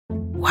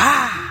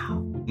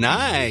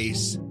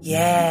Nice.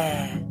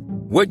 Yeah.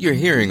 What you're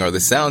hearing are the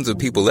sounds of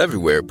people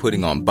everywhere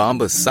putting on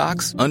Bombas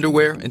socks,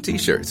 underwear, and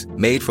T-shirts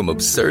made from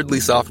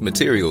absurdly soft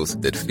materials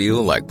that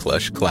feel like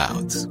plush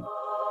clouds.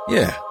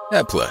 Yeah,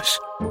 that plush.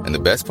 And the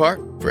best part?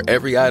 For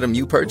every item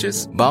you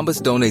purchase,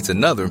 Bombas donates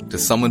another to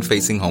someone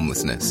facing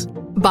homelessness.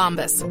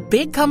 Bombas.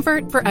 Big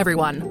comfort for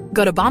everyone.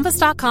 Go to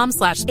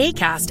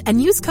bombas.com/ACAST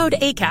and use code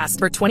ACAST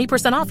for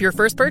 20% off your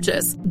first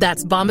purchase.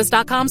 That's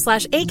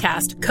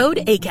bombas.com/ACAST. Code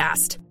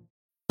ACAST.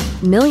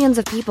 Millions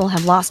of people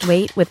have lost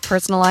weight with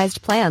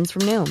personalized plans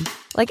from Noom.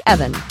 Like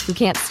Evan, who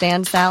can't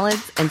stand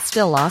salads and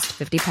still lost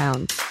 50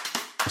 pounds.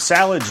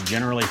 Salads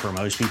generally for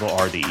most people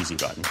are the easy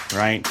button,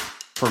 right?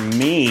 For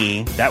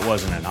me, that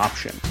wasn't an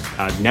option.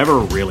 I never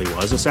really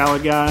was a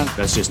salad guy.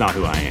 That's just not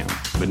who I am.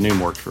 But Noom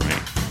worked for me.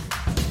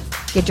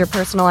 Get your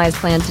personalized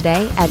plan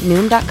today at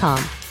Noom.com.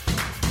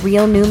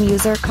 Real Noom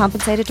user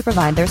compensated to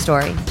provide their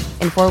story.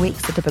 In 4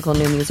 weeks, the typical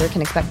Noom user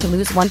can expect to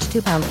lose 1 to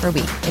 2 pounds per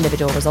week.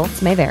 Individual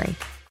results may vary.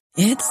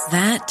 It's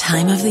that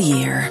time of the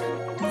year.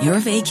 Your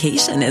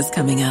vacation is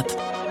coming up.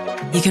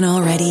 You can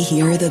already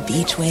hear the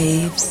beach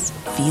waves,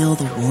 feel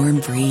the warm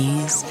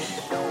breeze,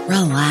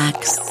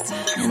 relax,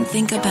 and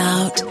think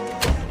about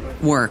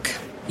work.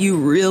 You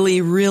really,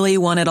 really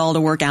want it all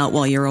to work out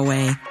while you're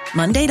away.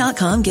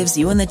 Monday.com gives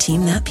you and the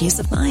team that peace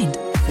of mind.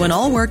 When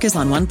all work is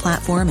on one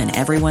platform and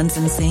everyone's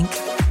in sync,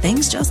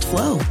 things just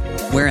flow.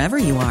 Wherever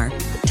you are,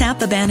 tap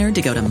the banner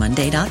to go to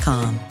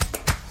Monday.com.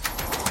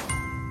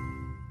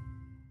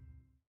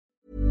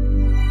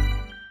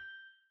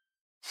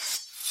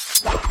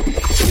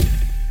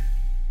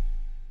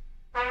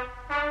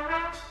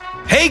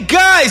 Hey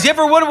guys, you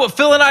ever wonder what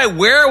Phil and I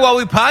wear while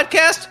we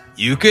podcast?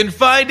 You can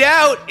find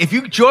out if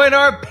you join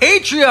our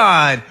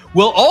Patreon.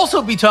 We'll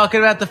also be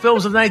talking about the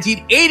films of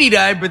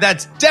 1989, but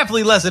that's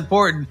definitely less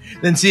important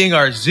than seeing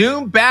our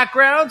Zoom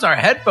backgrounds, our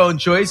headphone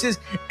choices,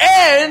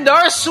 and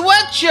our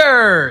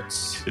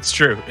sweatshirts. It's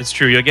true. It's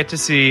true. You'll get to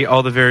see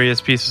all the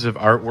various pieces of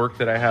artwork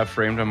that I have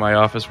framed on my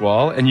office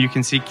wall, and you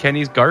can see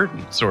Kenny's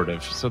garden, sort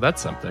of. So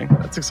that's something.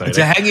 That's exciting. It's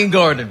a hanging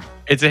garden.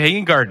 It's a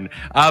hanging garden.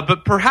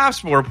 But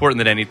perhaps more important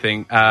than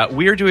anything,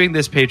 we are doing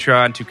this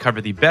Patreon to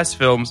cover the best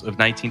films of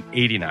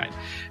 1989.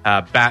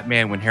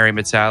 Batman, When Harry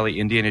Met Sally,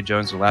 Indiana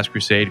Jones, The Last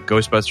Crusade,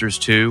 Ghostbusters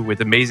 2,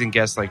 with amazing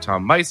guests like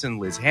Tom Meissen,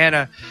 Liz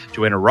Hanna,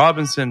 Joanna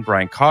Robinson,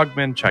 Brian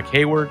Cogman, Chuck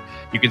Hayward.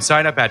 You can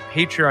sign up at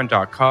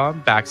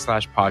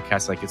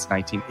patreon.com/podcast like it's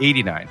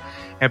 1989.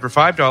 And for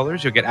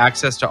 $5, you'll get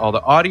access to all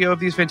the audio of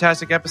these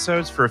fantastic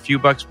episodes. For a few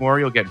bucks more,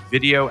 you'll get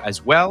video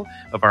as well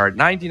of our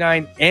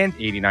 99 and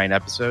 89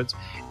 episodes.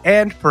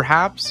 And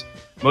perhaps,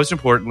 most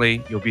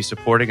importantly, you'll be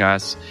supporting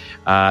us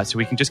so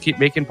we can just keep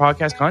making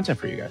podcast content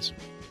for you guys.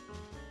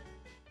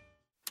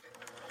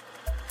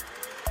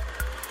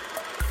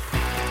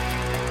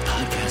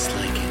 Podcast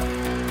like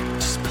it.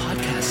 Just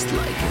podcast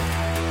like it.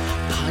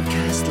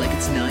 Podcast like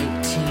it's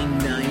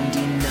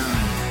 1999.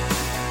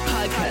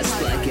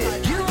 Podcast like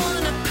it. You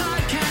want a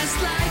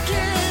podcast like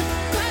it?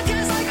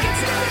 Podcast like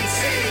it's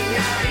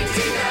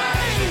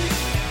 1999.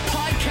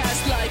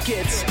 Podcast like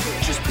it's.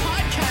 Just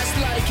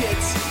podcast like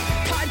it's.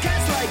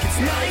 Podcast like it's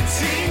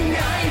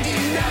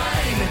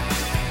 1999.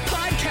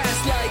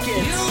 Podcast like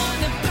it. You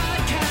want a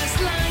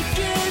podcast like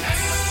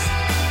it's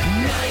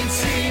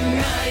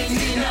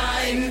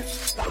 1999.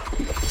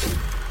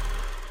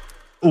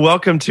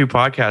 Welcome to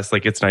Podcast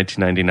Like It's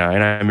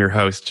 1999. I'm your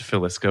host, Phil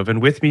Iskov,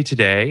 and with me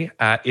today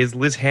is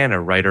Liz Hanna,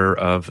 writer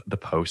of The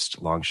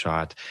Post,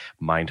 Longshot,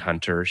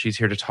 Mindhunter. She's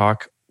here to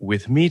talk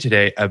with me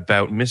today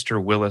about Mr.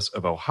 Willis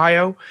of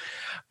Ohio.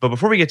 But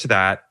before we get to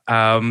that,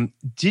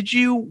 did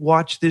you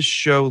watch this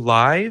show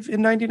live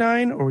in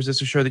 99, or was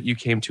this a show that you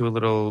came to a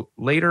little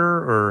later,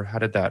 or how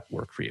did that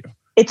work for you?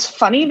 It's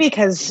funny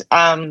because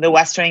The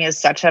West Wing is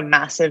such a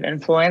massive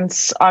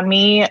influence on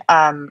me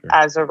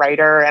as a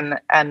writer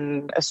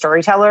and a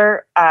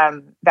storyteller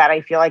that I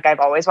feel like I've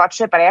always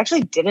watched it, but I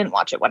actually didn't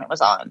watch it when it was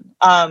on.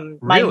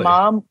 My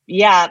mom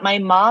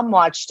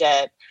watched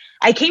it.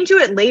 I came to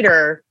it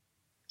later.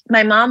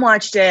 My mom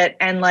watched it,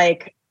 and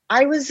like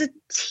I was a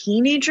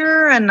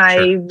teenager,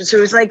 and so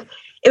it was like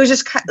it was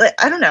just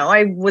I don't know.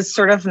 I was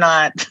sort of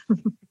not.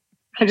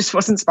 I just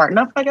wasn't smart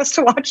enough, I guess,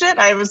 to watch it.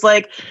 I was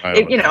like,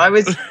 I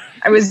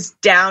was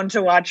down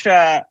to watch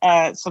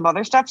some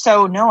other stuff.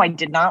 So no, I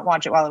did not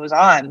watch it while it was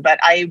on. But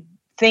I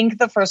think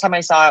the first time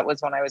I saw it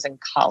was when I was in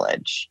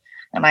college,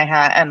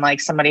 and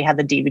somebody had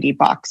the DVD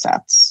box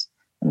sets,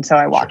 and so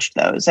I watched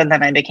those, and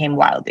then I became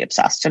wildly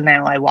obsessed, and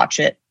now I watch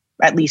it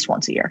at least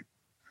once a year.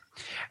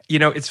 You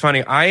know, it's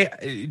funny.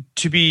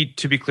 To be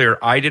clear,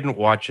 I didn't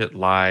watch it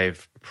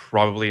live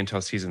probably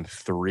until season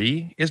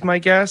 3 is my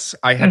guess.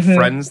 I had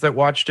friends that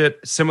watched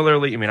it.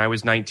 Similarly, I mean, I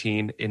was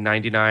 19 in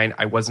 99.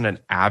 I wasn't an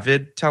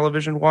avid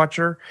television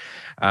watcher.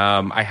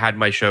 I had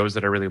my shows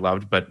that I really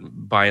loved, but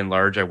by and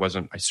large, I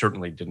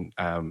certainly didn't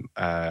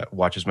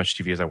watch as much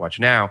TV as I watch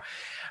now.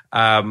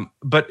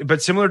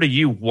 But similar to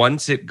you,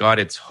 once it got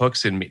its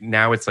hooks in me,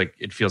 now it's like,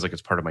 it feels like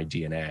it's part of my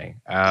DNA.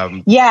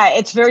 Yeah,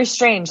 it's very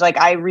strange. Like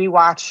I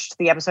rewatched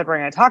the episode we're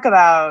going to talk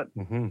about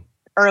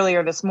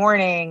earlier this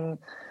morning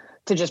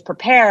to just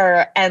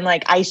prepare, and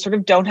like I sort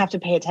of don't have to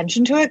pay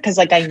attention to it because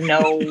like I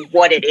know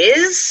what it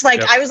is.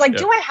 Like I was like,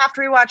 do I have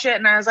to rewatch it?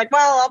 And I was like,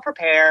 well, I'll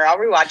prepare, I'll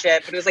rewatch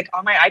it. But it was like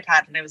on my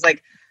iPad, and I was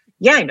like,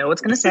 yeah, I know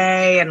what's gonna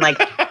say. And like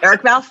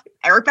Eric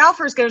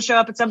Balfour's gonna show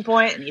up at some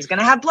point, and he's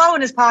gonna have blow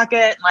in his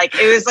pocket. Like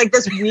it was like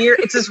this weird.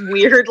 It's this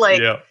weird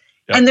like,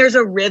 and there's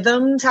a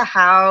rhythm to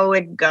how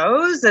it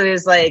goes that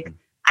is like,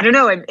 I don't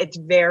know. It's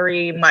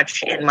very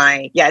much in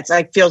my It's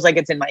like feels like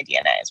it's in my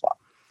DNA as well.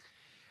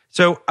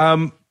 So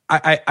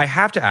I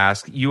have to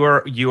ask, you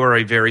are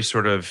a very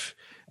sort of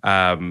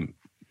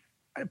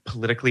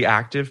politically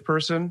active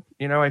person.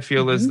 You know, I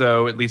feel as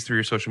though, at least through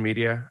your social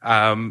media.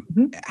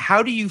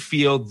 How do you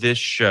feel this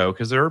show?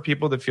 Because there are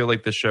people that feel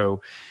like this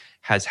show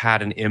has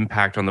had an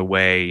impact on the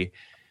way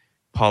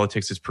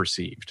politics is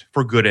perceived,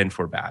 for good and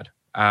for bad.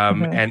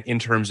 And in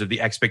terms of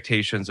the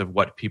expectations of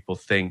what people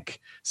think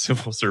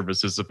civil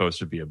service is supposed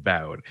to be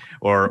about,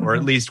 or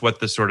at least what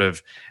the sort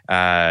of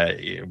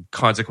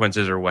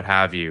consequences or what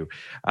have you,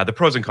 the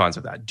pros and cons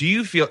of that. Do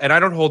you feel, and I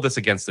don't hold this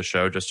against the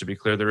show, just to be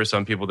clear, there are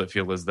some people that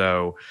feel as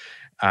though,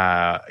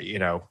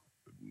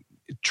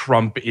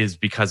 Trump is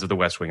because of the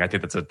West Wing. I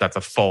think that's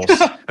a false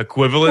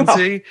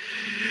equivalency.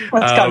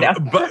 Let's go now.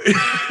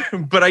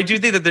 But I do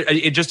think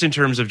that just in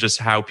terms of just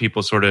how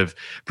people sort of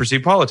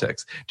perceive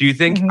politics, do you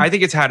think, I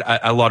think it's had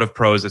a lot of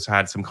pros, it's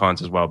had some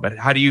cons as well, but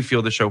how do you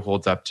feel the show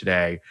holds up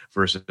today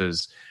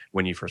versus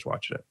when you first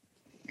watched it?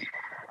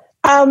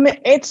 I find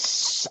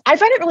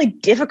it really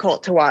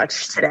difficult to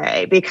watch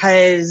today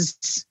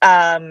because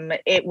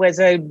it was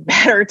a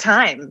better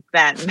time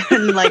then.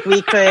 Like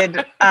we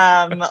could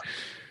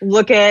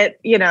look at,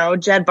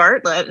 Jed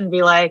Bartlett and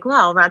be like,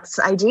 well, that's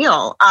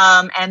ideal.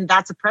 And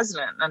that's a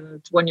president.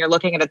 And when you're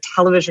looking at a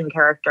television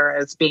character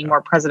as being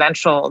more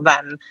presidential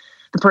than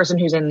the person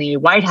who's in the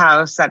White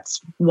House, that's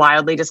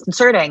wildly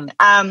disconcerting.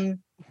 I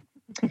think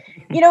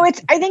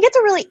it's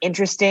a really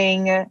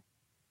interesting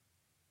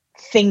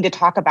thing to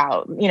talk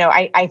about.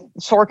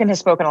 Sorkin has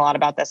spoken a lot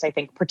about this, I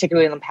think,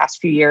 particularly in the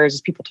past few years,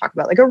 as people talk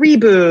about like a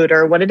reboot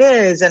or what it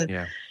is.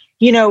 And,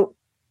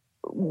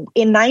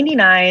 in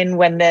 99,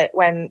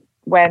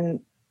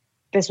 when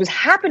this was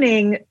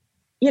happening,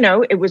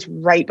 it was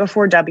right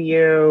before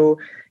W.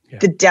 Yeah.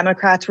 The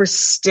Democrats were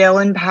still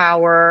in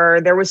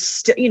power. There was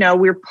still,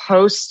 we were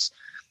post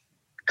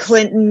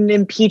Clinton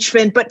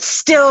impeachment, but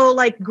still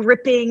like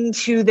gripping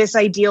to this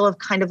ideal of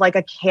kind of like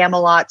a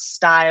Camelot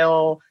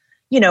style,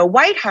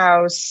 White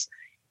House.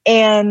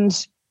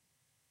 And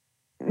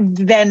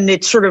then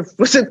it sort of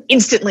was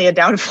instantly a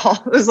downfall.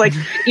 It was like,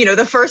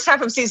 the first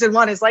half of season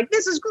 1 is like,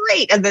 this is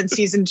great. And then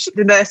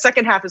the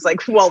second half is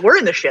like, well, we're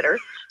in the shitter.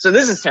 So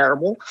this is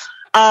terrible.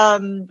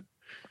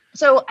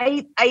 So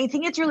I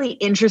think it's really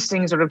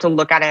interesting sort of to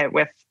look at it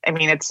with, I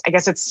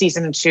guess it's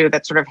season 2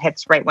 that sort of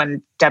hits right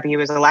when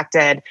W is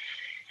elected.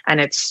 And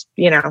it's,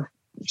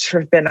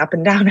 sort of been up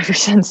and down ever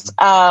since.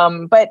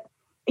 But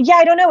yeah,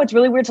 I don't know. It's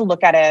really weird to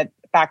look at it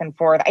back and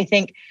forth. I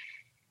think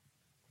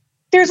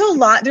there's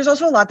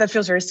also a lot that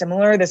feels very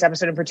similar, this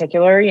episode in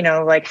particular,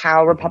 like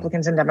how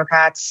Republicans and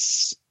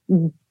Democrats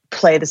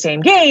play the same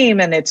game,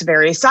 and it's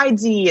very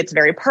sidesy, it's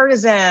very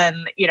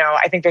partisan.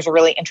 I think there's a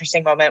really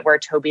interesting moment where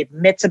Toby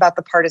admits about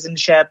the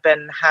partisanship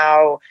and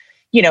how,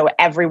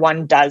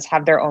 everyone does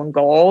have their own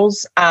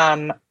goals.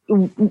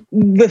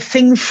 The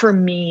thing for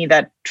me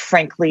that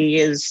frankly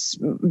is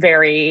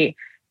very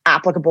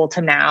applicable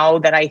to now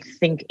that I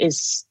think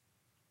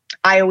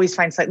I always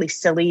find slightly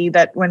silly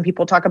that when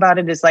people talk about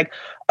it is like,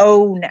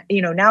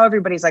 now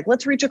everybody's like,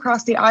 let's reach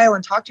across the aisle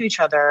and talk to each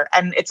other.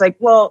 And it's like,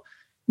 well,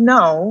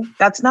 no,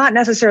 that's not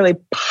necessarily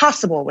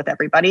possible with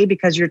everybody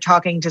because you're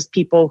talking to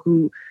people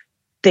who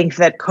think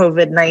that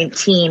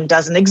COVID-19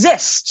 doesn't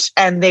exist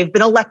and they've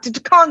been elected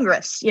to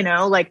Congress,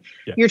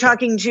 you're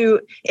talking to,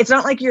 it's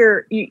not like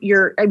you're,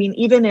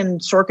 even in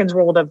Sorkin's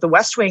world of the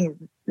West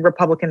Wing,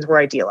 Republicans were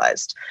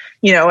idealized,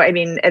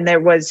 and there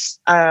was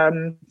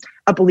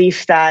a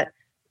belief that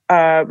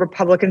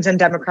Republicans and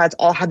Democrats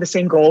all had the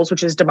same goals,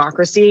 which is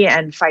democracy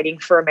and fighting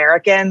for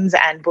Americans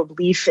and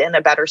belief in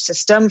a better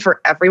system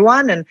for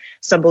everyone. And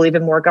some believe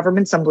in more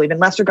government, some believe in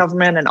lesser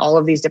government and all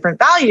of these different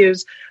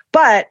values,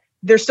 but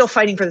they're still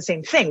fighting for the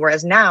same thing.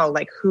 Whereas now,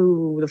 like,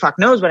 who the fuck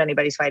knows what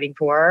anybody's fighting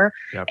for?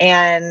 Yep.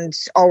 And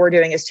all we're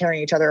doing is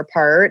tearing each other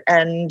apart.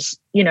 And,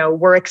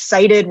 we're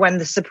excited when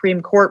the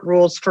Supreme Court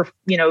rules for,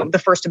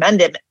 the First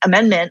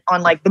Amendment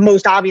on like the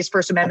most obvious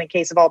First Amendment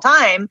case of all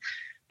time.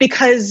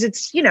 Because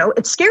it's,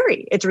 it's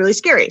scary. It's really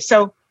scary.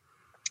 So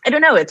I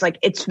don't know. It's like,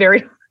 it's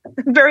very,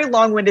 very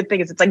long-winded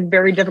thing. It's like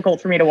very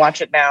difficult for me to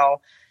watch it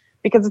now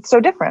because it's so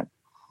different.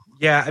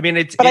 Yeah.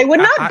 But I would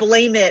not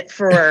blame it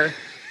for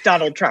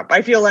Donald Trump.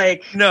 I feel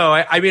like. No,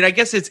 I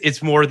guess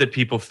it's more that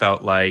people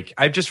felt like,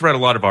 I've just read a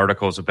lot of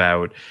articles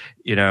about,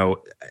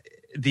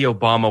 the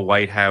Obama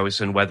White House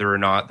and whether or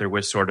not there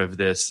was sort of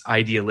this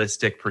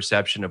idealistic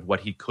perception of what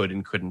he could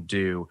and couldn't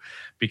do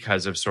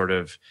because of sort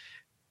of,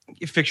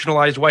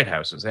 fictionalized White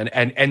Houses.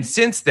 And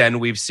since then,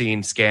 we've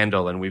seen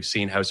Scandal and we've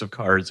seen House of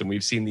Cards and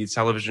we've seen these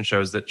television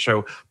shows that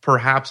show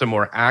perhaps a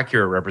more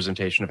accurate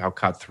representation of how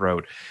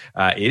cutthroat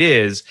it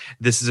is.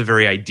 This is a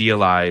very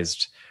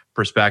idealized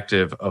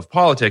perspective of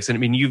politics. And I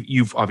mean,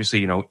 you've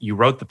obviously, you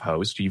wrote the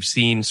Post, you've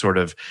seen sort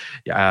of,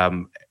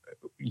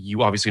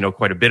 you obviously know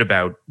quite a bit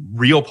about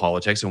real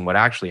politics and what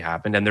actually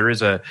happened. And there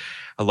is a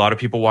lot of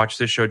people watched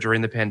this show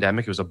during the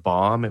pandemic. It was a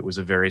bomb. It was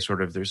a very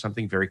sort of, there's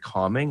something very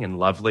calming and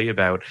lovely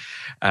about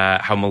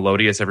how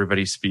melodious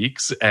everybody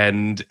speaks,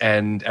 and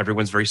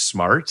everyone's very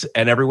smart,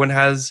 and everyone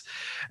has,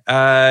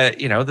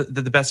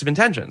 the best of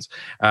intentions,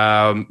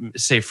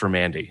 save for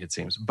Mandy, it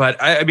seems.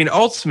 But I mean,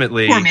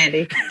 ultimately, poor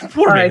Mandy.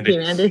 Poor Mandy.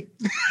 Mandy.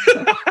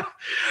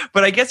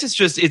 But I guess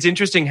it's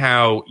interesting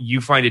how you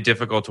find it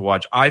difficult to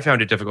watch. I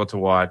found it difficult to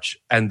watch,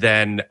 and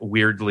then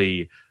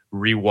weirdly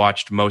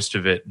rewatched most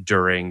of it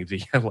during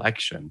the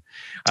election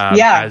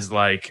as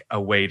like a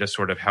way to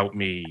sort of help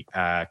me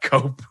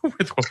cope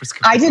with what was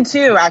going on. I did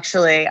too,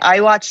 actually.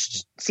 I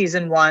watched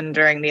season 1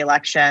 during the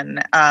election,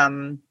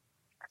 and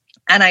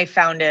I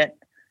found it,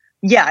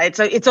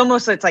 it's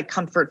almost like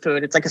comfort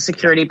food. It's like a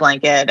security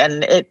blanket,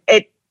 and it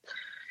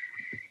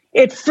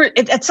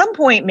at some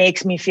point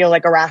makes me feel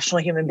like a rational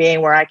human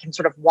being, where I can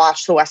sort of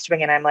watch The West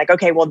Wing and I'm like,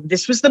 okay, well,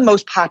 this was the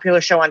most popular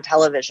show on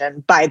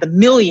television by the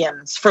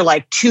millions for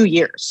like 2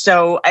 years.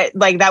 So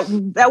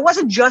that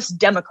wasn't just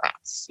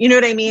Democrats. You know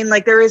what I mean?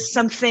 Like, there is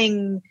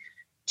something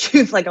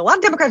to, like, a lot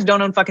of Democrats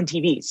don't own fucking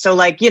TVs. So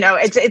like,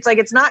 it's like,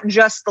 it's not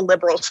just the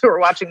liberals who are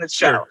watching this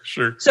show.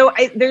 Sure. So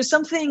there's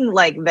something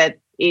like that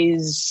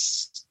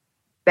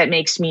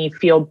makes me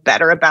feel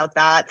better about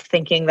that,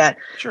 thinking that,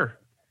 sure,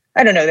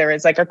 I don't know, there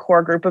is like a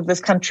core group of this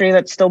country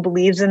that still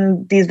believes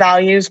in these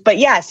values. But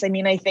yes, I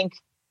mean, I think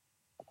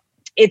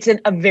it's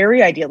a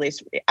very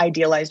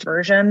idealized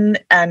version.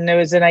 And it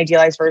was an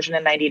idealized version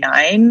in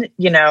 99,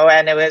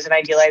 and it was an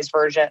idealized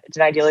version. It's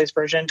an idealized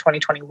version in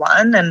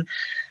 2021. And,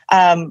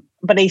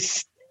 but I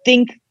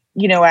think,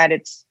 at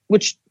its,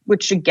 which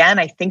again,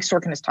 I think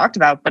Sorkin has talked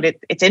about, but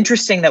it's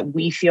interesting that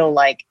we feel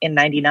like in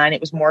 99, it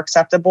was more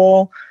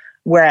acceptable.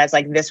 Whereas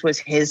like this was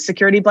his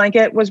security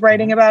blanket was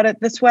writing about it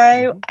this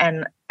way.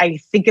 And I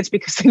think it's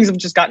because things have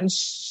just gotten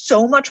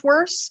so much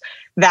worse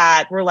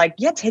that we're like,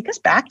 yeah, take us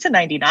back to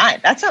 99.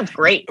 That sounds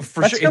great.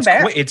 Let's go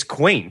back. It's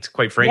quaint,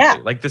 quite frankly. Yeah.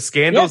 Like the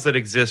scandals that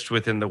exist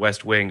within the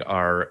West Wing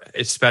are,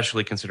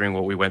 especially considering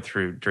what we went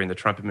through during the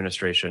Trump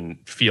administration,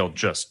 feel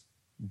just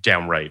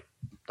downright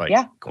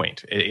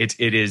quaint. It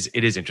is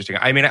interesting.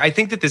 I mean, I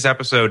think that this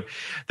episode,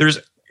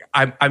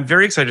 I'm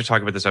very excited to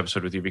talk about this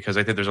episode with you because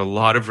I think there's a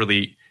lot of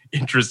really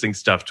interesting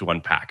stuff to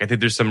unpack. I think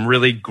there's some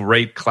really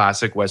great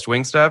classic West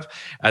Wing stuff,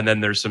 and then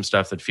there's some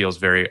stuff that feels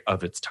very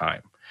of its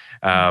time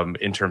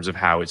in terms of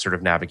how it sort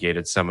of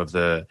navigated some of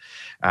the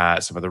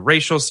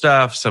racial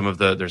stuff,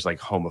 there's like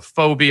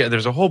homophobia.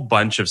 There's a whole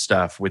bunch of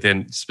stuff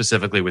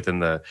specifically within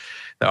the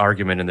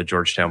argument in the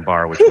Georgetown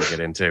bar, which we'll get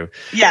into.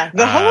 Yeah,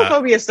 the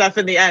homophobia stuff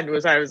in the end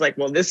I was like,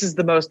 well, this is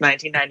the most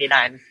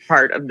 1999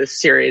 part of this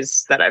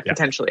series that I've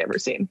potentially ever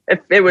seen.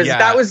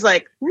 That was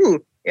like,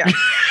 ooh. Yeah.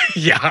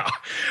 Yeah.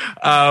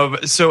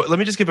 So let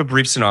me just give a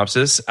brief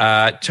synopsis.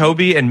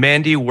 Toby and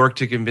Mandy work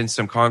to convince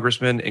some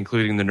congressmen,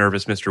 including the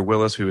nervous Mr.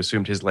 Willis, who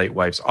assumed his late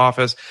wife's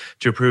office,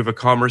 to approve a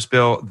commerce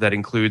bill that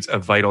includes a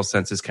vital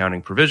census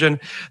counting provision.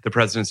 The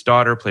president's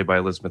daughter, played by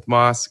Elizabeth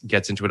Moss,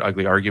 gets into an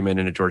ugly argument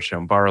in a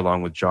Georgetown bar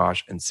along with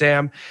Josh and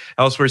Sam.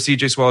 Elsewhere,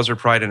 CJ swallows her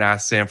pride and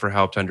asks Sam for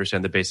help to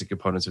understand the basic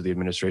components of the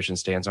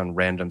administration's stance on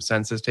random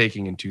census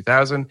taking in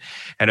 2000.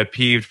 And a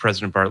peeved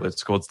President Bartlett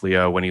scolds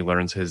Leo when he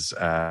learns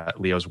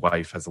Leo's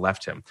wife has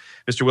left him.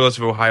 Mr. Willis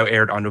of Ohio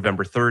aired on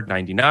November 3rd,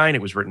 99.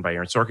 It was written by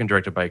Aaron Sorkin,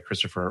 directed by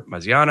Christopher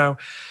Mazziano.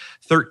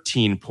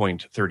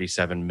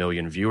 13.37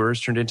 million viewers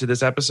turned into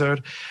this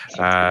episode.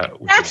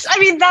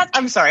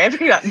 I'm sorry, I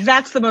forgot.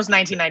 That's the most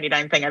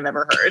 1999 thing I've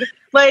ever heard.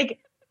 Like,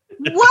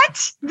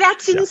 what?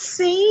 That's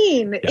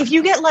insane. Yeah. If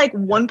you get like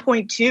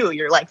 1.2,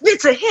 you're like,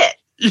 it's a hit.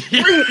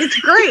 It's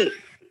great.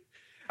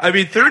 I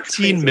mean,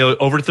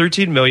 over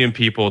 13 million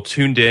people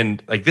tuned in.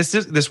 Like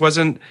this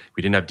wasn't,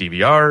 we didn't have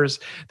DVRs.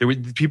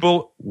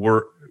 People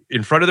were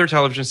in front of their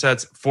television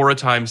sets for a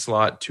time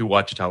slot to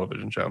watch a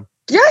television show.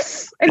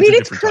 Yes. I mean,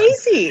 it's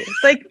crazy.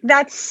 Like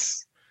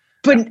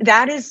but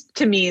that is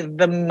to me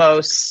the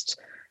most,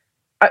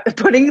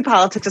 putting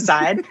politics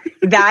aside,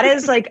 that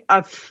is like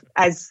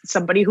as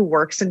somebody who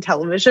works in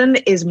television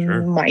is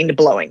mind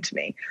blowing to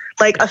me.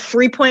 Like a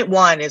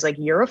 3.1 is like,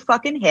 you're a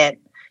fucking hit.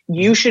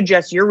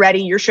 You're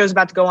ready. Your show's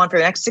about to go on for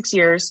the next 6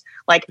 years.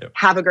 Like,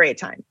 have a great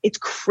time. It's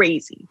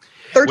crazy.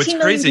 13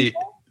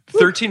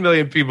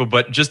 million people,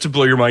 but just to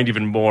blow your mind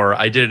even more,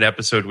 I did an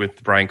episode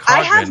with Brian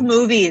Cogman. I have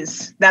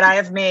movies that I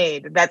have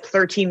made that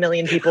 13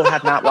 million people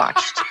have not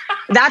watched.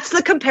 That's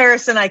the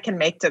comparison I can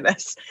make to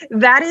this.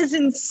 That is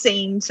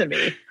insane to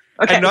me.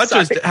 Okay, and not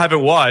just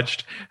haven't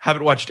watched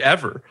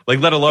ever, like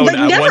let alone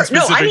at one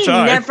specific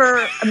time.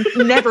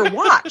 Never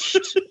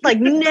watched, like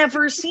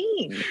never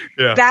seen.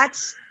 Yeah.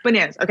 That's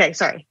Bananas. Okay,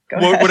 sorry. Go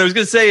What ahead. I was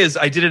going to say is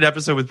I did an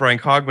episode with Brian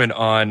Cogman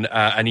on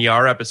an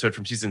ER episode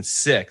from season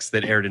 6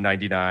 that aired in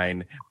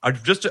 99.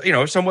 Just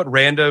a somewhat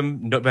random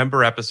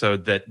November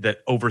episode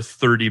that over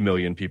 30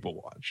 million people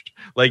watched.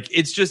 Like,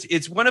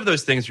 it's one of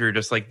those things where you're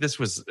just like, this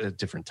was a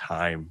different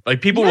time.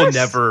 Like, people will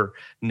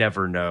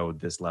never know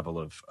this level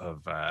of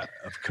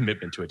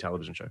commitment to a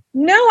television show.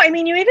 No, I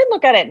mean, you even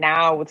look at it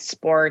now with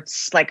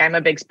sports. Like, I'm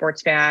a big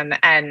sports fan,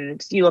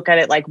 and you look at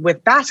it like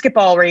with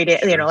basketball rating,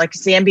 like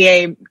it's the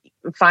NBA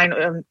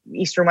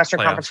Eastern Western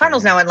Playoffs, Conference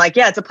Finals now, and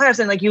it's a playoffs,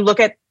 and like you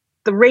look at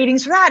the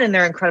ratings for that and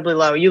they're incredibly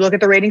low. You look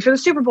at the ratings for the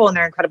Super Bowl and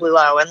they're incredibly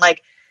low, and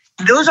like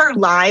those are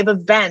live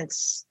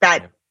events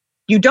that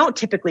you don't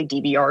typically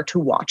DVR to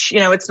watch.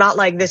 It's not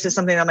like this is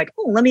something I'm like,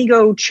 oh, let me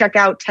go check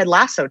out Ted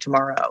Lasso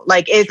tomorrow.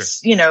 Like,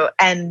 it's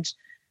and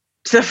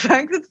the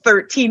fact that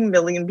 13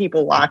 million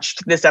people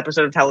watched this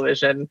episode of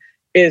television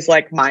is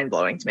like mind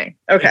blowing to me.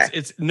 Okay.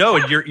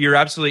 You're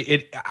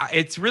absolutely,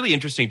 it's really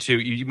interesting too.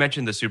 You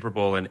mentioned the Super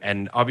Bowl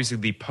and obviously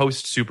the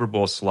post Super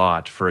Bowl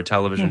slot for a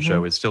television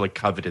show is still a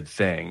coveted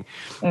thing,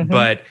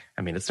 but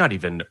I mean, it's not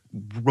even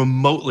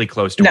remotely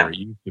close to where it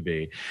used to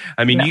be.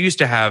 I mean, you used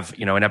to have,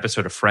 an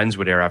episode of Friends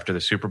would air after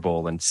the Super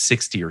Bowl and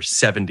 60 or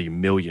 70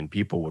 million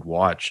people would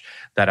watch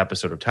that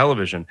episode of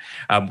television,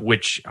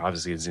 which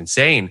obviously is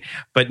insane.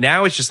 But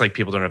now it's just like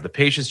people don't have the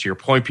patience. To your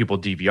point, people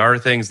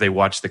DVR things. They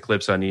watch the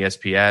clips on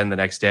ESPN the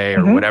next day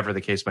or whatever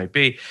the case might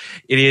be.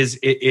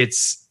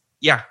 It's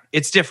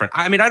different.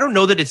 I mean, I don't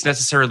know that it's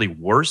necessarily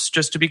worse,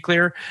 just to be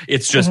clear.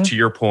 It's just, to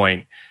your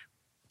point,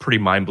 pretty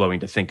mind-blowing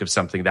to think of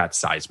something that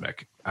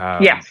seismic.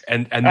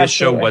 And this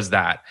show was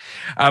that.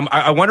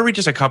 I want to read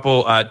just a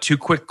couple, 2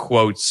 quick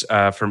quotes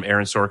from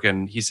Aaron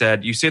Sorkin. He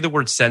said, "You say the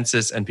word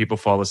census and people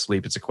fall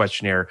asleep. It's a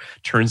questionnaire.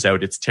 Turns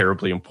out it's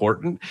terribly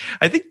important."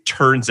 I think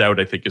turns out,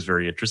 is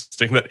very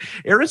interesting. That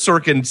Aaron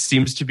Sorkin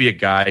seems to be a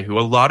guy who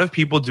a lot of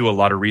people do a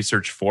lot of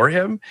research for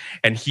him,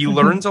 and he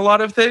learns a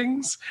lot of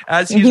things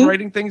as he's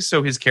writing things.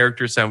 So his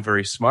characters sound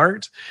very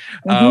smart.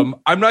 I'm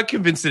not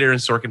convinced that Aaron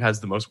Sorkin has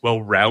the most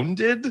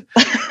well-rounded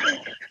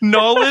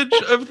knowledge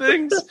of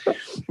things,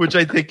 which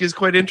I think is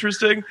quite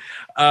interesting.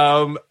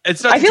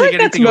 It's not to take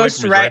anything away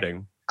from his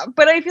writing.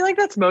 But I feel like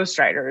that's most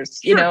writers.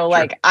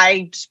 Like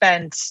I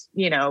spent,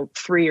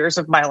 3 years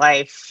of my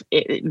life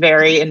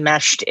very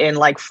enmeshed in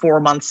like 4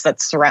 months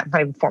that surround,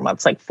 not even 4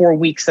 months, like 4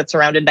 weeks that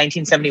surrounded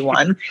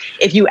 1971.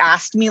 If you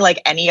asked me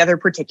like any other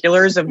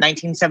particulars of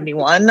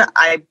 1971,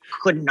 I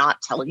could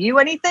not tell you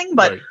anything.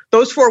 But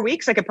those 4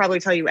 weeks, I could probably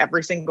tell you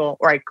every single,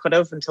 or I could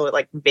have until it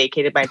like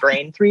vacated my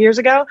brain 3 years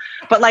ago.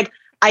 But like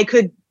I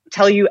could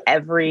tell you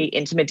every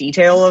intimate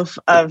detail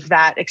of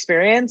that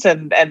experience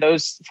and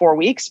those 4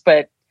 weeks.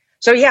 But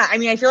so, yeah, I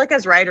mean, I feel like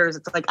as writers,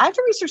 it's like, I have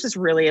to research this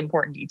really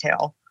important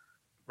detail.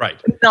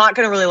 Right. I'm not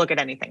going to really look at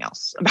anything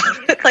else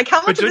about it. Like, how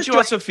much but don't you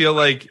also feel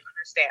like,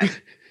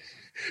 understand?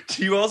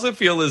 Do you also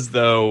feel as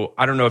though,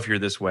 I don't know if you're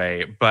this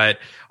way, but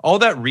all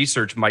that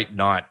research might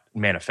not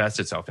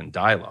manifest itself in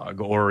dialogue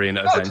or in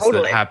events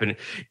that happen.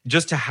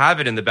 Just to have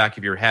it in the back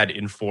of your head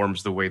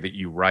informs the way that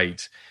you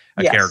write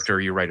a character,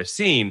 you write a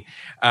scene.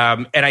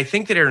 And I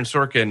think that Aaron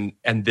Sorkin,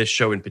 and this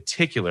show in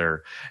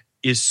particular,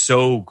 is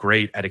so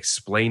great at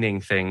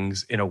explaining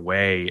things in a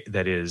way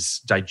that is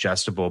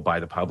digestible by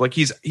the public.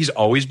 He's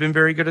always been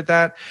very good at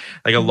that.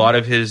 Like a lot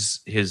of his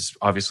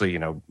obviously,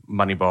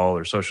 Moneyball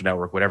or Social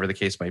Network, whatever the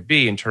case might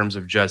be, in terms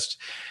of just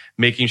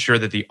making sure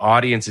that the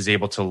audience is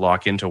able to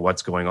lock into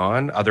what's going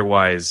on.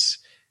 Otherwise,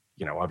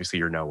 obviously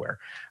you're nowhere.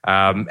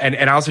 And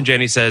Allison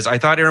Janney says, "I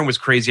thought Aaron was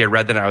crazy. I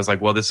read that and I was like,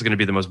 well, this is going to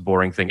be the most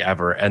boring thing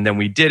ever. And then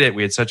we did it.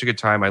 We had such a good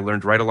time. I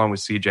learned right along with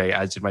CJ,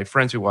 as did my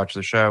friends who watched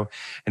the show.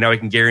 And now I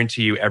can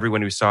guarantee you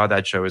everyone who saw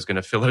that show is going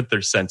to fill out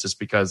their census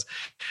because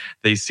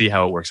they see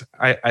how it works."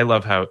 I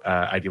love how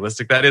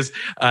idealistic that is.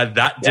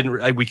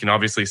 We can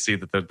obviously see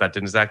that that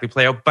didn't exactly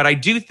play out. But I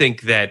do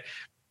think that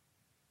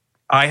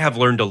I have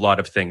learned a lot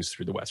of things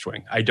through The West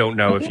Wing. I don't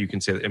know if you can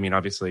say, I mean,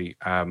 obviously,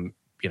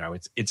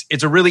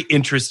 it's a really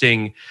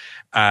interesting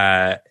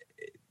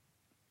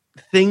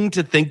thing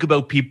to think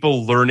about,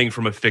 people learning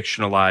from a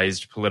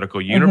fictionalized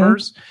political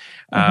universe.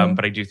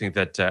 But I do think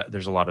that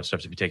there's a lot of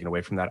stuff to be taken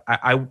away from that.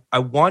 I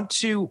want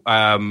to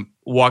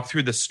walk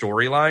through the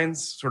storylines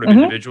sort of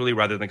individually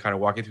rather than kind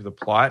of walking through the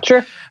plot.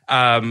 Sure.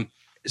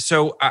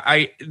 So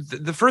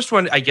the first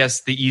one, I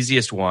guess the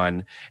easiest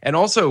one, and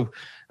also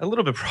a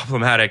little bit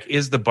problematic,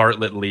 is the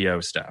Bartlett Leo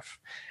stuff.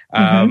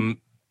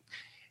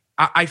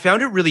 I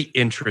found it really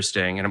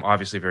interesting, and I'm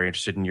obviously very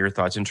interested in your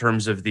thoughts in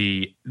terms of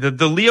the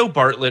Leo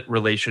Bartlett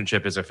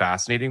relationship is a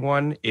fascinating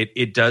one.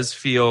 It does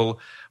feel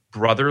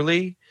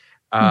brotherly,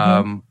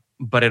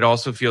 but it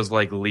also feels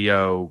like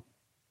Leo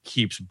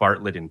keeps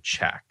Bartlett in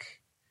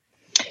check.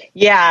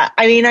 Yeah,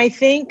 I mean, I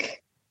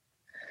think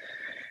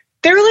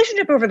their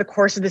relationship over the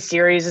course of the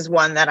series is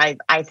one that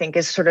I think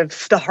is sort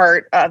of the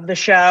heart of the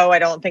show. I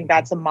don't think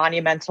that's a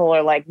monumental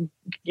or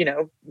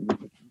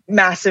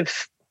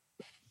massive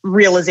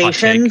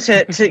realization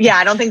to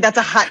I don't think that's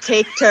a hot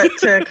take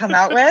to come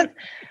out with.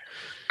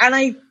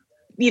 And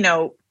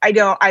I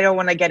don't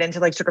want to get into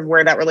like sort of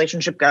where that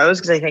relationship goes,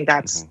 because I think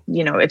that's,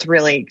 you know, it's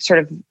really sort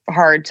of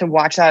hard to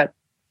watch that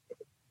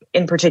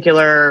in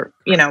particular,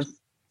 you know,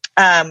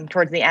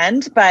 towards the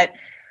end. But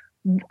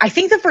I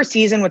think the first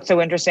season, what's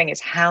so interesting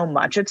is how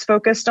much it's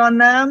focused on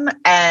them.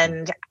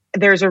 And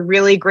there's a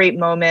really great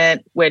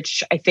moment,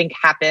 which I think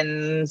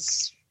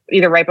happens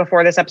either right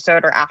before this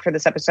episode or after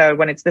this episode,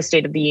 when it's the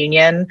State of the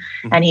Union.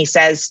 And he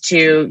says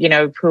to, you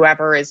know,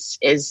 whoever is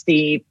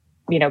the,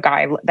 you know,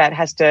 guy that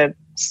has to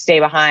stay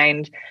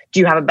behind, do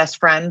you have a best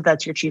friend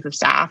that's your chief of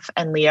staff?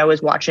 And Leo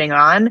is watching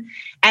on.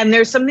 And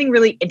there's something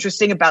really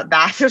interesting about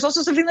that. There's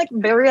also something like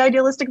very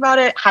idealistic about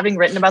it. Having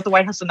written about the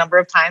White House a number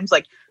of times,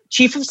 like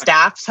chief of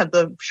staffs have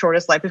the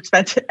shortest life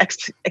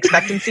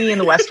expectancy in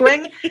the West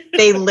Wing.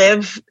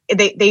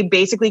 They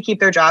basically keep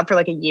their job for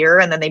like a year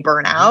and then they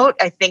burn out.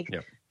 I think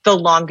the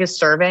longest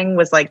serving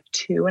was like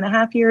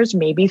 2.5 years,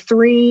 maybe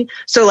 3.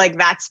 So like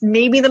that's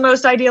maybe the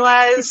most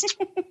idealized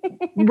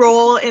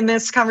role in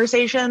this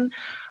conversation.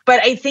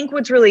 But I think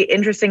what's really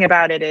interesting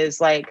about it is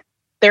like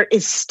there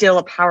is still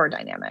a power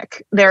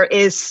dynamic. There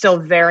is still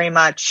very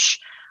much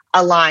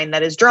a line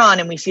that is drawn.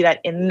 And we see that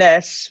in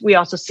this. We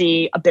also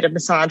see a bit of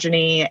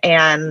misogyny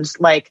and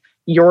like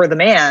you're the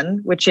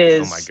man, which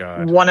is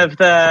one of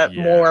the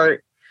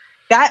more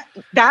that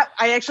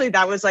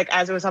was like,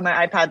 as it was on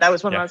my iPad, that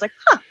was when I was like,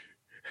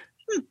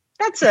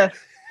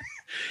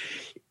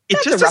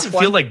 it just doesn't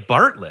feel like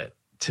Bartlett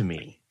to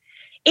me.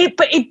 It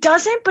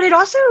doesn't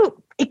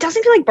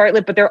feel like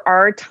Bartlett, but there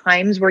are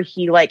times where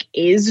he like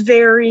is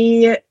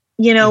very,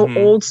 you know,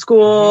 old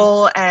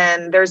school.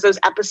 And there's those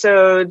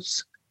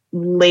episodes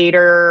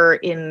later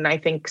in, I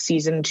think,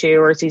 season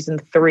 2 or season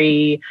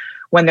 3,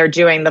 when they're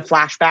doing the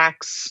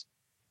flashbacks.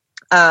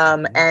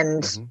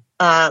 And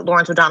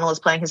Lawrence O'Donnell is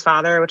playing his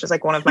father, which is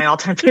like one of my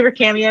all-time favorite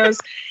cameos.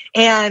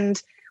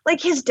 And like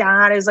his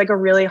dad is like a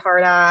really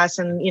hard ass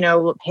and, you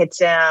know, hits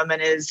him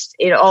and is,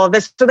 you know, all of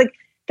this. So like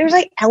there's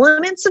like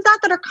elements of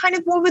that are kind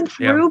of woven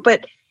through,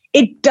 but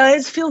it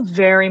does feel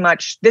very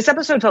much, this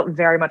episode felt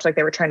very much like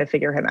they were trying to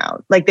figure him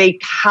out. Like they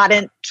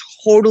hadn't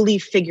totally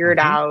figured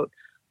out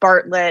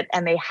Bartlett,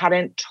 and they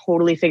hadn't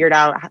totally figured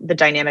out the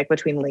dynamic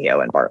between Leo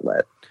and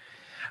Bartlett.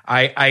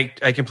 I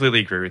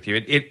completely agree with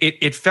you.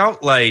 It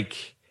felt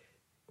like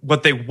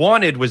what they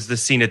wanted was the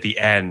scene at the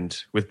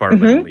end with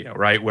Bartlett and Leo,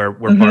 right? Where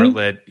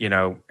Bartlett, you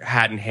know,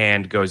 hat in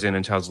hand goes in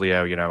and tells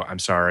Leo, you know, I'm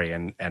sorry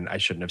and I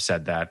shouldn't have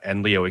said that.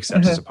 And Leo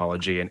accepts his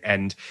apology.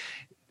 And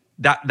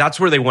that's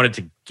where they wanted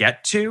to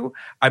get to.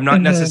 I'm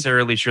not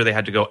necessarily sure they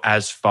had to go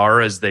as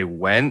far as they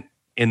went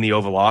in the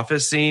Oval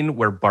Office scene,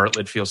 where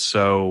Bartlett feels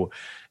so,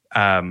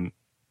 I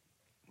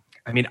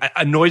mean,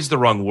 annoyed's the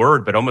wrong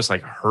word, but almost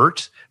like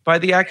hurt by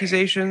the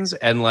accusations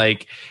and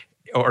like,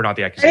 or not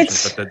the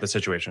accusations, but the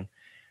situation.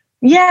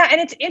 Yeah. And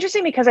it's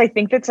interesting because I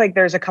think that's like,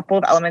 there's a couple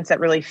of elements that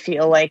really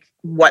feel like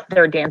what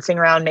they're dancing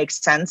around makes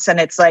sense. And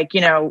it's like, you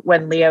know,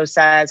 when Leo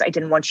says, I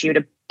didn't want you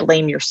to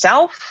blame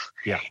yourself.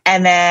 Yeah.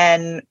 And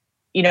then,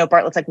 you know,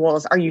 Bartlett's like,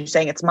 well, are you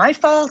saying it's my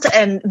fault?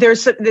 And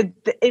there's,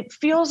 it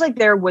feels like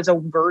there was a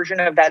version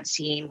of that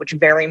scene, which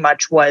very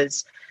much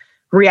was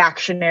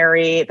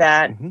reactionary,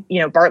 that,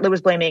 you know, Bartlett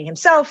was blaming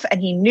himself and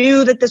he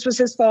knew that this was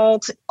his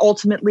fault.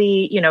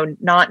 Ultimately, you know,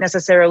 not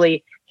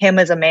necessarily him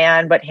as a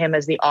man, but him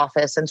as the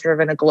office and sort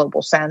of in a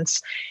global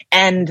sense.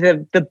 And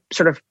the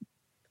sort of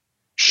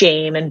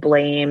shame and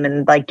blame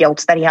and like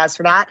guilt that he has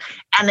for that.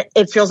 And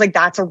it feels like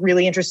that's a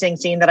really interesting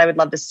scene that I would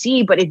love to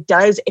see, but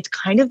it's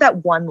kind of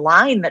that one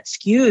line that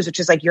skews, which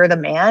is like, you're the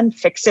man,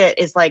 fix it,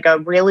 is like a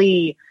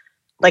really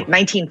like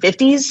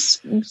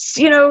 1950s,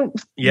 you know,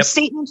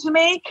 statement to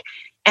make.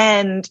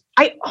 And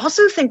I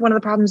also think one of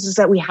the problems is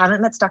that we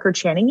haven't met Stockard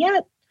Channing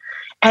yet.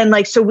 And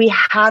like, so we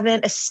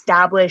haven't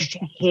established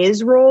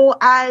his role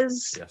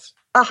as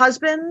a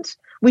husband.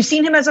 We've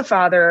seen him as a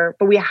father,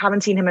 but we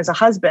haven't seen him as a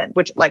husband,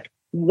 which like,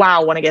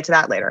 wow, want to get to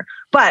that later.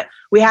 But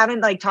we haven't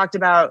like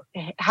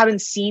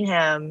haven't seen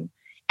him.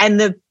 And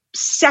the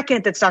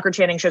second that Stockard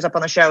Channing shows up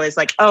on the show is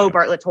like, oh,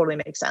 Bartlett totally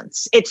makes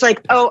sense. It's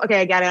like, oh,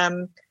 okay, I get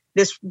him.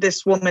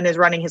 This woman is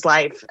running his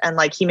life, and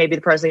like he may be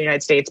the president of the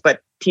United States,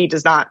 but he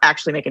does not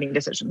actually make any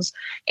decisions.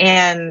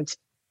 And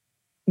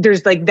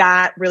there's like,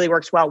 that really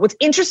works well. What's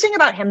interesting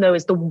about him though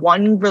is the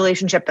one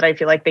relationship that I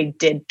feel like they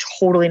did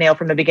totally nail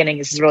from the beginning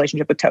is his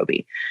relationship with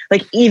Toby.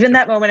 Like even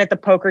that moment at the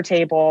poker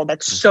table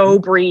that's so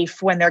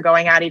brief when they're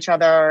going at each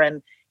other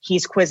and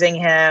he's quizzing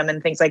him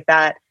and things like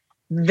that,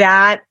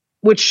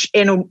 which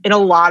in a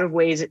lot of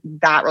ways,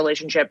 that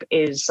relationship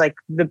is like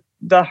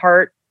the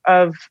heart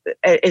of,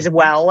 as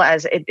well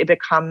as it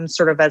becomes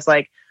sort of as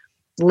like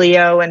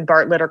Leo and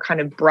Bartlett are kind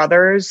of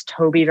brothers.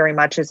 Toby very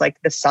much is like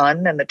the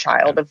son and the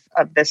child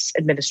of this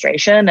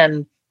administration.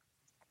 And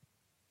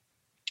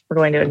we're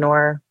going to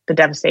ignore the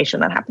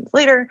devastation that happens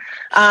later.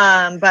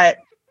 But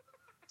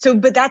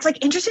that's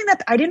like interesting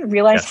that I didn't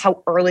realize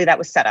how early that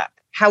was set up,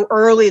 how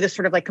early the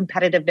sort of like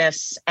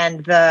competitiveness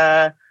and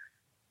the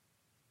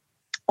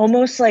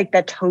almost like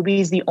that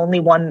Toby's the only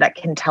one that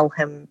can tell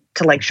him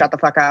to like shut the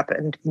fuck up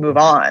and move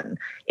on.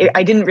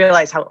 I didn't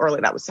realize how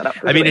early that was set up.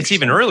 I mean, it's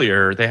even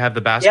earlier. They have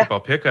the basketball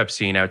pickup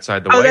scene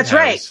outside the White House,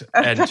 right.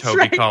 And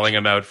Toby calling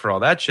him out for all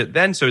that shit.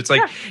 Then, so it's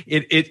like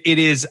it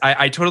is.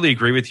 I totally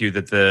agree with you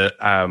that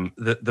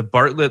the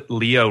Bartlett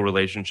Leo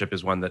relationship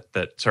is one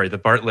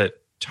the Bartlett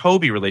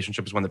Toby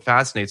relationship is one that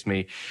fascinates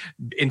me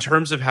in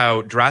terms of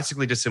how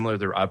drastically dissimilar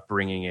their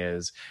upbringing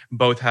is.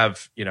 Both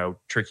have,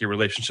 tricky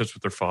relationships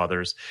with their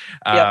fathers.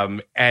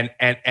 And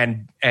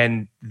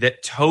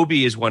that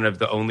Toby is one of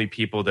the only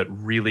people that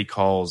really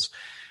calls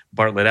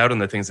Bartlett out on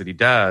the things that he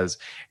does.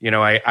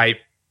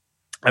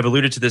 I've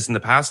alluded to this in the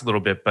past a little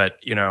bit, but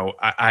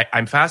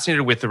I'm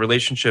fascinated with that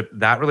relationship,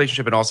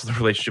 and also the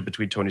relationship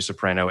between Tony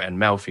Soprano and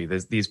Melfi.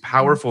 There's these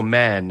powerful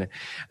men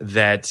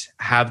that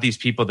have these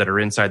people that are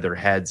inside their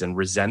heads and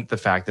resent the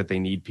fact that they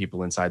need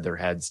people inside their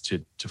heads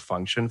to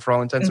function for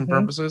all intents and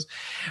purposes.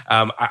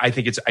 I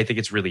think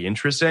it's really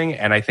interesting,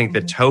 and I think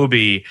that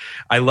Toby.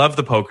 I love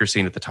the poker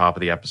scene at the top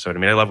of the episode. I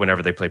mean, I love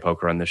whenever they play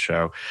poker on this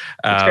show.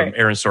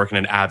 Aaron Sorkin,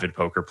 an avid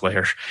poker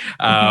player,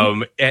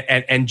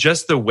 and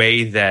just the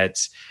way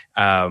that.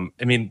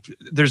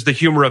 There's the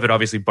humor of it,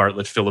 obviously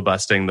Bartlett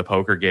filibustering the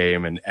poker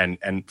game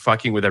and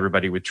fucking with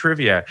everybody with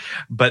trivia,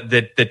 but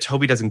that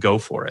Toby doesn't go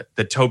for it.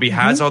 That Toby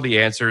has all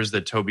the answers,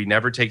 that Toby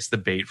never takes the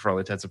bait for all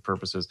intents and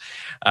purposes.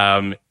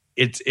 But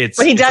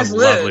he does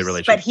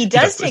lose, but he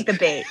does take the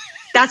bait.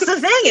 That's the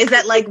thing, is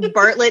that like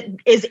Bartlett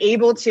is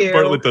able to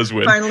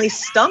finally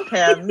stump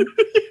him.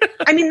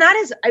 I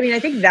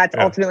think that's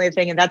ultimately the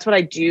thing. And that's what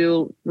I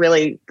do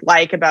really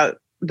like about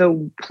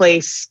the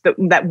place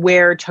that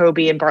where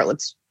Toby and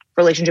Bartlett's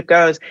relationship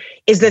goes,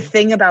 is the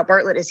thing about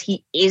Bartlett is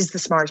he is the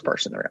smartest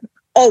person in the room.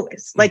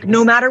 Always. Like,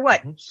 no matter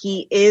what,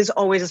 he is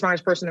always the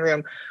smartest person in the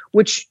room,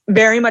 which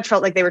very much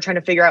felt like they were trying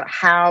to figure out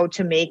how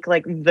to make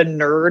like the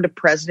nerd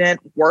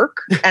president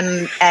work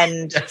and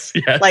yes.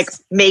 Like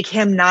make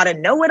him not a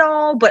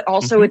know-it-all, but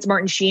also it's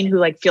Martin Sheen who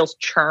like feels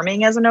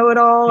charming as a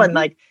know-it-all. And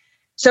like,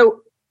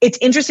 so it's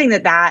interesting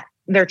that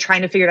they're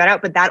trying to figure that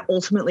out, but that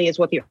ultimately is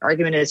what the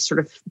argument is sort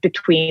of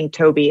between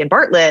Toby and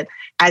Bartlett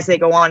as they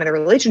go on in the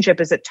relationship,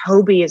 is that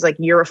Toby is like,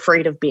 you're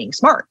afraid of being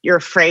smart. You're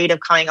afraid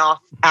of coming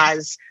off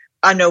as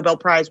a Nobel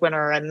Prize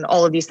winner and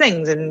all of these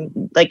things.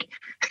 And like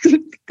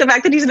the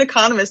fact that he's an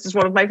economist is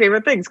one of my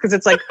favorite things, because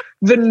it's like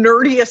the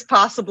nerdiest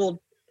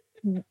possible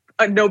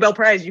Nobel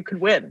Prize you could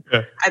win.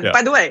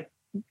 By the way,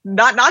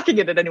 not knocking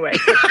it in any way.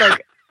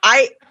 Like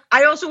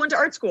I also went to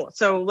art school.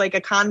 So like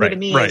economy to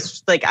me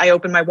is like, I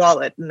open my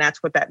wallet and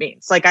that's what that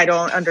means. Like, I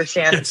don't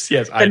understand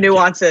the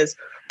nuances,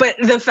 but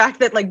the fact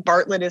that like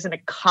Bartlett is an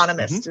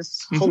economist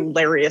is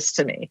hilarious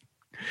to me.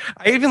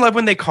 I even love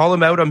when they call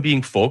him out on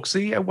being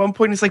folksy at one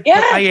point. It's like,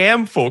 I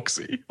am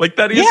folksy. Like,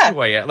 that is who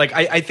I am. Like,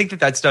 I think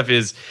that stuff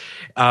is,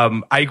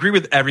 I agree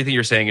with everything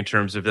you're saying in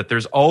terms of that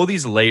there's all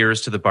these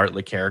layers to the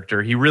Bartlett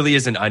character. He really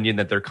is an onion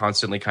that they're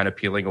constantly kind of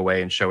peeling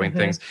away and showing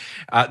things.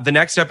 The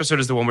next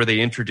episode is the one where they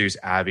introduce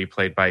Abby,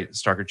 played by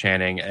Stockard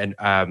Channing. And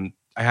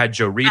I had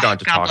Joe Reed on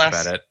to talk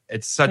about it.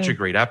 It's such a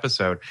great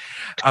episode.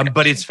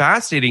 But it's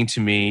fascinating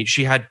to me.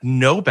 She had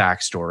no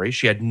backstory.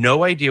 She had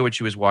no idea what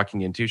she was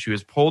walking into. She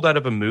was pulled out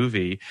of a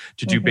movie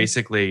to do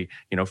basically,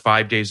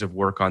 5 days of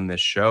work on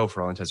this show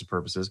for all intents and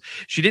purposes.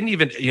 She didn't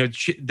even,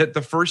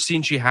 the first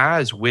scene she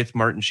has with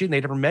Martin Sheen, they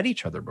never met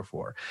each other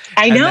before.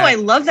 I know. I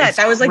love that.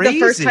 That was like the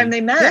first time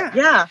they met.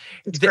 Yeah.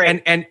 It's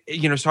great. And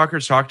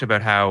Stockard's talked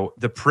about how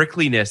the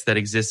prickliness that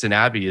exists in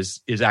Abby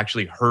is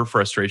actually her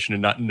frustration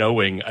in not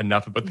knowing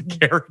enough about the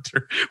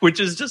character,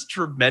 which is just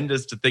tremendous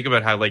to think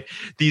about how like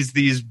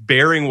these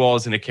bearing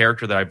walls in a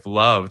character that I've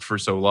loved for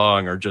so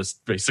long are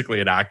just basically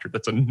an actor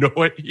that's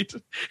annoyed.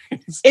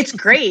 It's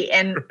great.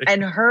 And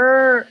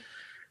her,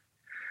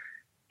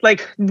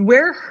 like,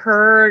 where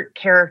her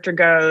character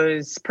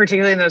goes,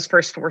 particularly in those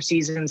first 4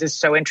 seasons, is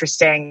so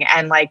interesting.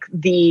 And like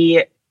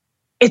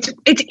it's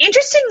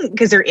interesting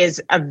because there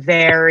is a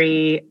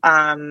very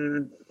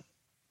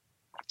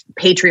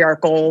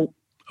patriarchal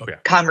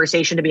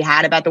conversation to be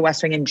had about the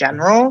West Wing in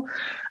general.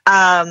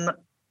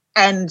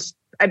 And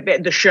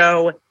the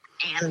show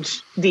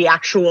and the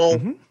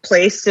actual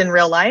place in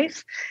real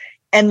life.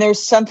 And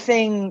there's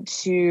something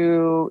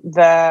to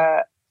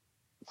the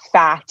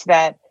fact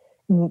that,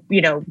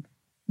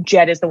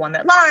 Jed is the one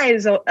that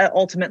lies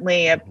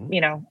ultimately. I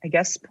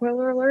guess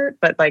spoiler alert,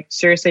 but like,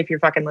 seriously, if you're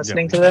fucking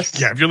listening to this.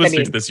 Yeah, if you're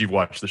listening to this, you've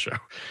watched the show.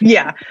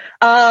 Yeah.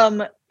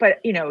 But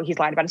he's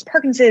lied about his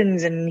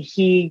Parkinson's and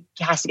he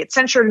has to get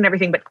censured and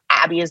everything. But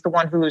Abby is the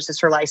one who loses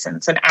her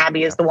license, and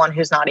Abby is the one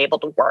who's not able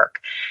to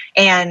work.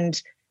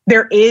 And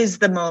there is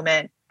the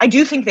moment, I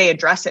do think they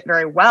address it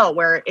very well,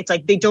 where it's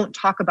like, they don't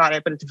talk about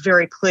it, but it's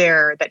very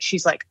clear that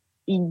she's like,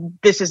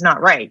 this is not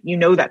right.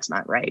 That's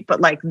not right.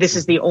 But like, this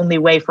is the only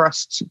way for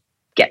us to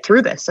get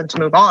through this and to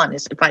move on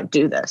is if I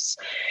do this.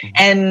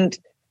 And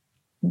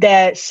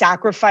the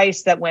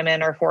sacrifice that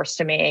women are forced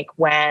to make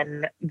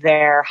when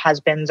their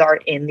husbands are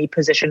in the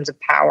positions of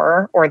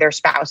power or their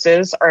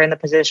spouses are in the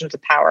positions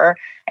of power,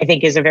 I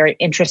think is a very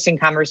interesting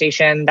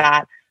conversation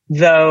that,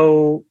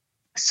 though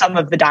some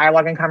of the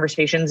dialogue and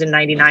conversations in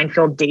 99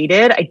 feel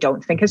dated. I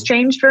don't think has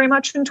changed very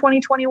much in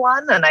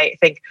 2021. And I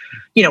think,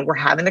 we're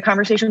having the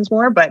conversations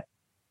more, but,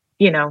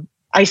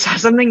 I saw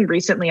something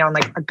recently on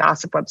like a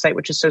gossip website,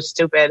 which is so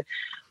stupid,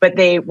 but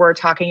they were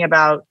talking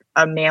about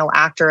a male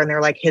actor and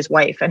they're like his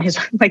wife, and his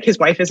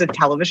wife is a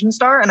television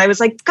star. And I was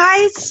like,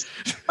 guys,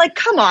 like,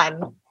 come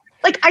on.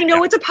 Like, I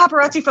know it's a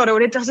paparazzi photo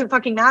and it doesn't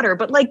fucking matter,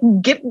 but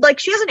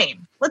she has a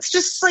name. Let's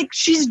just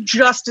she's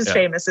just as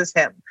famous as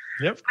him.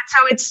 Yep.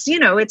 So it's,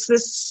 it's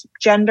this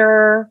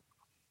gender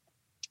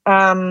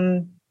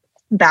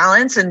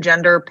balance and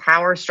gender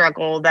power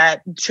struggle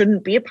that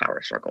shouldn't be a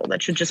power struggle.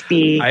 That should just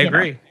be. I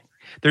agree.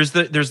 There's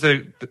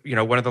the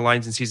one of the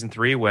lines in season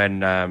 3 when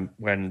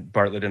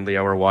Bartlett and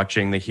Leo are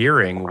watching the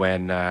hearing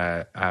when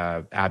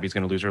Abby's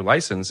going to lose her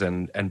license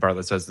and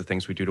Bartlett says the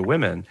things we do to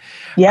women.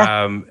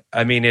 Yeah.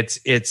 I mean, it's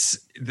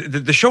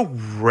the show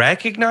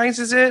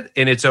recognizes it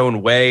in its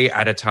own way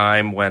at a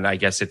time when I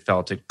guess it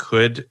felt it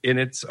could in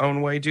its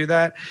own way do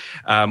that.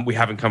 We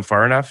haven't come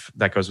far enough.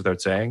 That goes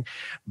without saying,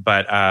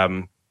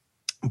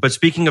 But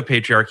speaking of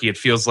patriarchy, it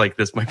feels like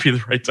this might be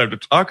the right time to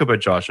talk about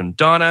Josh and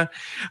Donna,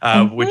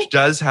 which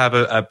does have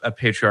a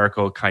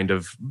patriarchal kind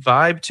of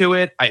vibe to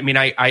it. I mean,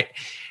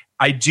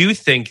 I do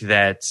think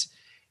that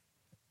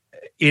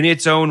in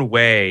its own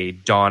way,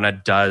 Donna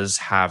does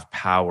have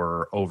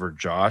power over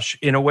Josh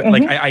in a way.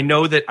 Like I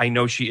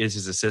know she is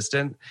his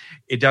assistant.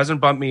 It doesn't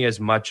bump me as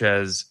much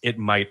as it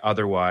might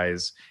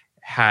otherwise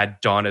had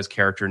Donna's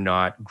character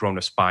not grown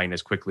a spine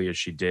as quickly as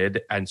she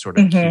did and sort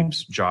of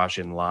keeps Josh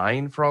in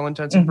line for all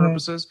intents and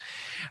purposes.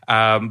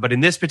 But in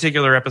this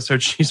particular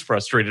episode, she's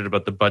frustrated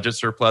about the budget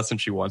surplus and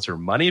she wants her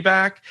money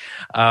back.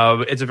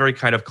 It's a very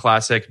kind of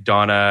classic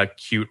Donna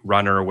cute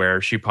runner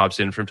where she pops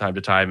in from time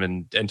to time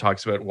and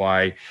talks about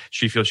why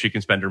she feels she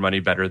can spend her money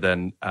better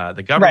than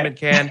the government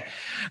can.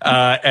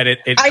 And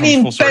it I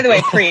mean, full circle. By the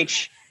way,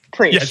 preach.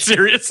 Yeah,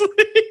 seriously.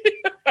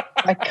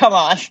 Like, come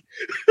on.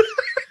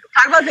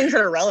 Talk about things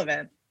that are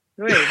relevant.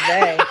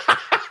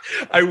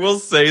 I will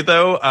say,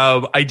 though,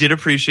 I did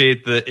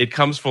appreciate that it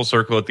comes full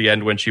circle at the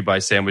end when she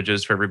buys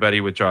sandwiches for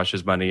everybody with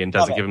Josh's money and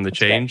doesn't give him the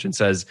change and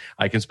says,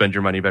 I can spend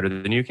your money better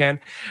than you can.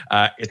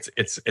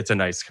 It's a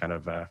nice kind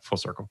of full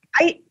circle.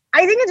 I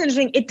think it's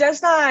interesting. It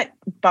does not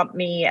bump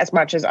me as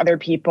much as other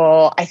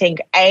people. I think,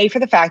 for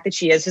the fact that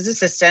she is his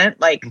assistant,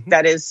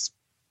 that is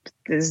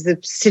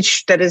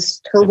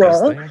her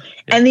role. Yeah.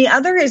 And the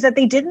other is that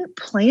they didn't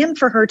plan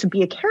for her to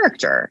be a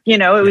character. It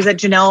was that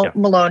Janelle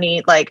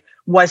Maloney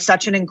was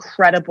such an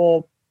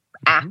incredible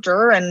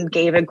actor and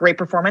gave a great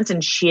performance,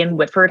 and she and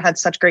Whitford had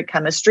such great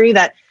chemistry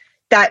that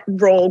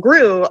role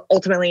grew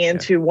ultimately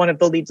into one of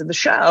the leads of the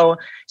show.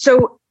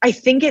 So I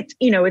think it's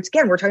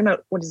again, we're talking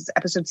about what is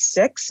episode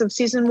 6 of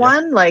season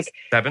 1.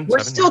 Seven.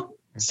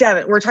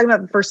 We're talking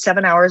about the first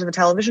 7 hours of a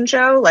television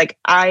show.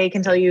 I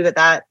can tell you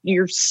that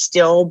you're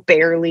still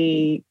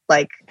barely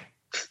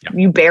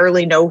you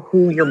barely know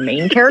who your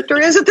main character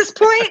is at this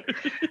point.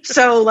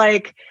 So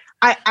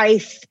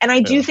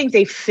I do think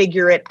they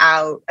figure it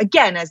out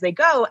again as they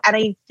go. And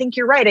I think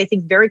you're right. I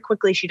think very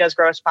quickly she does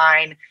grow a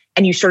spine,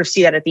 and you sort of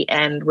see that at the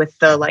end with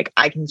the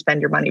I can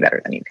spend your money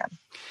better than you can.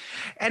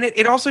 And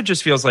it also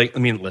just feels like,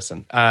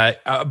 listen,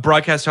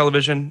 broadcast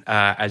television,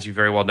 as you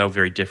very well know,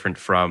 very different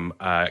from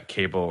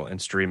cable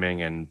and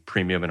streaming and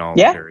premium and all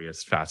the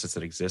various facets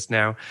that exist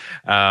now.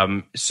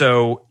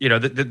 So,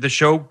 the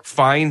show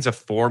finds a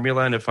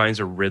formula and it finds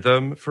a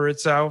rhythm for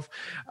itself.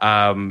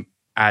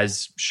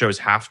 As shows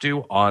have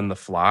to on the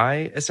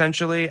fly,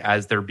 essentially,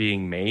 as they're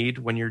being made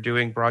when you're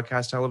doing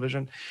broadcast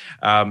television.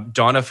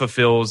 Donna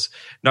fulfills,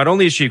 not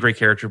only is she a great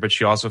character, but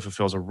she also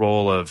fulfills a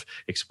role of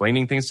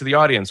explaining things to the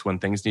audience when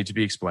things need to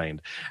be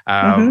explained.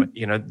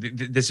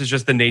 This is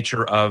just the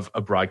nature of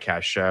a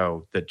broadcast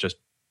show that just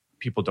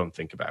people don't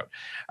think about,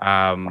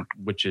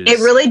 which is... It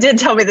really did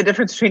tell me the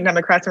difference between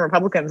Democrats and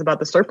Republicans about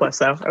the surplus,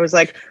 though. I was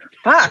like,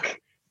 fuck.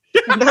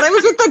 I thought I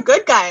was with the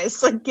good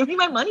guys. Give me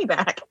my money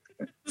back.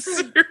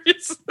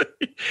 Seriously,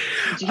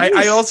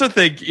 I also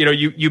think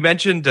you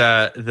mentioned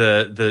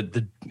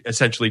the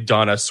essentially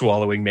Donna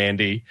swallowing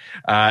Mandy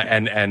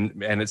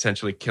and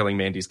essentially killing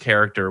Mandy's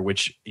character,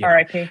 which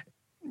R.I.P.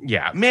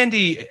 Yeah,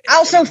 Mandy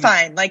also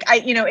fine.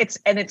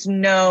 It's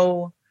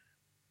no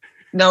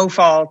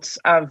fault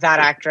of that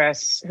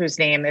actress whose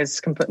name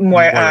is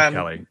Moira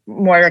Kelly.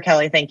 Moira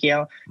Kelly, thank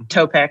you.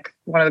 Topic,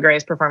 one of the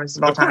greatest performances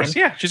of all time.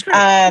 Yeah, she's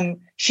great.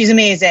 She's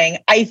amazing.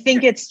 I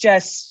think it's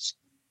just.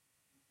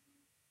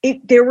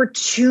 There were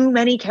too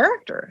many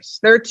characters.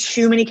 There are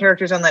too many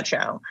characters on that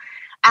show.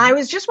 And I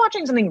was just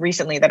watching something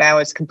recently that I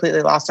was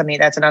completely lost on me.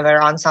 That's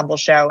another ensemble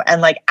show.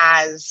 And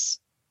as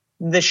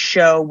the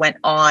show went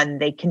on,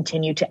 they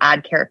continued to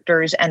add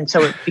characters. And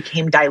so it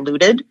became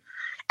diluted.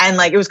 And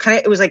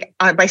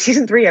by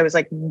season 3, I was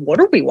like, what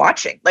are we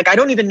watching? I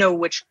don't even know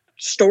which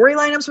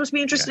storyline I'm supposed to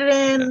be interested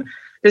in.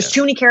 There's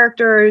too many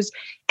characters.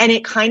 And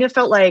it kind of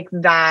felt like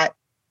that.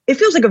 It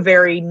feels like a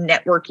very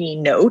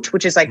networky note,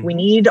 which is we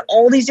need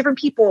all these different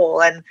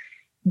people. And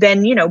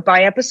then,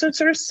 by episode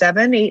sort of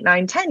 7, 8,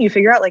 9, 10, you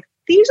figure out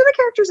these are the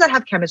characters that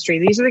have chemistry.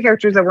 These are the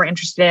characters that we're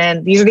interested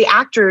in. These are the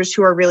actors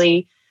who are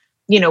really,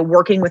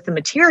 working with the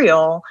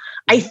material.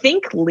 I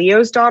think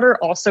Leo's daughter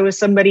also is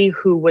somebody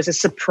who was a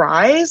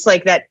surprise,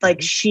 like that,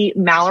 like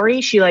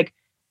Mallory, she like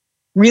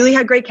really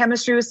had great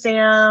chemistry with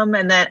Sam.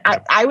 And then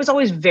I was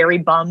always very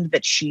bummed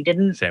that she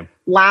didn't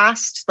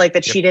last, like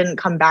that she didn't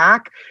come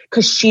back,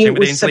 because she Same with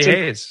was Ainsley such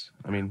Hayes.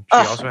 I mean, she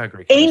also had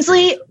great chemistry.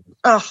 Ainsley,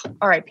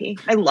 R.I.P.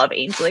 I love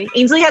Ainsley.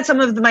 Ainsley had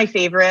some of my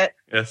favorite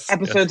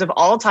episodes of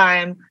all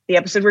time. The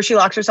episode where she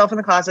locks herself in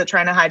the closet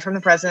trying to hide from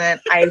the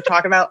president. I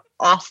talk about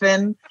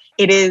often.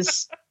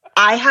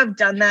 I have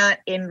done that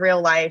in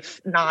real life,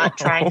 not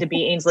trying to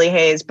be Ainsley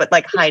Hayes, but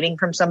like hiding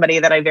from somebody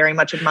that I very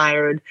much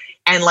admired,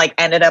 and like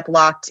ended up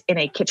locked in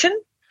a kitchen,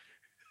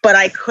 but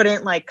I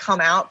couldn't like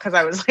come out because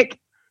I was like,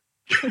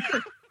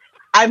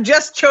 I've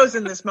just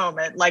chosen this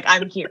moment. Like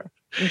I'm here.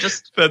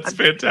 That's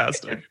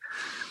fantastic.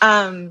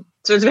 So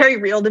it's very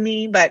real to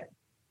me, but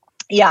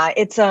yeah,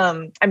 it's,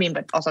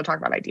 but also talk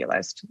about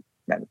idealized.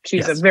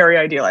 She's a very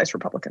idealized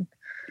Republican.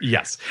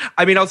 Yes.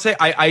 I mean, I'll say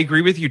I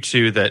agree with you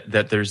too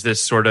that there's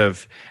this sort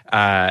of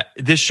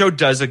this show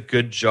does a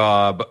good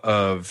job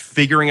of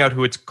figuring out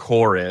who its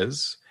core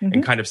is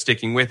and kind of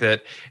sticking with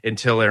it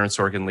until Aaron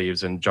Sorkin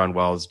leaves and John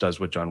Wells does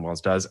what John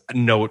Wells does.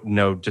 No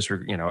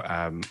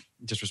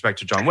disrespect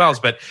to John Wells,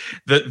 but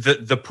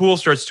the pool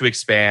starts to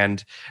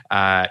expand.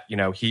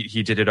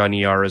 He did it on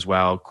ER as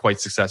well, quite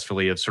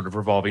successfully, of sort of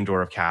revolving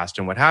door of cast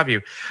and what have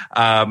you.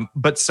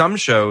 But some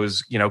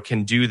shows,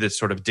 can do this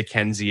sort of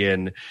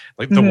Dickensian,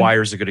 like The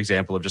Wire is a good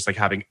example of just like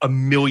having a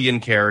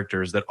million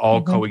characters that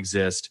all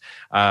coexist,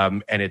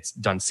 and it's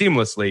done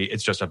seamlessly.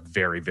 It's just a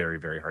very, very,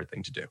 very hard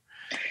thing to do.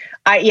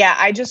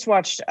 I just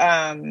watched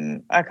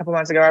a couple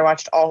months ago. I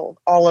watched all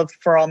of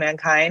For All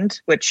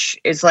Mankind, which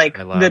is like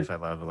I love.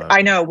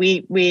 I know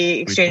we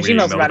exchanged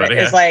emails about it.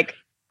 It's like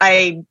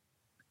I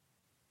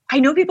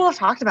know people have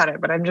talked about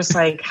it, but I'm just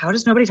like, how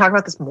does nobody talk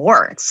about this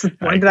more? It's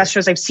one of the best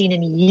shows I've seen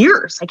in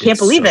years. I can't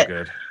believe it.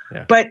 Good.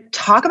 Yeah. But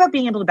talk about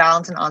being able to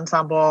balance an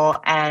ensemble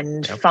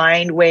and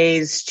find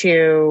ways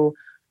to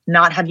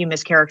not have you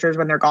miss characters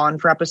when they're gone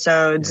for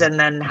episodes, and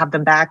then have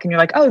them back, and you're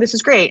like, oh, this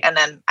is great. And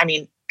then, I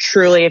mean,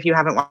 truly, if you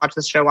haven't watched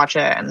this show, watch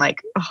it. And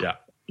like, you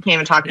can't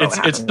even talk about what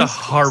happens. It's the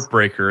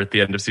heartbreaker at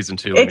the end of season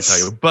 2, let me tell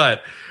you.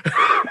 But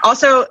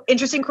also,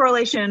 interesting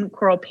correlation,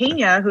 Coral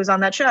Pena, who's on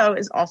that show,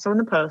 is also in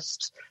the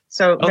post.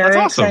 So very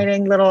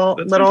exciting little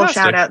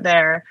shout out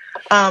there.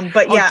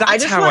 But yeah,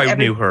 that's how I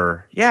knew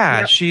her.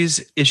 Yeah, is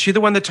she the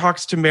one that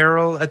talks to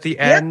Meryl at the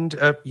end?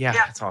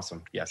 That's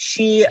awesome. Yes,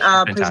 she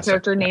plays a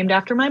character named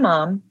after my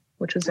mom,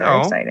 which was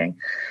very exciting.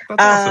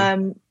 That's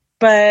awesome.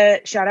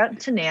 But shout out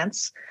to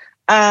Nance.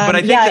 But I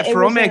think that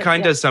For All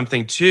Mankind does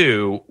something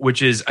too,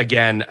 which is,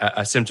 again,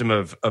 a symptom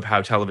of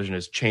how television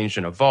has changed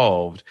and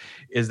evolved,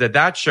 is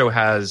that show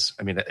has,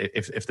 I mean,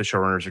 if the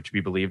showrunners are to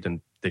be believed,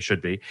 and they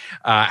should be,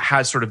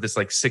 has sort of this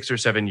like 6 or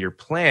 7 year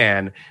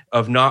plan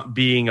of not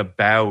being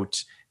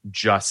about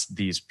just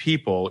these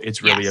people.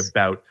 It's really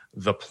about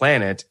the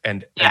planet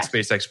and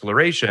space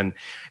exploration,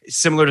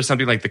 similar to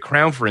something like The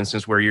Crown, for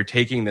instance, where you're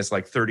taking this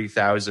like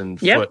 30,000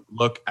 foot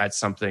look at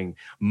something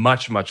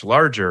much, much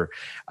larger.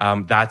 I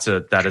think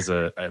luxury.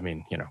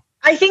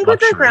 With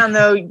The Crown,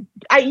 though,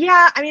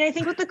 I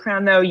think with The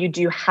Crown, though, you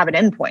do have an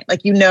endpoint.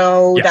 Like,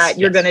 that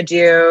you're going to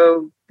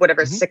do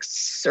whatever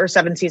 6 or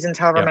 7 seasons,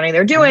 however many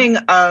they're doing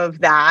of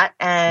that.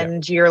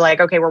 And you're like,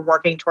 okay, we're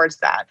working towards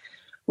that.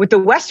 With The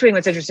West Wing,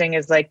 what's interesting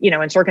is like,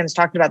 and Sorkin's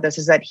talked about this,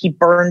 is that he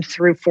burned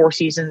through 4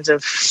 seasons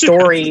of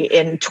story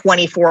in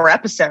 24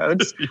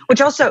 episodes, which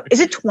also, is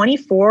it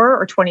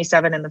 24 or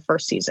 27 in the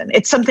first season?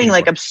 It's something 24.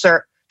 Like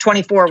absurd,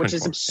 24, which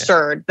is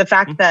absurd. Yeah. The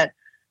fact that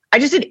I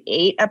just did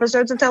 8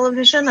 episodes of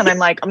television and I'm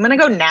like, I'm going to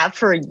go nap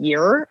for a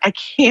year. I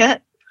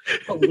can't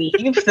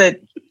believe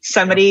that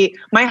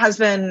my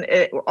husband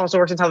also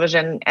works in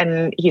television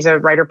and he's a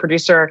writer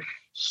producer.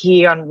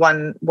 He, on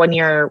one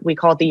year, we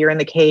call it the year in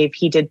the cave,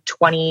 he did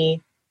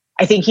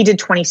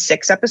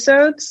 26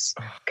 episodes,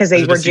 because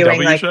they were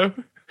doing like, show?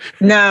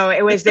 No,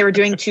 they were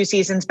doing 2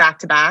 seasons back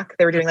to back.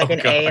 They were doing like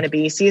an A and a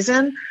B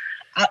season.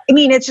 I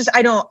mean, it's just,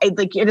 at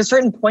a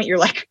certain point, you're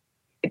like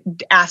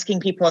asking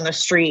people on the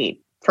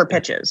street for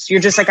pitches.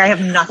 You're just like, I have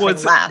nothing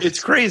left.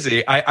 It's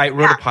crazy. I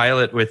wrote a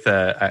pilot with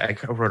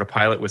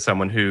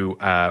someone who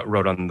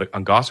wrote on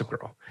Gossip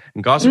Girl.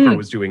 And Gossip Girl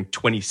was doing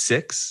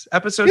 26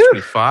 episodes,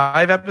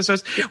 25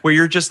 episodes, where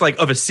you're just like,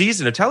 of a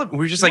season of television,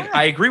 we're just like,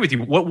 I agree with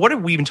you. What are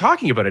we even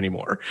talking about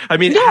anymore? I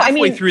mean,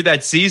 halfway through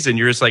that season,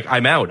 you're just like,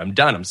 I'm out, I'm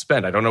done, I'm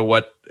spent. I don't know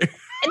what.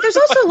 And there's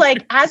also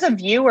like, as a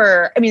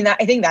viewer, I mean, I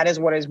think that is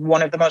what is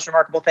one of the most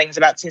remarkable things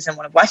about season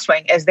 1 of West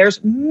Wing, is there's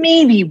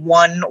maybe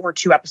 1 or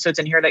 2 episodes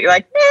in here that you're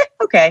like,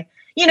 okay.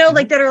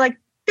 Like that are like,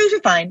 those are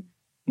fine.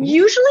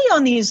 Usually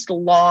on these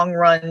long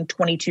run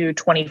 22,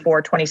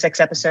 24, 26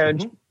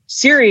 episode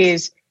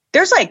series,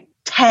 there's like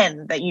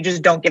 10 that you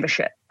just don't give a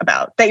shit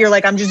about, that you're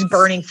like, I'm just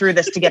burning through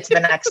this to get to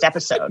the next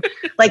episode.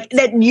 Like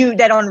that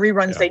on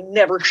reruns, they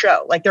never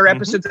show. Like there are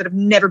episodes that have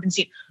never been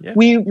seen. Yeah.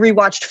 We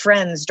rewatched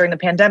Friends during the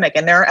pandemic,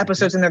 and there are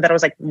episodes in there that I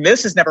was like,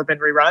 this has never been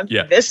rerun.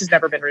 Yeah. This has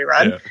never been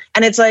rerun. Yeah.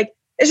 And it's like,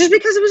 it's just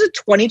because it was a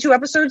 22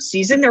 episode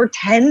season. There were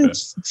 10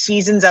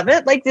 seasons of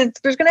it. Like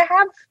there's going to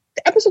have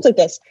episodes like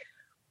this.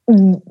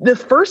 The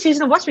first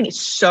season of West Wing is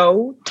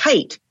so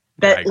tight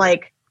that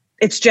like,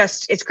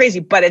 it's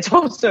crazy, but it's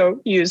also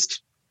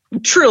used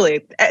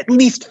truly at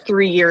least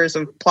 3 years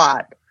of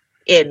plot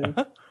in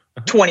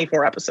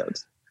 24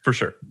 episodes. For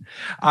sure.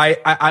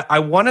 I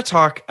want to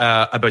talk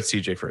about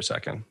CJ for a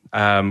second,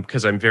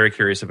 because I'm very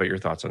curious about your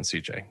thoughts on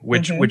CJ,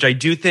 which I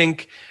do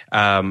think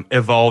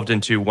evolved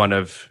into one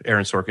of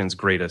Aaron Sorkin's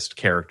greatest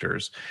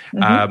characters,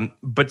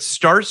 but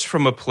starts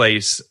from a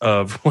place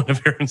of one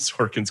of Aaron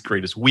Sorkin's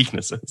greatest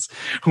weaknesses,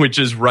 which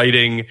is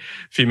writing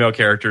female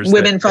characters.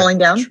 Women falling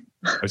down?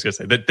 I was going to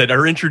say that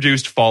are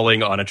introduced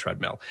falling on a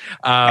treadmill.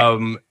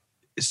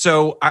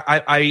 So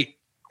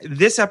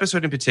this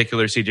episode in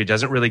particular, CJ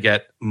doesn't really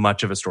get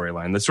much of a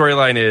storyline. The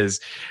storyline is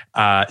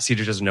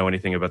CJ doesn't know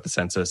anything about the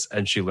census,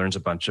 and she learns a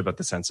bunch about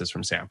the census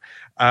from Sam.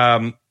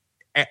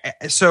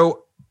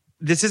 So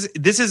this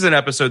is an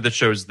episode that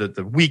shows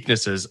the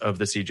weaknesses of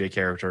the CJ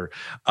character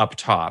up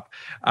top.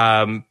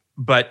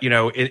 But, you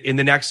know, in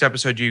the next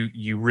episode,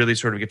 you really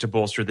sort of get to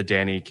bolster the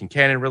Danny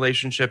Kincannon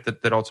relationship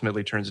that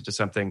ultimately turns into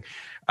something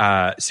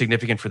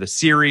significant for the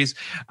series.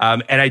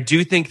 And I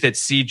do think that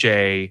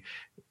CJ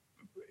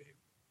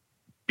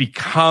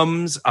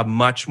becomes a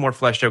much more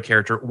fleshed out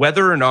character,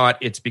 whether or not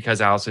it's because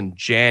Allison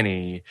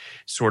Janney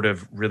sort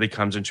of really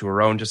comes into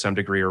her own to some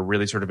degree, or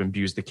really sort of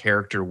imbues the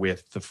character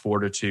with the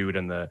fortitude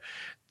and the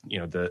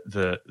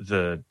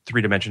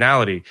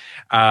three-dimensionality.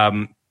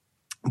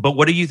 But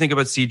what do you think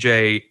about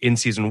CJ in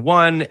season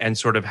 1, and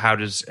sort of how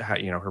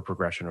her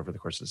progression over the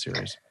course of the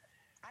series?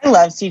 I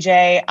love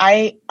CJ.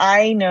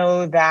 I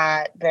know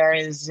that there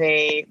is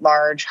a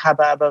large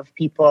hubbub of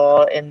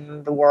people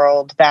in the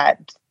world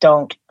that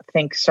don't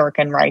think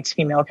Sorkin writes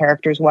female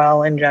characters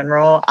well in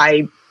general.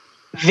 I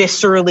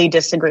viscerally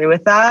disagree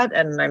with that,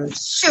 and I'm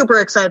super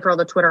excited for all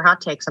the Twitter hot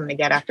takes I'm going to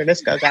get after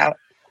this goes out.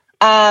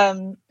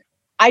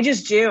 I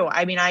just do.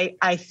 I mean,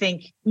 I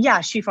think,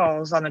 yeah, she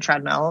falls on the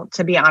treadmill.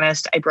 To be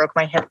honest, I broke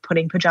my hip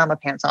putting pajama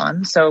pants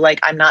on. So, like,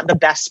 I'm not the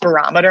best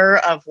barometer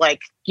of,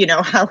 like, you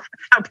know, how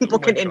people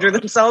can injure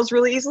themselves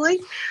really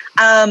easily.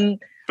 That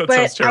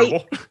sounds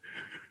terrible.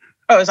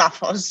 It was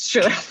awful. It was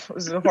truly awful. It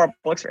was a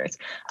horrible experience.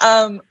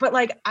 But,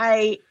 like,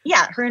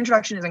 her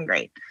introduction isn't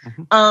great.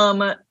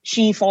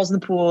 She falls in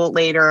the pool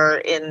later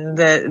in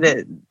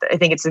I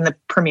think it's in the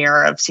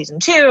premiere of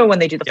season 2 when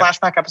they do the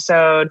flashback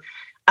episode.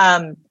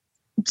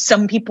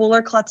 Some people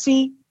are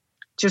klutzy,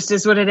 just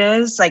is what it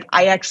is. Like,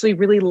 I actually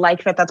really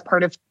like that that's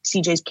part of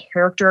CJ's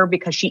character,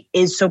 because she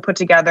is so put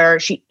together.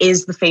 She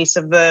is the face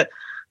of the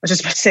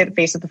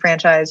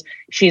franchise.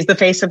 She's the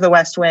face of the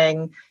West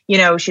Wing. You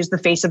know, she's the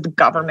face of the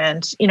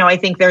government. You know, I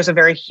think there's a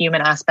very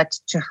human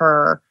aspect to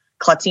her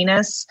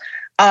klutziness.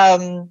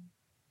 I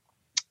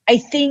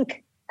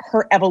think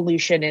her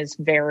evolution is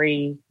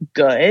very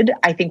good.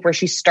 I think where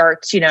she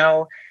starts, you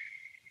know,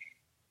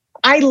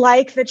 I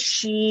like that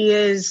she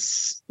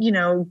is, you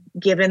know,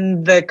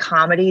 given the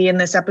comedy in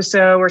this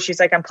episode where she's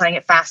like, I'm playing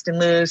it fast and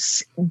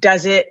loose.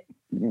 Does it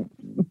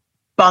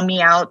bum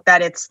me out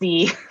that it's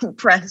the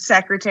press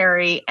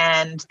secretary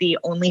and the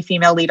only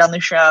female lead on the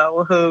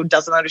show who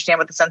doesn't understand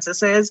what the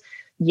census is?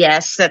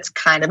 Yes, that's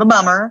kind of a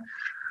bummer.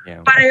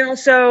 Yeah. But I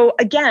also,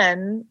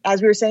 again,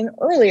 as we were saying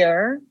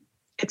earlier,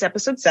 it's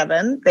episode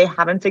 7. They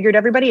haven't figured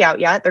everybody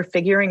out yet. They're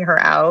figuring her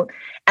out.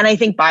 And I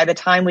think by the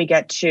time we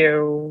get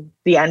to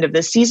the end of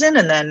this season,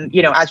 and then,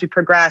 you know, as we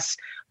progress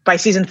by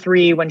season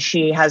 3, when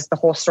she has the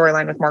whole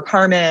storyline with Mark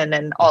Harmon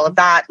and all of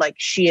that, like,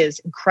 she is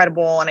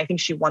incredible. And I think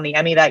she won the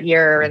Emmy that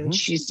year, and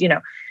she's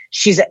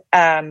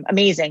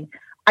amazing.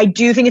 I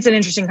do think it's an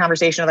interesting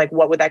conversation of, like,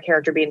 what would that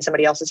character be in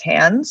somebody else's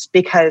hands?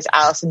 Because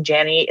Allison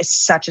Janney is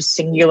such a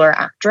singular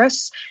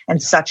actress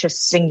and such a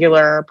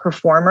singular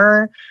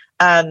performer,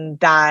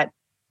 that,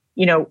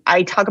 you know,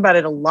 I talk about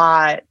it a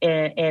lot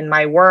in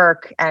my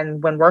work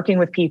and when working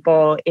with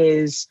people,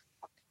 is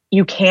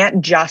you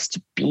can't just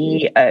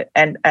be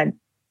an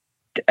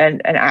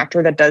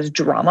actor that does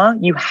drama.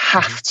 You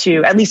have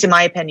to, at least in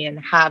my opinion,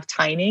 have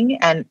timing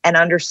and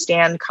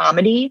understand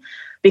comedy,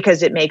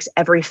 because it makes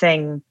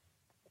everything.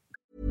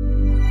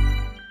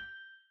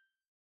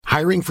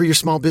 Hiring for your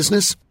small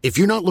business? If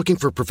you're not looking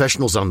for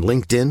professionals on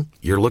LinkedIn,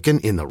 you're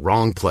looking in the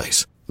wrong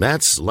place.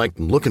 That's like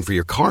looking for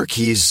your car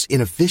keys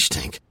in a fish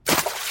tank.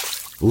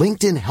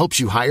 LinkedIn helps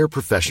you hire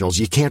professionals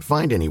you can't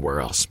find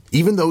anywhere else,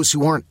 even those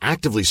who aren't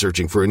actively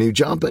searching for a new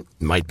job but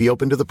might be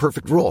open to the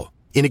perfect role.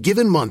 In a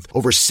given month,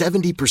 over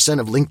 70%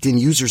 of LinkedIn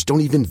users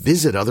don't even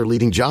visit other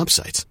leading job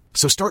sites.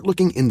 So start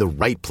looking in the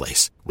right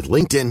place. With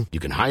LinkedIn, you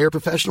can hire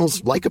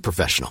professionals like a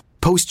professional.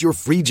 Post your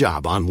free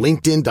job on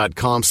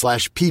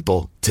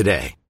linkedin.com/people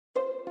today.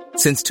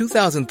 Since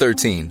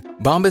 2013,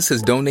 Bombas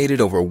has donated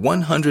over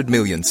 100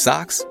 million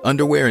socks,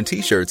 underwear, and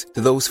T-shirts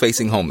to those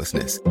facing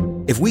homelessness.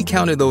 If we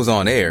counted those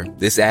on air,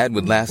 this ad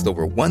would last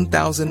over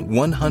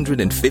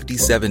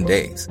 1,157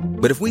 days.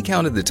 But if we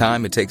counted the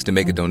time it takes to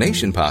make a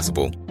donation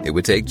possible, it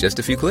would take just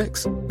a few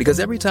clicks. Because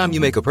every time you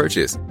make a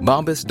purchase,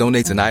 Bombas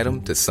donates an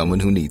item to someone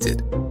who needs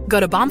it. Go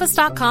to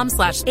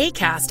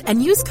bombas.com/ACAST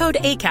and use code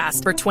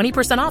ACAST for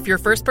 20% off your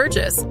first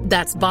purchase.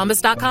 That's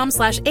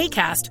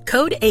bombas.com/ACAST,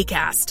 code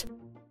ACAST.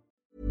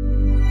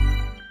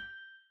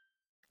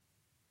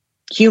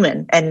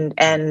 Human and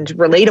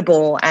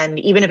relatable, and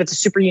even if it's a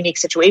super unique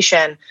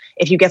situation,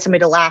 if you get somebody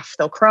to laugh,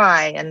 they'll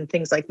cry and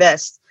things like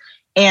this.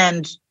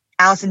 And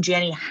Allison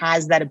Janney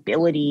has that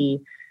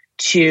ability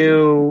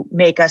to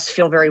make us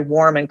feel very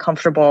warm and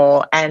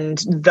comfortable.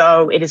 And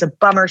though it is a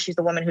bummer she's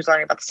the woman who's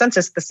learning about the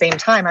census, at the same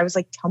time I was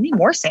like, tell me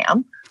more,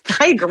 Sam.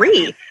 I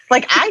agree.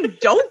 Like, I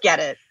don't get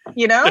it,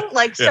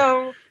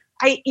 So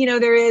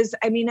there is,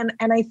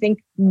 and I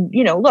think,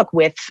 look,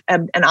 with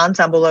an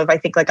ensemble of, I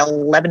think, like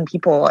 11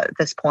 people at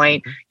this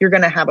point, you're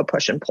going to have a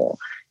push and pull.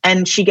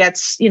 And she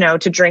gets,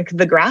 to drink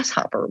the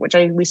grasshopper, which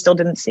we still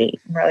didn't see.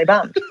 I'm really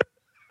bummed.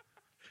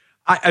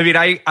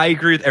 I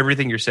agree with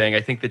everything you're saying.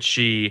 I think that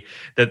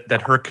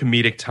that her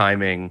comedic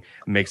timing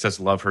makes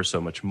us love her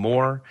so much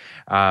more.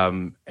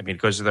 It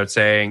goes without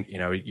saying,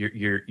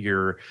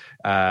 your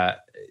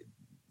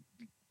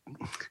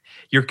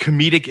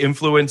comedic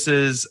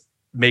influences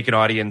make an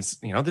audience,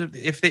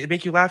 if they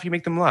make you laugh, you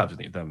make them love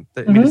them.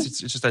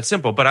 It's just that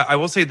simple. But I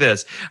will say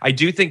this. I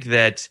do think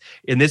that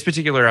in this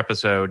particular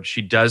episode,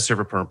 she does serve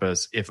a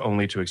purpose, if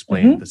only to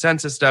explain the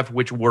census stuff,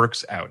 which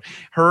works out.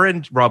 Her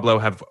and Rob Lowe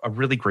have a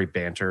really great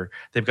banter.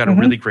 They've got a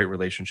really great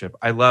relationship.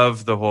 I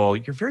love the whole,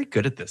 you're very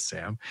good at this,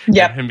 Sam.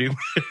 Yeah.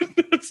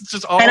 It's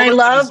just all, and I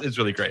love it's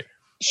really great.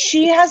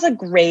 She has a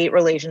great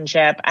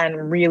relationship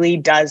and really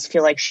does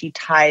feel like she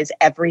ties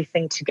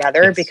everything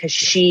together because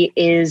she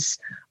is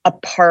a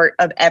part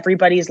of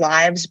everybody's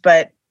lives,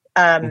 but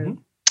not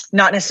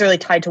necessarily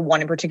tied to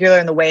one in particular,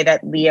 in the way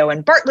that Leo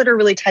and Bartlett are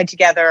really tied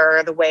together,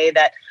 or the way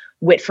that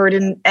Whitford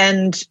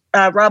and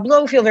Rob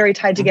Lowe feel very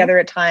tied together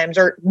at times,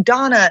 or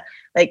Donna.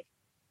 Like,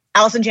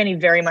 Allison Janney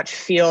very much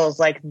feels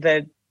like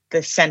the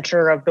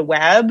center of the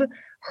web.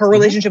 Her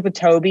relationship with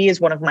Toby is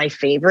one of my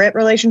favorite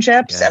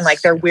relationships, and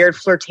like their weird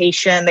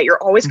flirtation that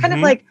you're always kind of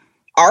like,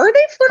 are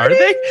they flirting? Are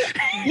they?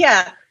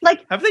 Yeah.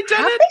 Like, have they done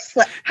it?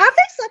 Have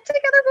they slept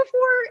together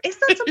before? Is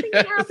that something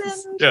that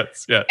happened?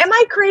 Yes. Am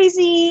I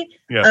crazy?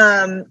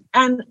 Yeah.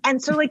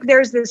 And so like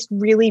there's this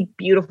really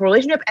beautiful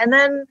relationship. And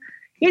then,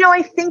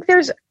 I think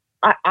there's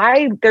a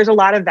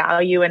lot of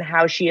value in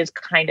how she is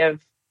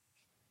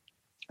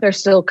they're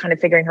still kind of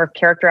figuring her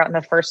character out in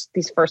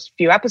these first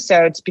few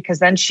episodes, because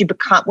then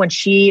when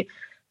she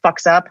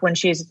fucks up, when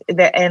she's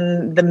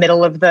in the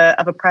middle of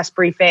a press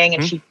briefing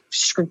and she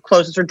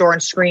closes her door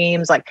and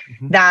screams like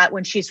that,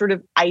 when she's sort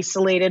of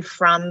isolated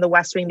from the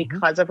West Wing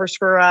because of her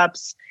screw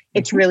ups,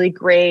 it's really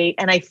great.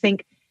 And I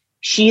think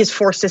she is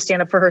forced to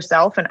stand up for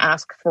herself and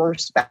ask for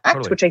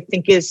respect, which I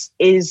think is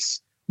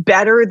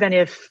better than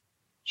if,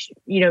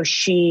 I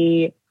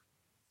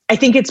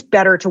think it's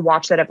better to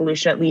watch that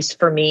evolution, at least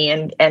for me,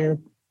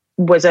 and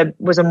was a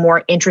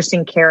more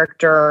interesting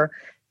character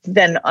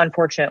than,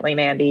 unfortunately,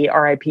 Mandy,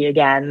 R.I.P.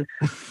 again.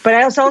 But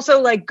I was also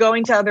like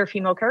going to other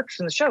female characters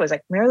in the show. Is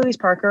like Mary Louise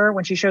Parker,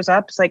 when she shows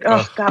up, it's like,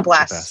 oh, God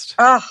bless.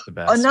 Oh,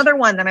 another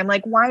one that I'm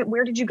like, why?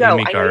 Where did you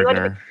go?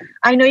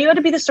 I know you had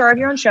to be the star of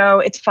your own show.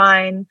 It's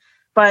fine.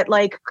 But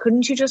like,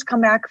 couldn't you just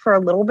come back for a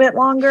little bit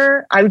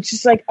longer? I was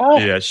just like, oh.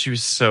 Yeah, she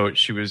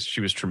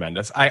was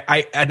tremendous.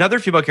 I another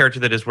female character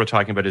that is worth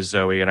talking about is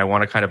Zoe, and I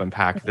want to kind of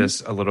unpack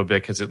this a little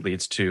bit because it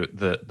leads to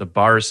the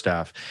bar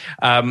stuff.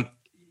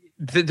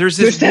 There's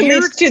this that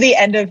leads to the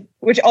end of,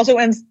 which also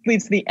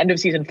leads to the end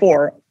of season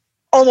 4,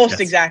 almost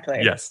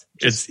exactly. Yes,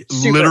 it's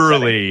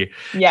literally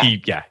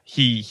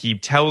he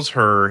tells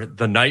her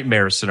the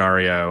nightmare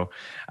scenario,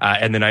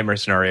 and the nightmare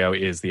scenario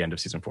is the end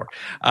of season 4.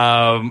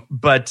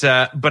 But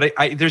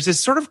there's this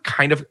sort of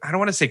kind of, I don't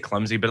want to say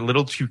clumsy, but a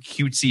little too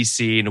cutesy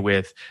scene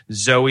with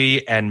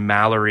Zoe and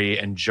Mallory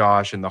and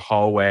Josh in the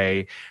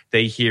hallway.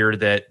 They hear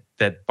that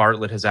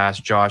Bartlett has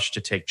asked Josh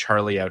to take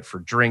Charlie out for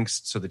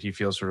drinks so that he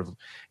feels sort of,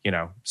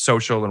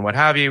 social and what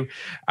have you.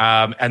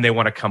 And they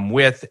want to come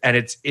with, and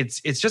it's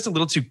just a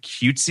little too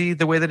cutesy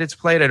the way that it's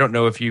played. I don't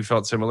know if you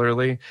felt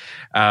similarly.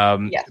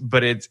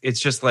 But it's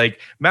just like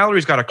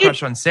Mallory's got a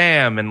crush on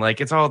Sam, and like,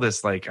 it's all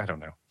this, like, I don't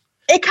know.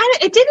 It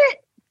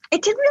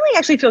didn't really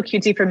actually feel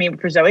cutesy for me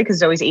for Zoe, because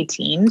Zoe's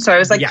 18. So I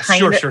was like,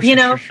 sure. So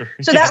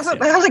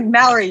I was like,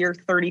 Mallory, you're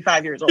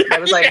 35 years old. I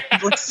was like,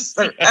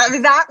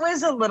 that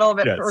was a little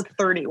bit, or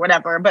 30,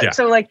 whatever. But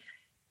so like,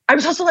 I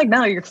was also like,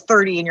 Mallory, you're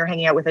 30 and you're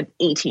hanging out with an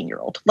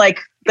 18-year-old.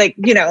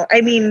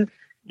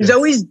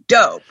 Zoe's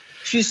dope.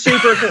 She's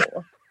super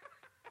cool.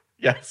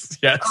 Yes.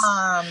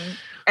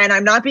 And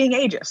I'm not being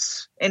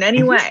ageist in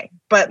any way,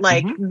 but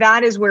like,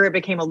 that is where it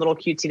became a little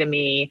cutesy to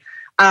me.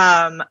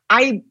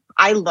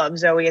 I love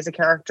Zoe as a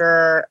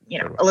character,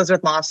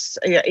 Elizabeth Moss.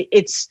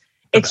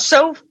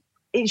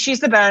 She's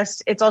the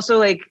best. It's also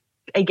like,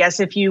 I guess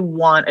if you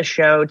want a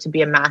show to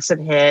be a massive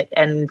hit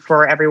and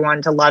for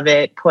everyone to love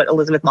it, put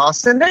Elizabeth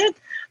Moss in it,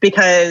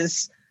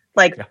 because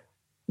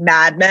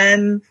Mad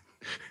Men,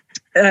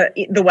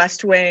 The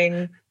West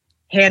Wing,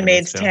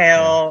 Handmaid's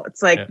Tale.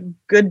 It's like,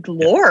 good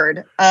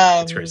Lord.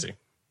 It's crazy.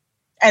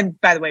 And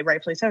by the way,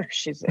 rightfully so,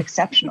 she's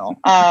exceptional.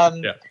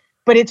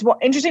 But it's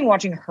interesting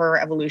watching her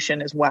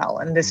evolution as well.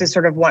 And this is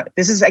sort of I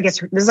guess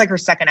this is like her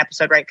second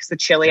episode, right? Because the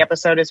Chile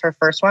episode is her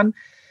first one.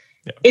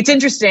 Yeah. It's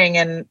interesting.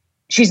 And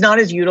she's not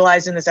as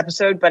utilized in this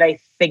episode, but I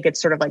think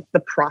it's sort of like the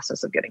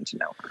process of getting to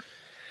know her.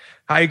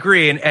 I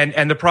agree.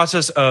 And the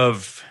process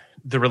of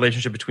the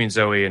relationship between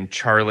Zoe and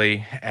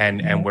Charlie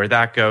and where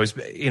that goes,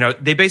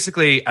 they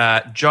basically,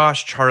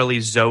 Josh, Charlie,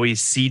 Zoe,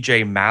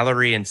 CJ,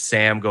 Mallory, and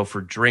Sam go for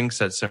drinks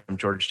at some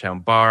Georgetown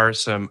bar.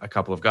 A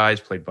couple of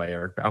guys played by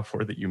Eric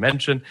Balfour that you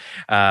mentioned,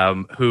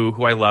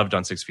 who I loved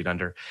on 6 Feet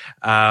Under.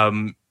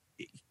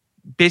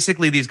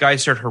 Basically, these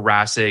guys start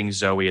harassing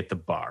Zoe at the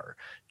bar.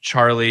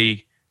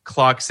 Charlie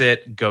clocks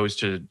it, goes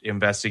to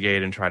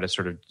investigate and try to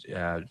sort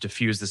of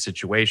diffuse the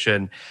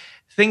situation.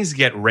 Things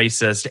get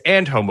racist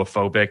and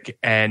homophobic,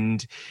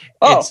 and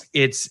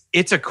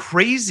it's a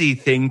crazy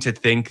thing to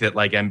think that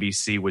like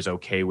NBC was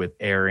okay with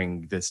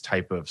airing this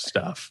type of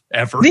stuff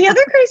ever. The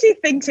other crazy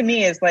thing to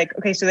me is like,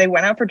 okay, so they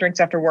went out for drinks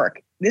after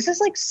work. This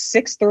is like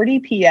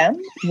 6:30 p.m.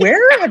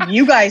 Where have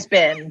you guys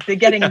been? They're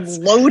getting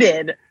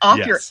loaded off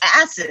your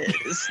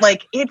asses.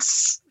 Like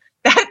it's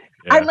that.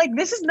 Yeah. I'm like,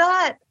 this is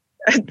not.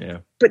 Yeah.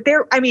 But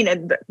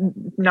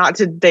not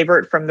to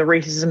divert from the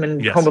racism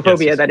and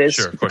homophobia that is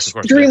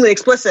extremely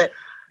explicit.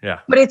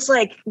 Yeah. But it's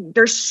like,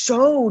 they're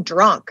so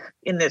drunk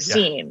in this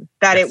scene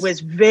that it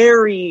was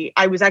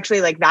I was actually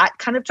like, that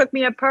kind of took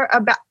me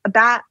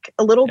aback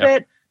a little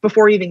bit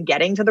before even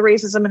getting to the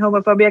racism and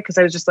homophobia. Because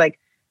I was just like,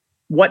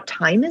 what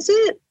time is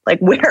it? Like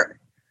where?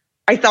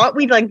 I thought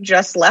we'd like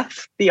just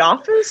left the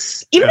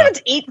office. Even if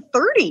it's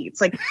 8:30,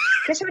 it's like, you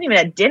guys haven't even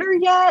had dinner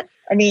yet.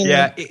 I mean,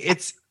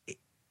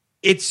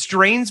 it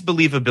strains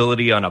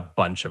believability on a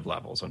bunch of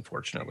levels,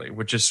 unfortunately,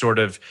 which is sort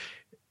of,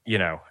 the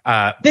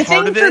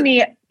thing of it, for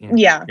me.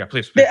 Yeah,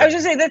 please. I was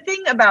just saying, the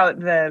thing about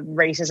the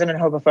racism and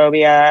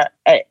homophobia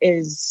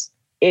is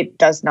it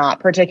does not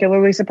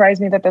particularly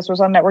surprise me that this was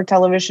on network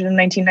television in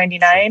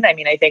 1999. I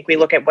mean, I think we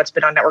look at what's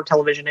been on network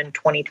television in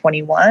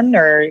 2021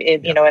 or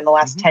in the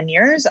last 10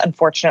 years.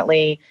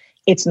 Unfortunately,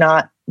 it's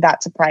not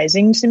that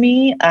surprising to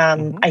me.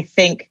 I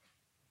think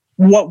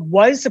what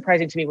was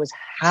surprising to me was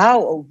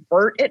how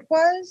overt it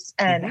was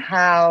and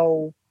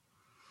how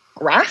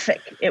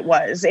graphic it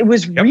was. It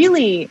was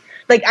really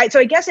like,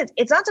 I guess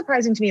it's not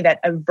surprising to me that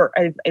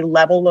a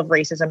level of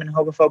racism and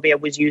homophobia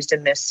was used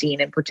in this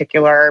scene in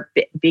particular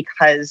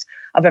because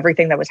of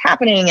everything that was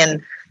happening.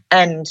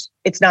 And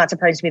it's not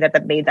surprising to me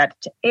that made that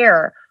to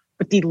air,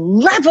 but the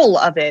level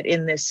of it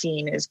in this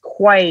scene is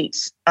quite,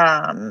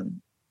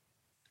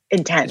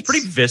 intense. It's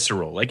pretty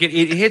visceral. Like it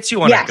hits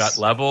you on a gut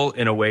level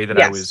in a way that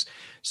I was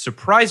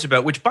surprised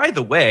about, which, by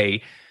the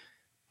way,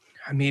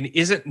 I mean,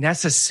 isn't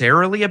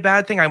necessarily a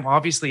bad thing. I'm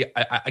obviously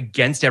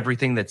against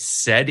everything that's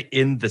said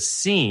in the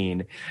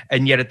scene.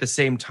 And yet at the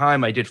same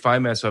time, I did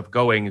find myself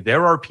going,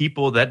 there are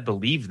people that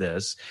believe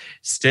this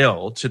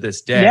still to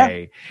this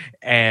day.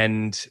 Yeah.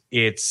 And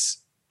it's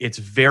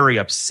very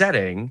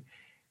upsetting.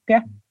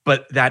 Yeah.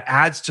 But that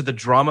adds to the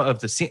drama of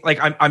the scene. Like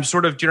I'm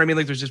sort of, do you know what I mean?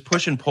 Like there's this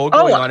push and pull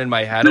going on in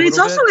my head. But it's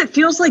also, it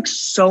feels like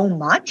so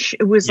much.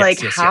 It was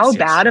how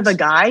bad of a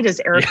guy does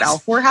Eric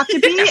Balfour have to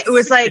be? It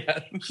was like,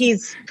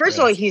 he's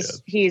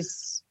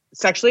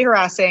sexually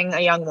harassing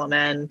a young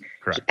woman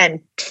and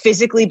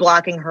physically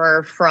blocking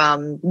her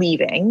from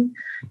leaving.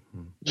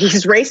 Mm-hmm.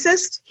 He's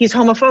racist. He's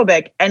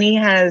homophobic. And he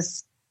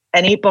has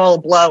an 8-ball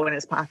blow in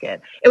his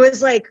pocket. It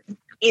was like,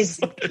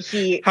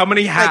 how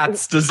many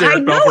hats does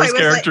Eric Balfour's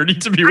character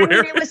need to be wearing?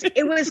 I mean,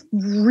 it was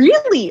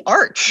really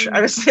arch.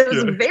 It was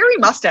very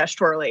mustache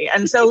twirly.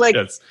 And so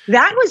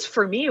that was,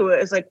 for me, it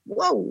was like,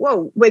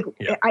 whoa. Like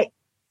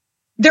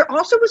there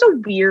also was a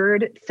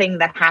weird thing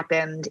that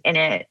happened in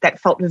it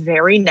that felt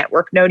very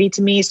network notey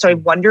to me. So I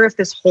wonder if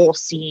this whole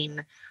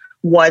scene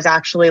was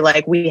actually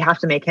like, we have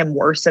to make him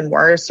worse and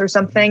worse or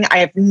something. I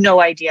have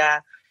no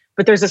idea.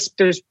 But there's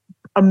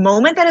a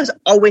moment that has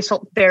always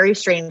felt very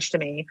strange to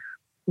me.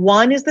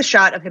 One is the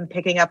shot of him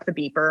picking up the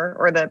beeper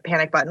or the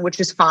panic button, which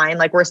is fine.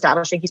 Like we're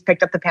establishing he's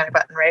picked up the panic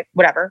button, right?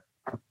 Whatever.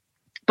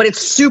 But it's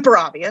super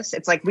obvious.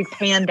 It's like we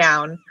pan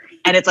down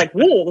and it's like,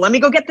 whoa, let me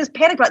go get this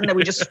panic button that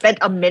we just spent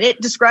a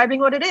minute describing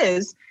what it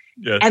is.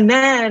 Yes. And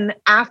then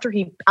after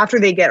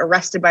they get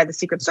arrested by the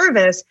Secret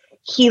Service,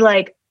 he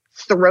like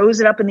throws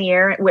it up in the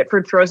air.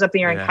 Whitford throws up in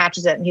the air and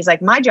catches it. And he's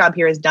like, my job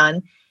here is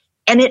done.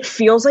 And it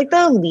feels like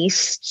the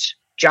least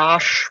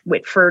Josh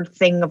Whitford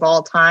thing of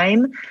all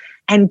time.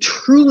 And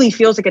truly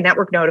feels like a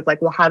network note of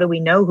like, well, how do we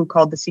know who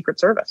called the Secret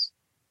Service?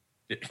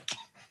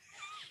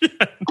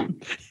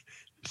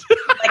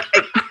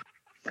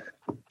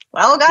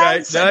 Well,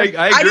 guys, I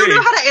don't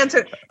know how to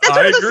answer. That's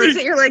one of those things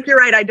that you're like, you're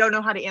right. I don't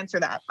know how to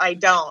answer that. I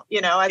don't,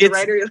 as a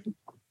writer, you're like,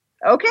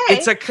 okay.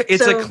 It's a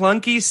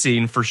clunky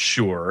scene for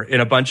sure in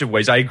a bunch of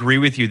ways. I agree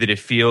with you that it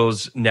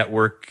feels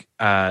network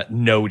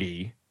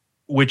notey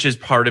which is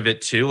part of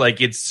it too.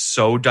 Like, it's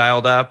so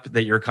dialed up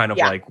that you're kind of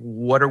like,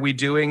 what are we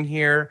doing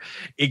here?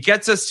 It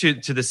gets us to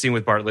the scene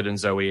with Bartlett and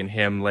Zoe and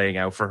him laying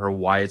out for her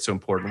why it's so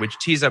important, which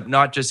tees up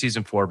not just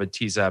season 4, but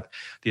tees up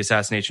the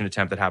assassination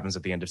attempt that happens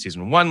at the end of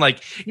season 1.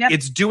 Like,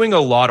 it's doing a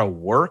lot of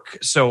work.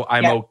 So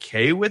I'm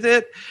okay with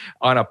it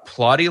on a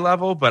plotty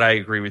level, but I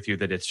agree with you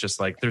that it's just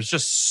like, there's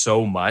just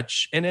so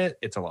much in it.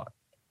 It's a lot.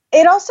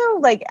 It also,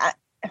 like,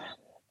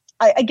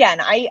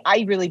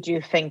 I really do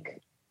think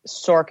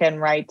Sorkin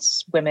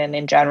writes women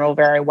in general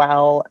very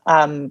well.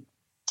 And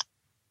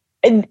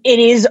it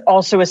is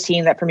also a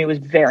scene that for me was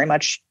very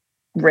much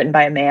written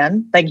by a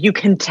man. Like, you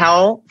can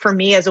tell for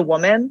me as a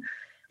woman,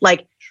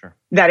 like,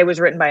 that it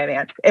was written by a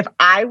man. If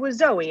I was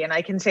Zoe, and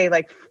I can say,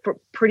 like,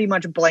 pretty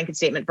much a blanket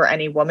statement for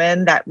any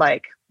woman that,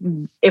 like,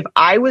 if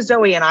I was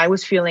Zoe and I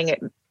was feeling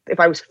it, if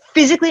I was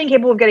physically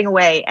incapable of getting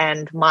away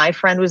and my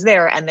friend was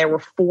there and there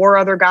were 4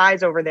 other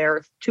guys over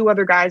there, 2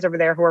 other guys over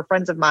there who are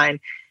friends of mine,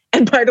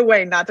 and by the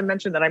way, not to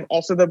mention that I'm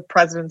also the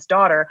president's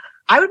daughter,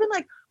 I would have been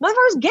like,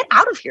 motherfuckers, get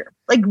out of here.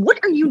 Like, what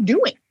are you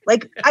doing?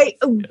 Like, are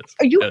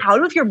you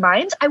out of your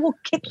minds? I will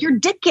kick your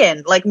dick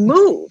in. Like,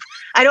 move.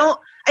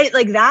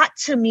 Like, that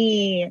to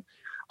me,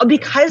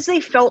 because they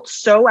felt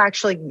so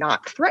actually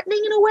not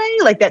threatening in a way,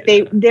 like that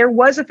there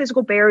was a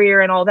physical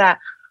barrier and all that.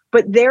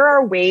 But there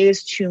are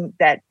ways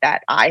that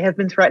I have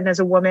been threatened as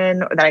a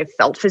woman, or that I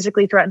felt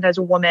physically threatened as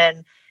a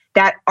woman,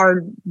 that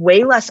are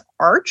way less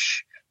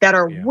arch, that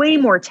are way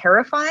more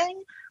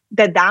terrifying.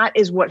 That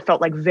is what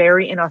felt like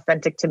very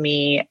inauthentic to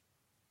me,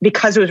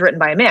 because it was written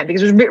by a man,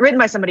 because it was written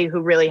by somebody who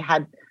really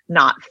had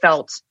not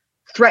felt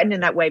threatened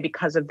in that way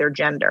because of their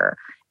gender.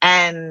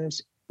 And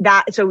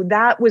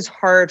that was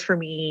hard for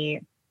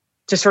me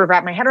to sort of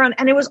wrap my head around.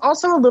 And it was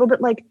also a little bit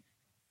like,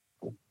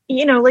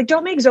 you know, like,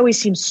 don't make Zoe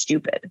seem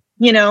stupid.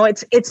 You know,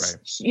 it's right.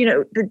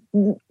 You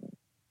know,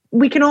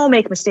 we can all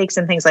make mistakes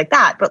and things like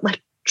that. But,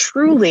 like,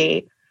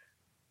 truly,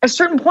 at a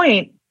certain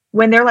point,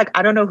 when they're like,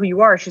 I don't know who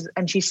you are,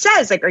 she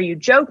says, like, are you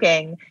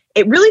joking?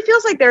 It really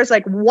feels like there's,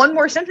 like, one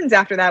more sentence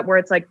after that where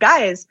it's like,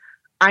 guys,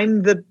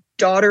 I'm the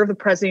daughter of the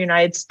president of the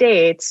United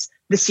States.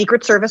 The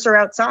Secret Service are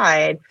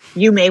outside.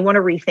 You may want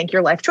to rethink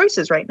your life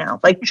choices right now.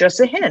 Like, just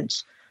a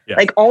hint. Yeah.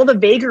 Like, all the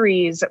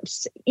vagaries,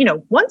 you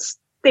know, once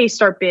they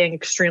start being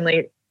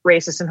extremely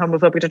racist and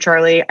homophobic to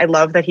Charlie, I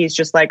love that he's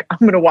just like, I'm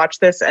going to watch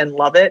this and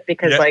love it,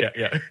 because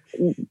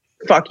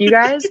fuck you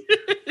guys.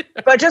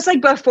 But just, like,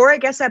 before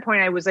it gets to that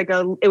point, I was like,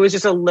 it was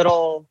just a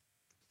little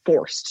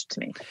forced to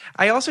me.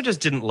 I also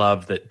just didn't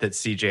love that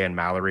CJ and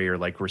Mallory are,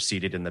 like, were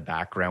seated in the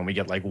background. We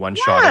get, like, one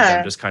shot of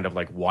them just kind of,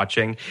 like,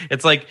 watching.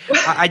 It's like,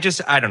 I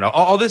don't know,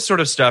 all this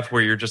sort of stuff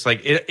where you're just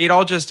like, it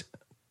all just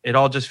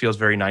feels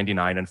very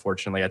 99.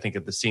 Unfortunately, I think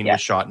if the scene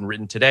was shot and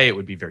written today, it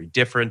would be very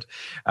different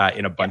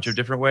in a bunch of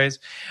different ways.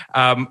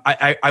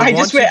 I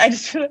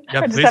just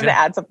have to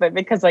add something,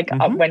 because, like,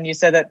 when you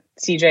said that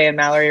CJ and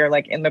Mallory are,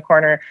 like, in the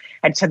corner,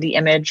 I just had the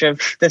image of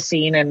the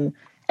scene in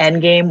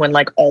Endgame when,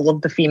 like, all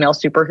of the female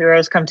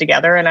superheroes come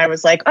together, and I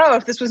was like, oh,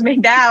 if this was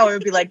made now, it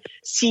would be like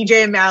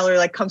CJ and Mallory,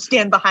 like, come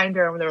stand behind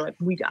her, and they're like,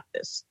 we got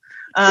this.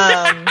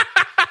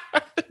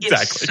 Exactly.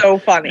 It's so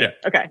funny. Yeah.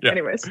 Okay. Yeah.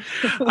 Anyways,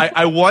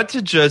 I want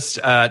to just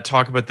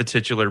talk about the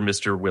titular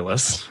Mr.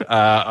 Willis.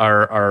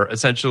 Our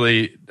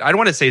essentially, I don't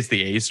want to say it's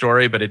the A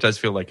story, but it does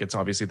feel like it's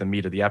obviously the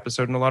meat of the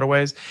episode in a lot of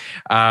ways.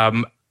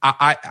 I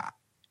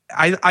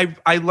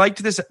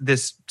liked this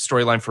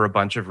storyline for a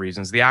bunch of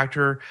reasons. The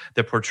actor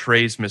that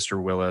portrays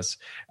Mr. Willis,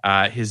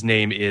 his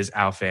name is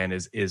Al Fan,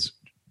 is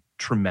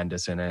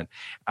tremendous in it.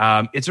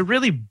 It's a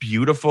really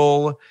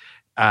beautiful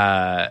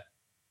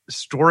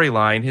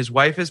storyline. His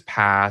wife has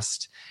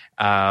passed,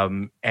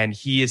 and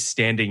he is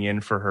standing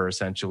in for her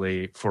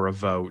essentially for a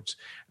vote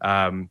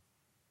on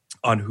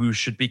who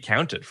should be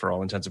counted for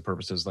all intents and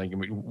purposes, like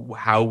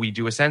how we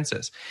do a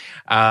census.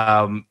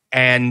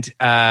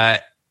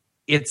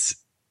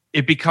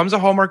 It becomes a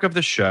hallmark of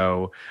the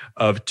show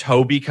of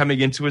Toby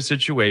coming into a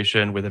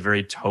situation with a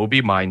very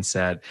Toby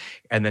mindset,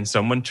 and then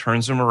someone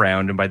turns him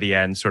around, and by the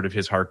end, sort of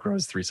his heart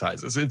grows 3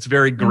 sizes. It's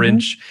very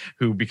Grinch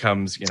who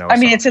becomes, you know. I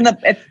mean, it's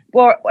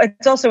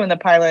also in the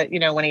pilot, you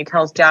know, when he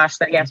tells Josh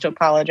that he has to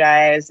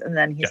apologize, and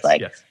then he's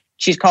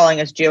she's calling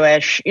us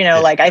Jewish, you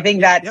know, like, I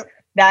think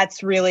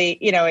that's really,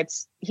 you know,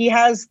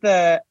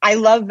 I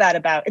love that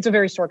about, it's a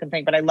very Sorkin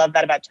thing, but I love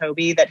that about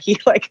Toby, that he,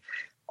 like,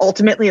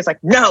 ultimately is like,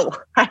 no,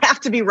 I have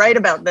to be right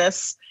about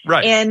this.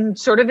 Right. And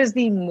sort of is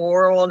the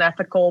moral and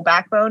ethical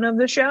backbone of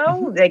the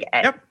show. Like,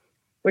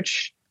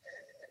 which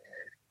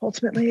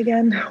ultimately,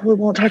 again, we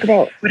won't talk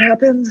about what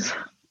happens.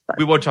 But.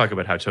 We won't talk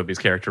about how Toby's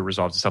character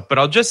resolves itself, but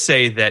I'll just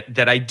say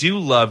that I do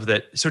love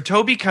that. So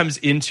Toby comes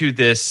into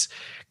this,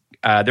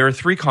 there are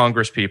 3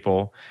 Congress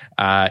people.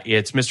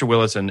 It's Mr.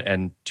 Willis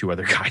and 2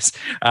 other guys,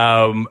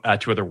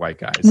 2 other white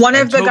guys. One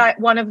of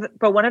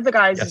the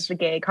guys is the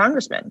gay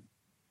congressman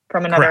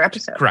from another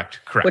episode.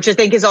 Correct. Which I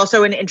think is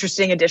also an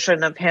interesting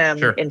addition of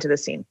him into the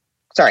scene.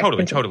 Sorry.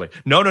 Totally.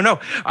 No.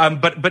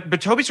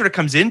 But Toby sort of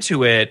comes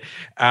into it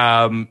in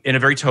a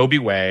very Toby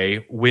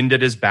way, wind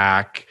at his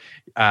back,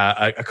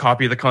 a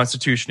copy of the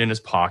Constitution in his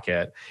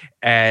pocket.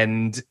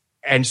 And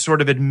and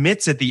sort of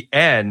admits at the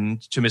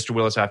end to Mr.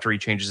 Willis after he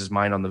changes his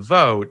mind on the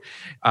vote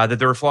that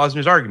there are flaws in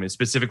his argument,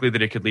 specifically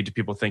that it could lead to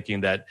people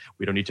thinking that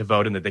we don't need to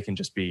vote and that they can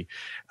just be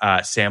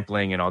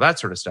sampling and all that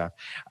sort of stuff.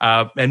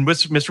 And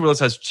Mr. Willis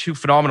has two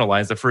phenomenal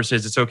lines. The first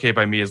is, "It's okay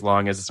by me as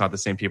long as it's not the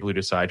same people who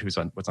decide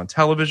what's on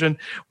television,"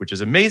 which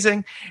is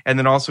amazing. And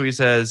then also he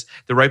says,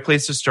 "The right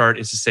place to start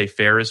is to say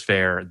fair is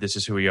fair. This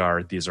is who we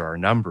are. These are our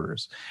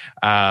numbers,"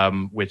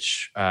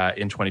 which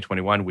in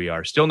 2021, we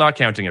are still not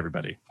counting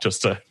everybody,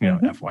 just to,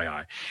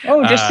 FYI.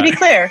 Oh, just to be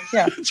clear.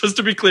 Yeah. Just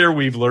to be clear,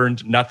 we've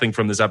learned nothing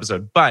from this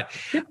episode. But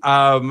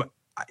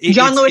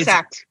John Lewis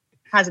Act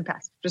hasn't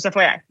passed. Just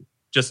FYI.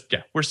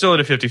 We're still at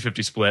a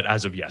 50-50 split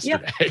as of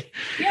yesterday.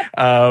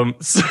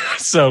 Yep.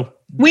 So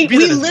we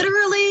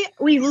literally,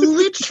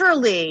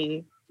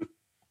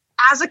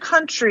 as a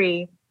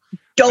country,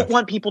 don't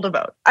want people to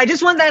vote. I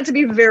just want that to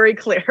be very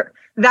clear.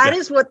 That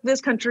is what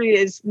this country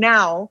is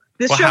now.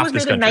 This show was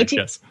made in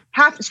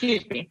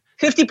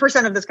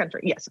 50% of this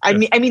country. Yes. I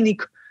mean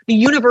the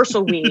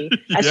universal we,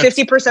 as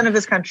 50% of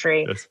this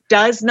country,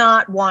 does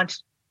not want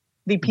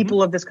the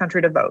people of this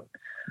country to vote,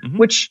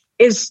 which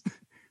is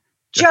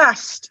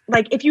just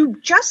like, if you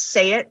just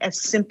say it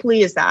as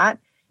simply as that,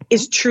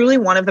 is truly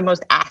one of the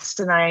most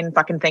asinine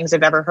fucking things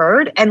I've ever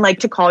heard. And like,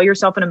 to call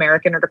yourself an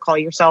American or to call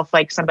yourself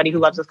like somebody who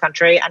loves this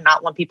country and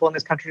not want people in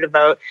this country to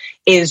vote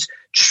is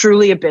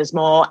truly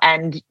abysmal.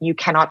 And you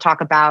cannot talk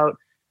about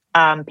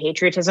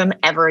patriotism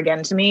ever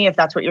again to me if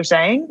that's what you're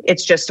saying.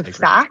 It's just a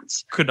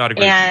fact. Could not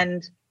agree.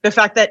 And the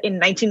fact that in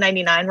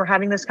 1999 we're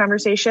having this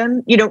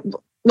conversation,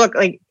 look,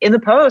 like in the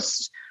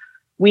Post,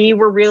 we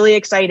were really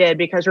excited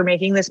because we're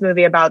making this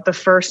movie about the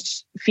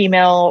first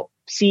female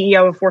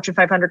CEO of Fortune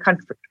 500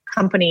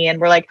 company. And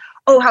we're like,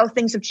 oh, how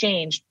things have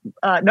changed.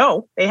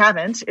 No, they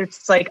haven't.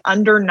 It's like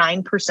under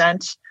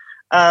 9%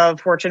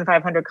 of Fortune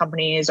 500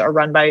 companies are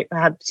run by,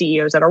 have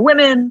CEOs that are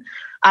women.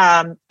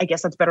 I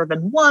guess that's better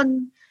than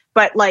one.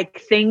 But like,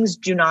 things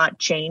do not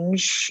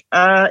change,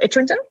 it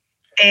turns out.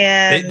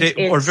 And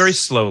or very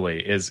slowly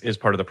is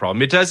part of the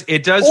problem. It does or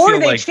feel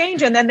they like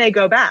change and then they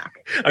go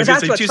back. I was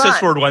going to say 2 steps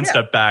forward, 1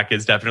 step back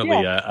is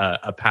definitely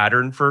a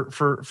pattern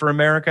for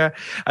America.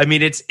 I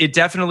mean, it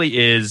definitely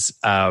is.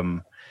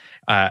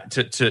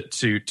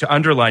 To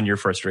underline your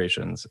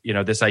frustrations,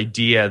 this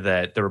idea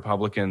that the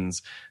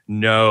Republicans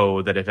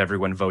know that if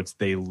everyone votes,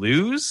 they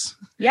lose.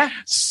 Yeah.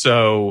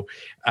 So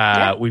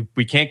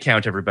we can't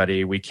count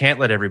everybody. We can't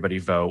let everybody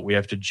vote. We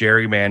have to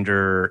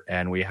gerrymander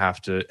and we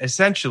have to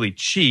essentially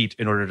cheat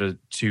in order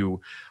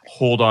to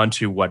hold on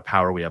to what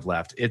power we have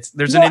left.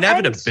 There's an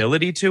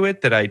inevitability to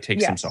it that I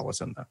take some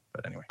solace in, though.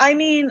 But anyway, I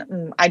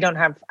mean, I don't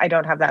have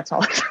that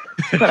solace,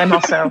 but I'm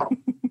also.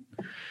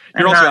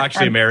 You're also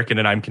actually American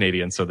and I'm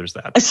Canadian, so there's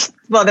that.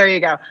 Well, there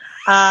you go.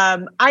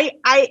 But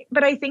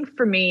I think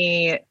for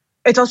me,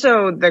 it's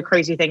also, the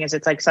crazy thing is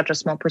it's like such a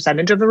small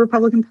percentage of the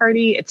Republican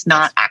Party. It's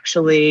not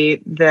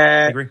actually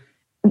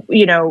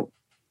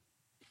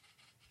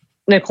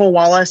Nicole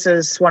Wallace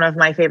is one of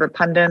my favorite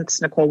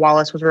pundits. Nicole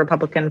Wallace was a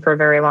Republican for a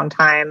very long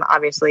time,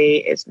 obviously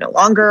is no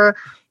longer,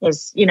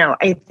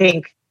 I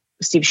think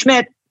Steve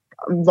Schmidt,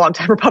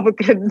 longtime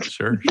Republican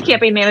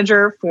campaign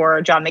manager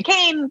for John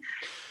McCain,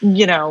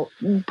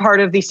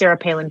 part of the Sarah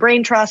Palin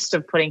brain trust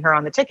of putting her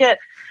on the ticket,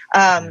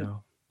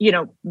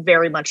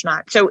 very much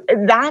not. So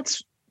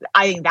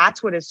I think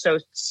that's what is so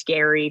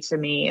scary to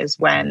me, is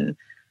when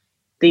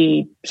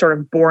the sort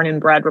of born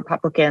and bred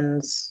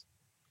Republicans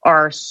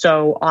are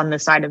so on the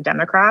side of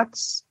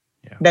Democrats.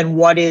 Then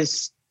what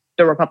is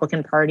the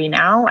Republican Party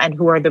now? And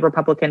who are the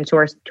Republicans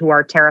who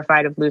are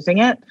terrified of losing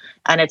it?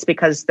 And it's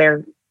because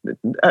they're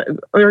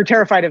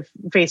terrified of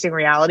facing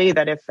reality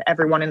that if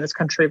everyone in this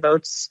country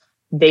votes,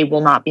 they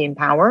will not be in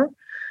power.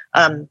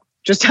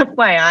 Just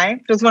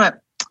FYI, just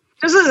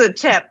as a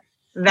tip,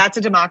 that's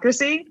a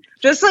democracy.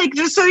 Just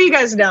so you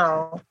guys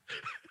know,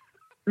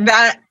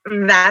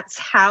 that's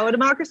how a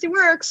democracy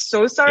works.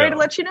 So sorry to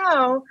let you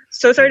know.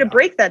 So sorry to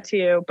break that to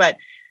you. But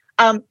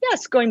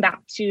yes, going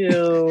back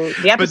to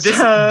the episode.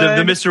 But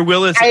the Mr.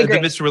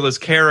 Willis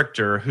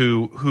character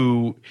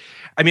who,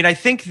 I mean, I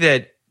think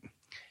that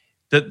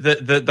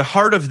the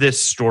heart of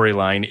this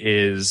storyline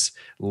is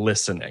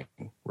listening,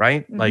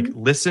 right? Mm-hmm. Like,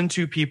 listen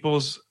to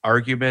people's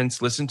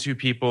arguments, listen to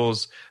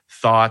people's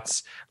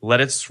thoughts,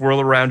 let it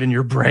swirl around in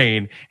your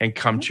brain and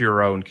come to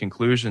your own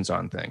conclusions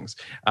on things.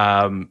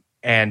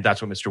 And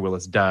that's what Mr.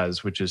 Willis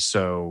does, what is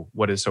so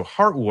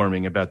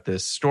heartwarming about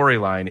this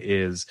storyline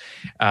is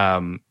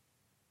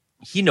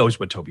he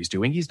knows what Toby's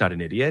doing. He's not an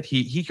idiot.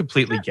 He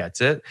completely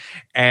gets it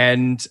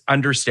and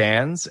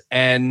understands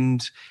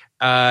and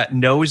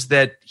knows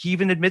that he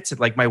even admits it.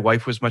 Like, my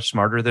wife was much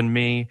smarter than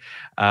me.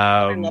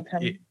 I love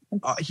him.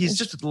 He's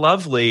just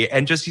lovely.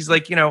 And he's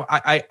like,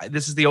 I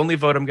this is the only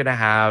vote I'm going to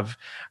have.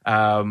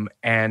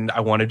 And I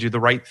want to do the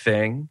right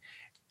thing.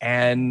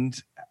 And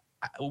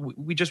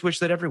we just wish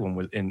that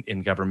everyone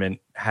in government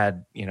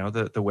had,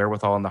 the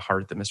wherewithal and the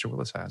heart that Mr.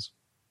 Willis has.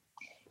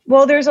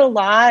 Well, there's a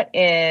lot of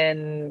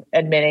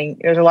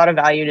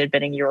value in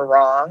admitting you were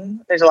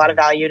wrong. There's a lot of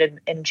value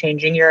in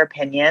changing your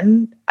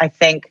opinion. I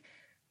think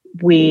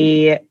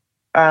we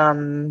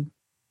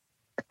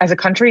as a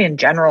country in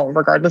general,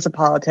 regardless of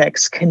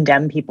politics,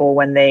 condemn people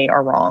when they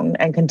are wrong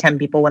and condemn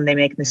people when they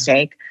make a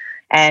mistake.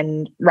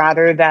 And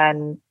rather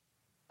than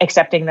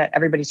accepting that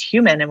everybody's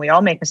human and we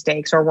all make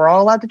mistakes, or we're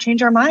all allowed to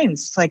change our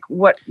minds. It's like,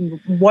 what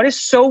is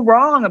so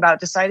wrong about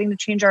deciding to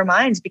change our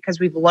minds because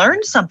we've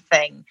learned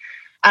something?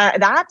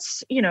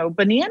 That's,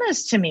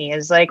 bananas to me.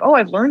 Is like, oh,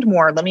 I've learned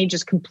more. Let me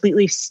just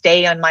completely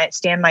stand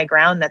my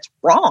ground. That's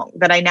wrong,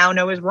 that I now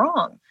know is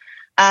wrong.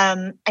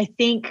 I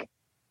think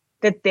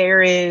that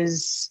there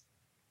is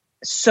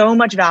so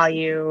much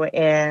value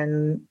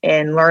in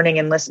learning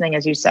and listening,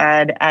 as you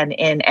said, and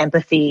in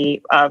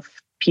empathy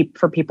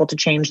for people to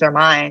change their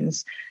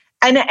minds,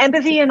 and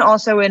empathy, and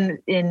also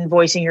in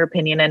voicing your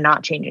opinion and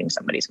not changing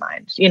somebody's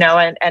mind,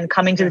 and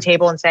coming to the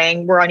table and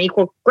saying we're on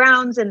equal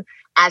grounds. And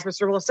as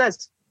Mr. Willis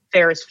says,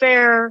 fair is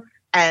fair,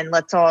 and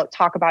let's all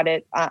talk about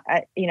it,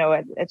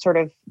 at sort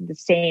of the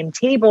same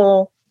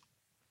table.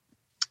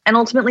 And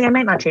ultimately, I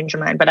might not change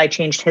your mind, but I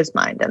changed his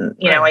mind. And,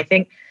 I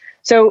think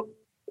so.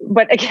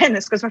 But again,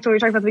 this goes back to what we were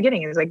talking about at the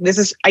beginning. It's like, this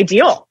is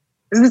ideal.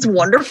 Isn't this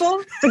wonderful?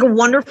 It's like a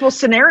wonderful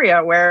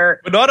scenario where,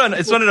 but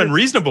it's not an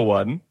unreasonable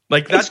one.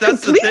 Like that's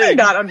completely the thing.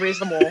 Not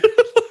unreasonable.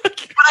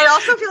 I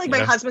also feel like my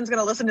husband's going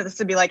to listen to this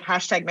and be like,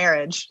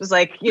 #marriage. It's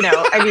like,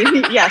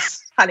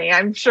 yes, honey,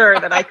 I'm sure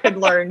that I could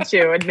learn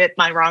to admit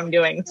my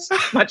wrongdoings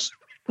much,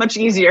 much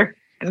easier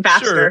and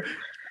faster. Sure.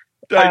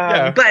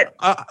 But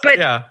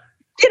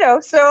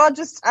so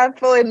I'll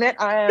fully admit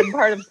I am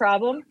part of the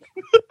problem.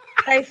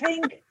 I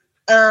think,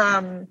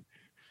 I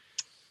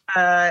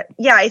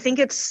think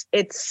it's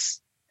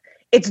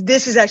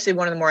this is actually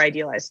one of the more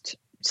idealized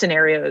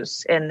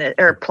scenarios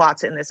or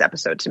plots in this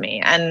episode to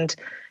me. And,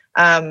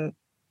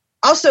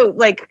 also,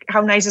 like,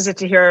 how nice is it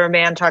to hear a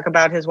man talk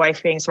about his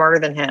wife being smarter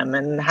than him?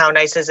 And how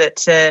nice is it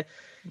to,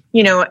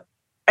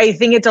 I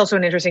think it's also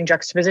an interesting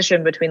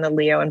juxtaposition between the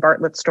Leo and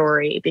Bartlett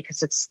story, because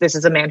this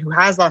is a man who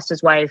has lost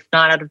his wife,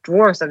 not out of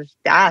divorce, out of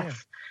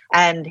death,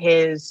 and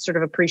his sort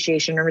of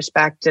appreciation and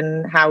respect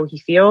and how he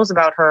feels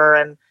about her,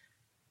 and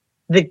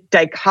the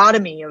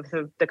dichotomy of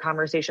the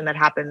conversation that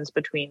happens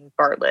between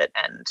Bartlett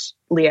and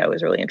Leo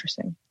is really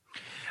interesting.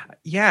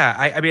 Yeah,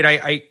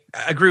 I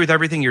agree with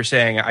everything you're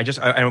saying.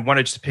 I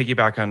wanted to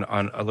piggyback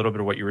on a little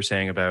bit of what you were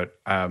saying about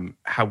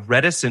how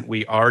reticent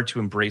we are to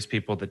embrace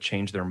people that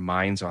change their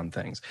minds on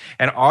things.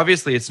 And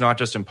obviously, it's not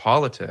just in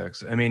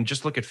politics. I mean,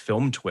 just look at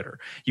film Twitter.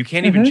 You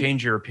can't even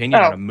change your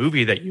opinion on a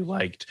movie that you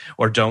liked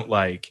or don't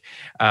like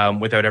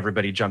without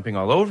everybody jumping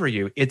all over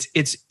you. It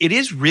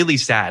is really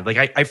sad.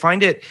 Like I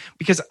find it,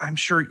 because I'm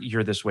sure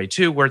you're this way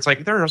too, where it's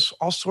like there are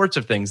all sorts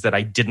of things that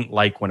I didn't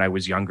like when I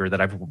was younger that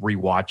I've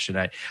rewatched, and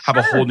I have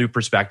a whole new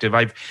perspective.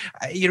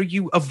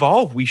 You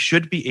evolve. We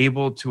should be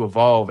able to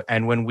evolve,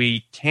 and when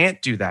we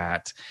can't do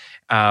that,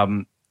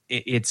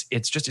 it's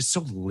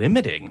so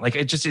limiting. Like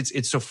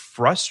it's so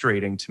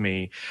frustrating to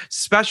me,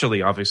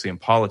 especially obviously in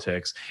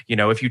politics.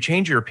 If you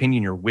change your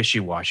opinion, you're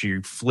wishy-washy,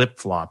 you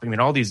flip-flop. I mean,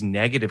 all these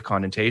negative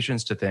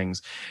connotations to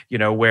things.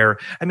 Where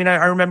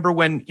I remember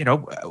when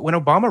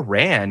Obama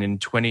ran in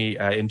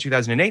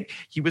 2008,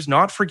 he was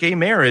not for gay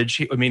marriage.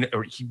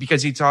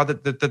 Because he saw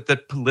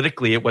that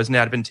politically it wasn't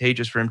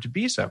advantageous for him to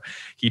be so.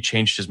 He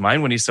changed his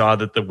mind when he saw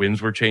that the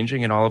winds were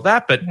changing and all of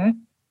that, but.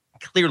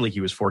 Clearly he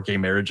was for gay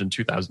marriage in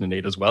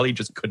 2008 as well. He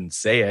just couldn't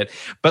say it.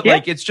 But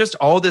it's just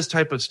all this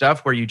type of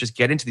stuff where you just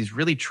get into these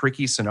really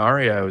tricky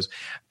scenarios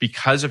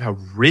because of how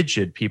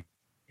rigid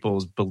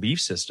people's belief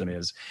system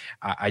is.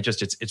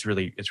 It's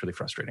really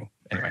frustrating.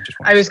 Anyway,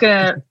 I was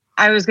gonna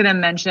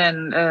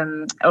mention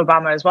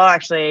Obama as well.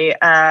 Actually,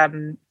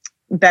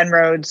 Ben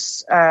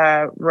Rhodes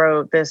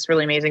wrote this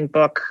really amazing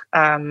book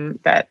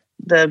that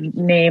the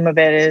name of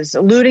it is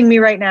eluding me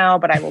right now,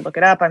 but I will look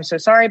it up. I'm so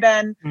sorry,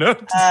 Ben. No.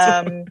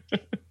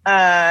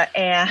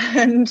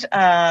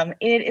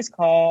 It is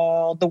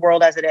called The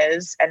World as It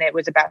Is, and it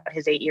was about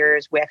his 8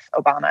 years with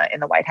Obama in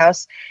the White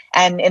House.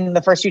 And in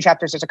the first few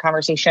chapters, there's a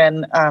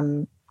conversation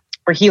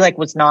where he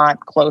was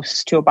not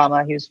close to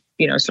Obama. He was,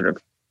 sort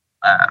of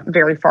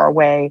very far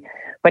away,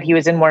 but he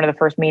was in one of the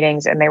first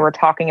meetings, and they were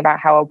talking about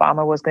how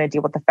Obama was going to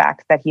deal with the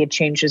fact that he had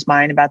changed his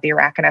mind about the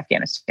Iraq and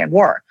Afghanistan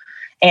war,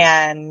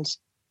 and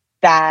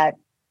that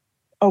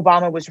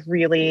Obama was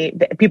really,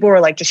 people were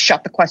like, just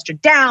shut the question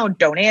down,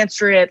 don't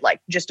answer it,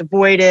 just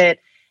avoid it.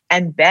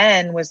 And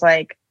Ben was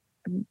like,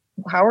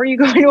 how are you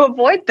going to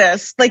avoid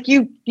this?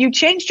 You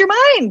changed your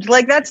mind.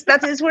 That's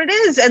is what it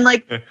is. And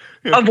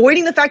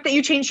avoiding the fact that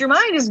you changed your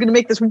mind is going to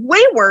make this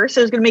way worse.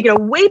 It's going to make it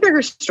a way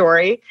bigger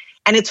story.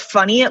 And it's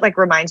funny. It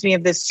reminds me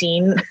of this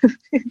scene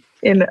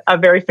in a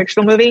very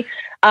fictional movie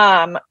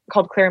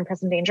called Clear and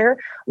Present Danger,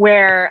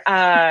 where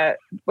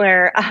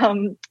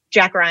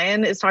Jack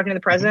Ryan is talking to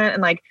the president,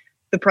 and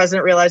the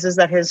president realizes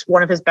that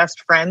one of his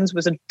best friends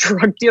was a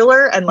drug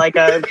dealer and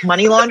a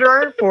money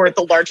launderer for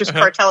the largest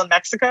cartel in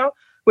Mexico,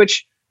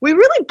 which we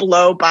really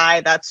blow by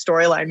that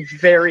storyline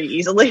very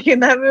easily in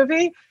that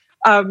movie.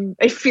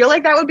 I feel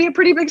like that would be a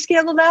pretty big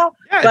scandal now.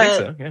 Yeah, I think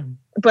so. Yeah.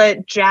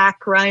 But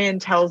Jack Ryan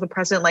tells the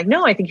president,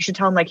 no, I think you should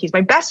tell him he's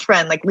my best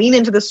friend, lean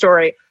into the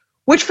story,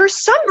 which for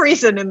some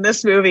reason in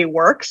this movie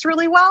works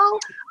really well.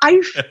 I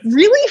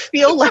really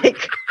feel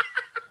like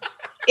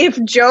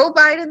if Joe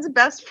Biden's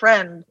best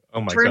friend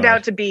turned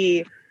out to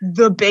be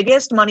the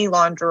biggest money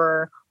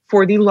launderer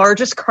for the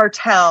largest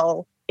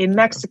cartel in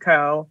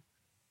Mexico,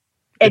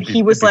 and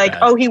he was like,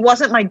 oh, he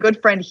wasn't my good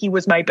friend, he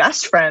was my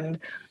best friend,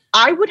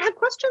 I would have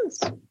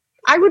questions.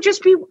 I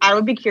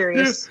would be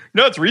curious.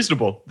 No, it's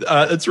reasonable.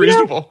 It's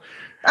reasonable.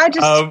 I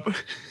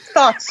just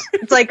thoughts.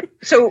 It's like,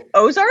 so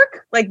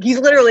Ozark? Like, he's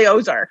literally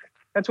Ozark.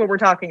 That's what we're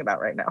talking about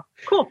right now.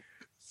 Cool.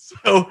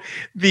 So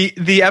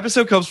the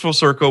episode comes full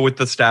circle with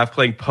the staff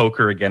playing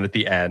poker again at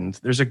the end.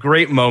 There's a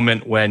great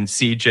moment when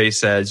CJ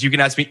says, "You can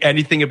ask me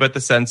anything about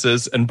the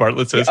census," and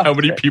Bartlett says, "How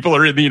many people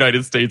are in the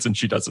United States?" And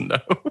she doesn't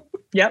know.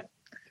 Yep.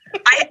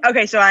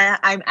 So I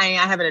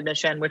have an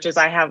admission, which is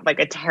I have like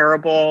a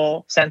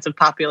terrible sense of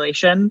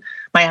population.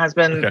 My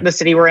husband, the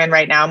city we're in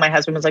right now, my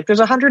husband was like, "There's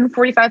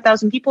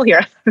 145,000 people here."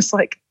 I was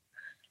like,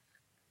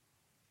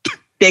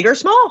 big or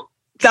small?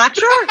 Not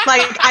sure.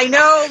 Like, I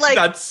know, like,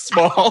 that's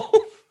small.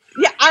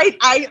 Yeah,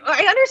 I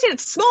understand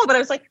it's small, but I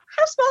was like,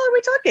 how small are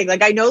we talking?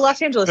 Like, I know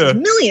Los Angeles is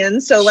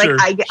millions, so like,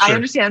 I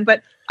understand,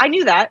 but I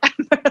knew that.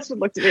 My husband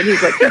looked at it and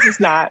he's like, this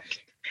is not.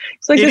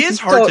 Like, it is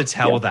hard to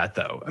tell that,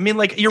 though. I mean,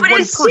 like, you're one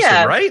person,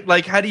 right?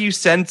 Like, how do you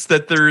sense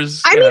that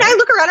there's... I mean, I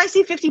look around, I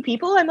see 50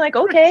 people, I'm like,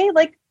 okay,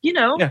 like,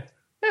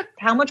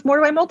 how much more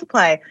do I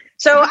multiply?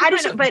 So, I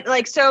don't know, but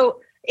like, so,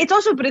 it's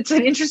also, but it's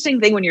an interesting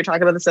thing when you're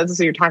talking about the census,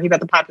 or you're talking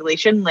about the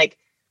population, like,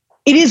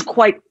 it is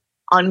quite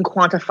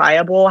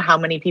unquantifiable how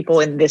many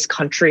people in this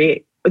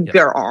country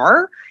there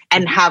are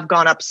and have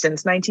gone up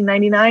since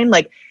 1999.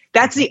 Like,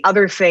 that's the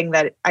other thing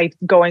that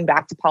going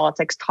back to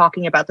politics,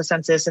 talking about the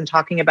census and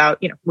talking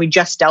about, we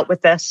just dealt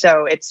with this,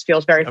 so it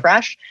feels very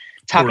fresh.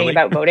 Talking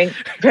about voting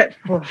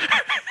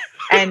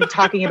and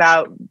talking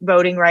about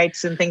voting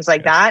rights and things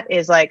like that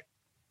is like,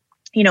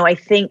 I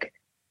think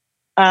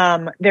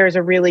there's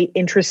a really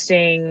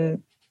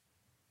interesting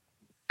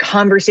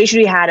conversation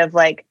we had of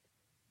like,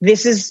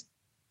 this is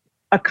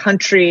a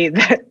country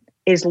that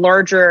is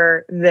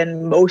larger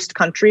than most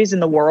countries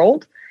in the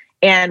world.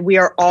 And we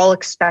are all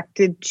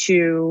expected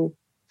to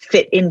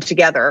fit in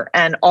together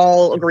and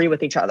all agree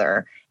with each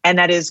other. And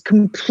that is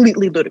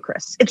completely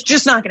ludicrous. It's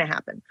just not going to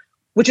happen,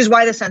 which is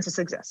why the census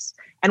exists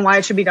and why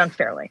it should be done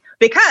fairly,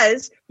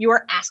 because you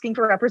are asking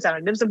for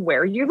representatives of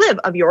where you live,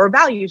 of your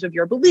values, of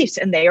your beliefs,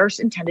 and they are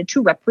intended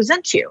to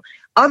represent you.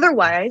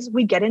 Otherwise,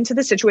 we get into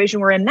the situation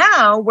we're in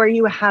now where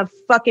you have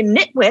fucking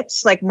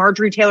nitwits like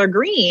Marjorie Taylor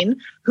Greene,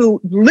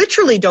 who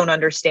literally don't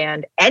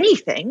understand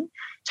anything,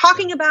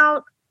 talking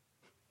about,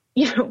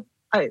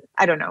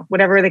 I don't know,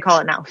 whatever they call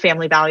it now,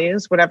 family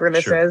values, whatever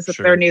this is,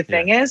 their new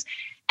thing is.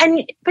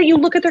 But you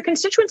look at their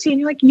constituency and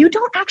you're like, you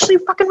don't actually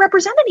fucking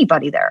represent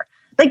anybody there.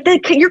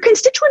 Like, your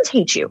constituents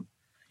hate you.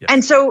 Yes.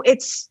 And so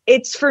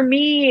it's for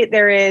me,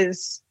 there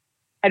is,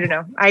 I don't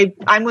know.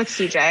 I'm with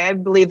CJ. I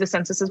believe the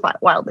census is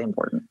wildly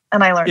important,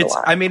 and I learned a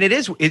lot. I mean, it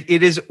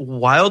is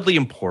wildly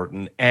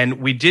important, and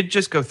we did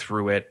just go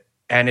through it,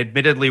 and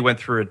admittedly went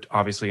through it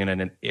obviously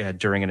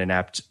during an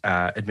inept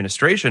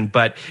administration,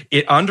 but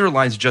it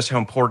underlines just how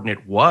important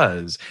it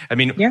was. I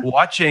mean,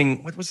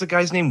 watching, what was the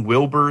guy's name,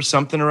 Wilbur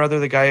something or other,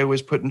 the guy who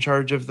was put in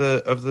charge of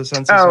the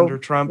census under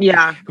Trump,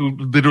 who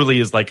literally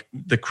is like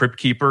the crypt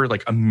keeper,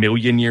 like 1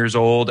 million years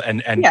old,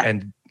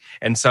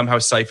 and somehow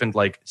siphoned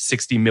like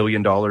 $60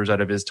 million out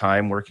of his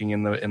time working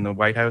in the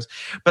White House.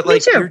 But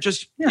like, you're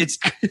just, it's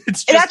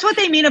just, that's what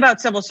they mean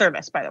about civil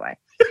service, by the way.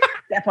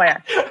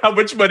 FYI. How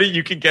much money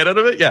you can get out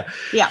of it? Yeah.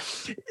 Yeah.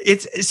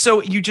 It's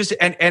so you just,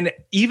 and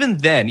even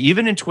then,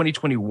 even in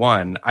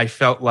 2021, I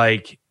felt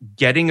like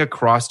getting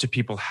across to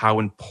people how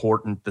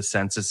important the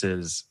census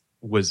is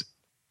was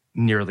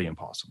nearly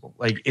impossible.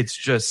 Like, it's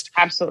just,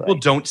 absolutely, people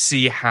don't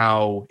see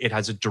how it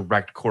has a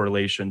direct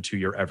correlation to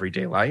your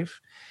everyday life.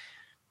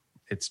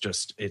 It's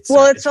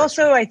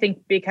also, I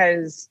think,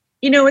 because,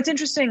 it's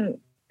interesting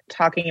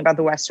talking about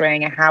the West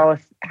Wing and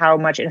how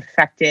much it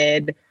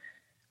affected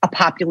a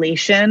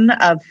population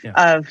of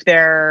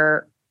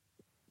their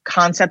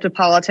concept of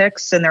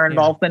politics and their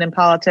involvement in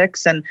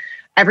politics and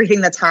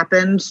everything that's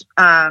happened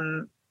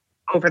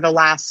over the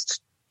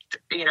last,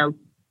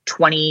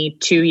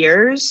 22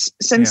 years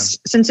since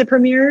it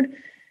premiered.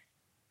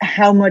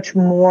 How much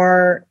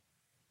more,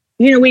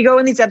 we go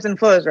in these ebbs and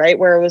flows, right?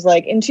 Where it was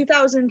like in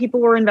 2000,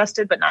 people were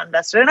invested, but not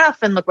invested enough.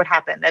 And look what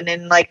happened. And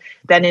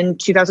then in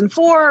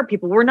 2004,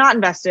 people were not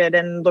invested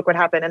and look what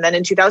happened. And then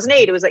in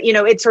 2008, it was like,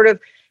 it's sort of,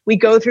 we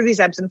go through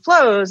these ebbs and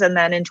flows. And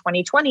then in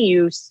 2020,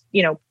 you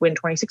in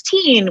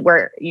 2016,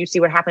 where you see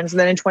what happens. And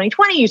then in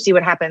 2020, you see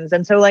what happens.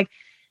 And so like,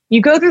 you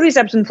go through these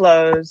ebbs and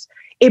flows,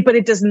 but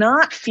it does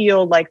not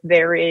feel like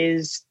there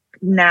is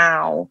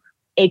now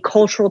a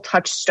cultural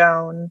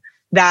touchstone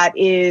that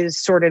is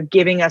sort of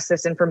giving us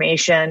this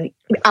information,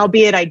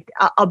 albeit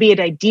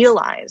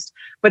idealized,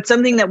 but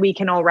something that we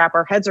can all wrap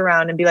our heads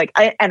around and be like,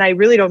 and I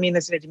really don't mean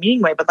this in a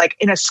demeaning way, but like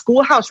in a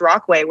Schoolhouse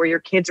Rock way, where your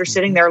kids are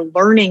sitting there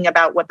learning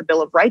about what the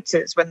Bill of Rights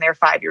is when they're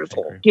 5 years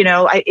old.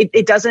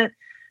 It doesn't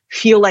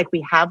feel like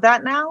we have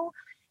that now.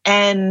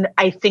 And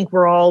I think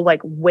we're all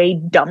like way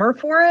dumber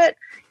for it.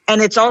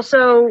 And it's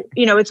also,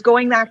 it's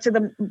going back to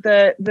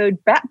the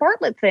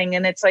Bartlett thing.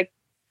 And it's like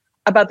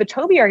about the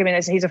Toby argument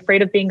is he's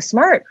afraid of being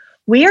smart.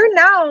 We are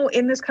now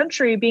in this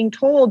country being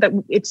told that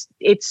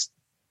it's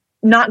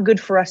not good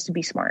for us to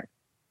be smart.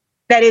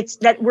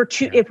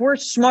 If we're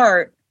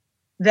smart,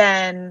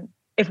 then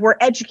if we're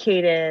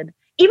educated,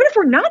 even if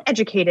we're not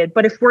educated,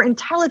 but if we're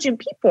intelligent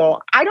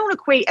people, I don't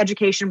equate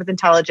education with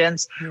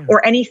intelligence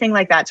or anything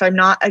like that. So I'm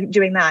not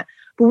doing that.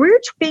 But we're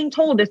being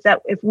told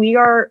that if we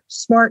are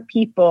smart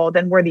people,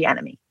 then we're the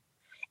enemy.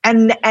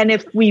 And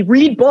if we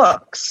read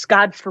books,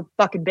 God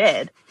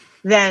forbid,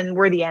 then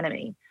we're the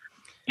enemy.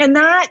 And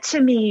that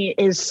to me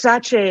is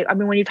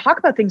when you talk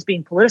about things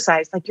being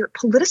politicized, like you're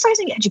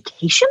politicizing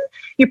education,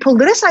 you're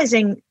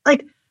politicizing,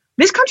 like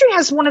this country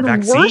has one of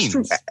the worst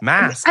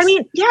masks.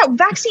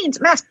 Vaccines,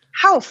 masks,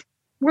 health.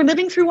 We're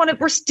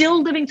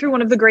still living through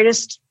one of the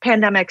greatest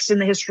pandemics in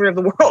the history of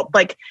the world.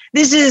 Like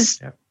this is,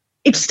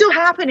 it's still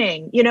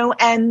happening,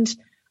 and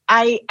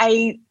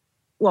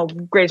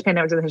greatest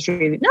pandemics in the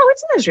history.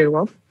 It's in the history of the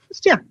world.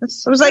 It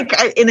was like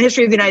in the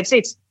history of the United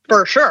States,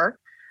 for sure.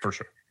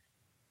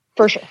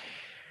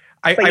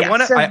 I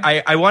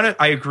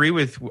agree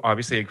with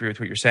what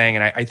you're saying.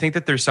 And I think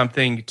that there's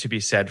something to be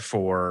said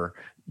for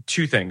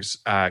two things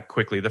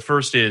quickly. The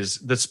first is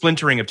the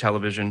splintering of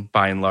television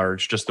by and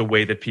large, just the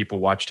way that people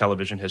watch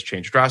television has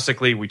changed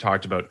drastically. We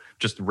talked about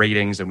just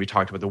ratings and we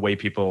talked about the way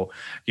people,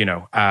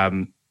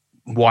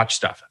 watch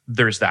stuff.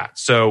 There's that.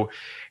 So,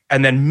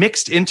 and then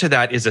mixed into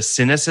that is a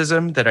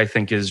cynicism that I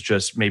think is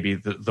just maybe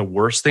the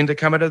worst thing to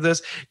come out of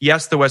this.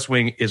 Yes, The West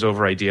Wing is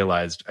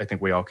over-idealized. I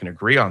think we all can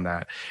agree on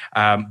that.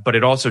 But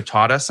it also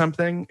taught us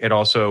something. It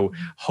also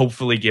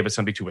hopefully gave us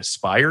something to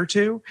aspire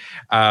to.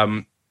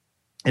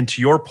 And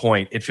to your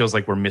point, it feels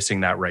like we're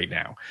missing that right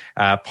now.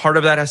 Part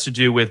of that has to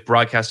do with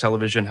broadcast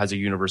television has a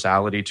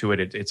universality to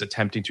it. It's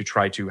attempting to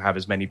try to have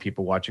as many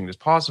people watching as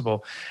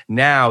possible.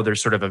 Now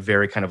there's sort of a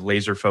very kind of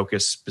laser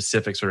focused,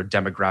 specific sort of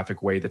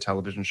demographic way that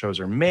television shows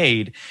are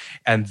made.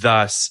 And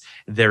thus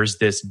there's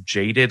this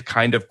jaded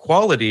kind of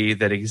quality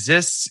that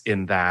exists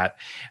in that,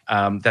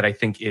 that I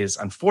think is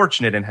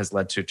unfortunate and has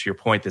led to your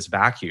point, this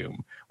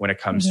vacuum when it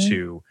comes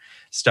to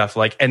stuff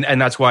like, and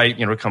that's why,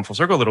 come full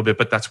circle a little bit,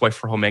 but that's why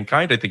For All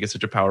Mankind, I think is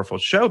such a powerful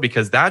show,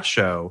 because that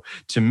show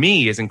to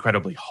me is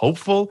incredibly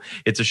hopeful.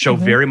 It's a show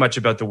very much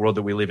about the world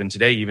that we live in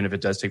today, even if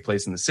it does take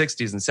place in the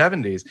 60s and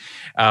 70s.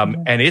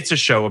 And it's a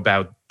show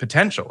about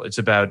potential. It's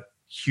about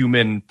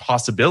human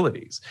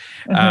possibilities.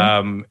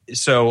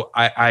 So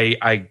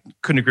I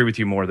couldn't agree with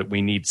you more that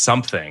we need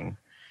something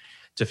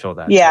to fill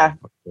that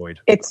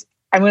void.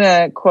 I'm going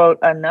to quote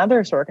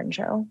another Sorkin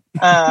show.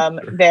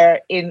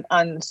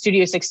 On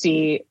Studio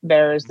 60,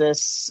 there's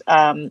this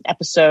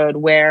episode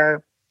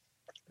where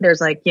there's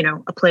like,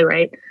 a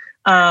playwright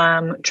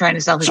trying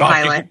to sell his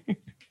pilot.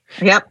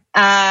 Yep.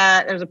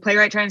 There's a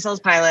playwright trying to sell his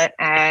pilot,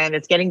 and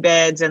it's getting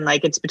bids, and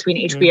like it's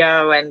between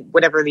HBO and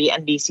whatever the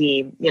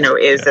NBC,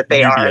 is that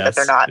they UBS, are, that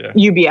they're not.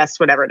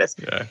 UBS, whatever it is.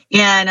 Yeah.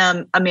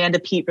 And Amanda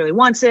Peet really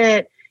wants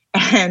it.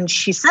 And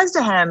she says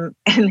to him,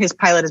 and his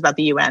pilot is about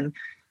the UN,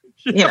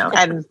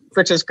 and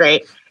which is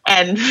great.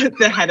 And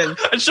the head of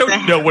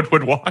no one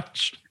would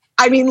watch.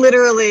 I mean,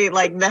 literally,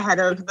 like the head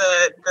of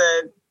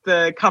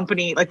the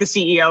company, like the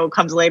CEO,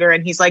 comes later,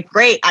 and he's like,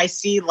 "Great, I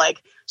see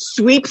like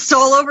sweeps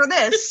all over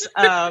this."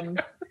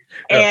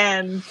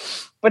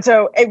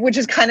 Which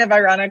is kind of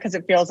ironic because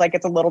it feels like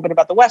it's a little bit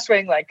about the West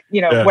Wing, like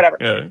whatever.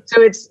 Yeah.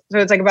 So it's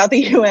like about the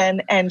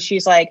UN, and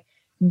she's like,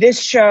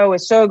 this show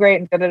is so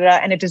great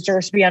and it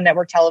deserves to be on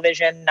network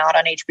television, not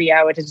on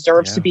HBO. It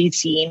deserves to be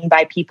seen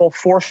by people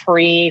for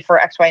free for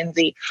X, Y, and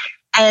Z.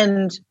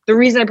 And the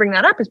reason I bring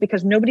that up is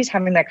because nobody's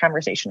having that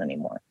conversation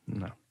anymore.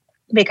 No.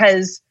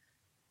 Because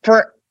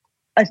for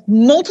a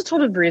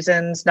multitude of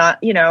reasons,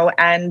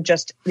 and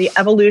just the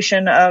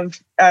evolution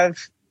of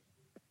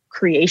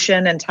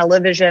creation and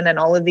television and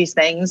all of these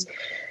things,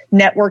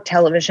 network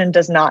television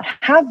does not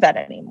have that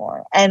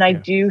anymore. And I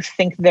do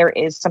think there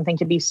is something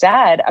to be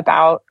said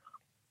about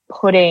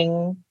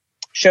putting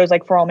shows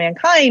like For All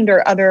Mankind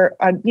or other,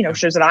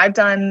 shows that I've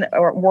done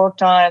or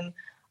worked on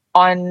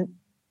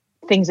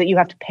things that you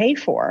have to pay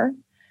for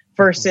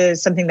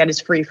versus something that is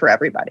free for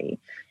everybody.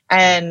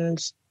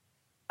 And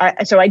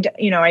I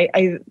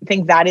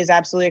think that is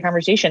absolutely a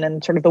conversation,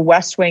 and sort of the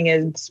West Wing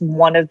is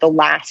one of the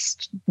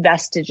last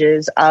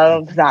vestiges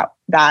of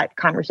that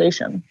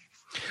conversation.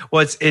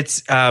 Well,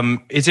 it's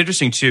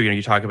interesting too.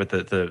 You talk about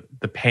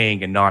the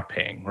paying and not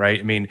paying, right?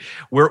 I mean,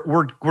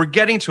 we're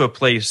getting to a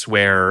place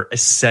where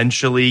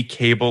essentially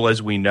cable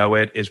as we know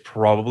it is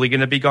probably going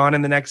to be gone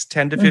in the next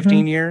 10 to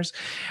 15 years.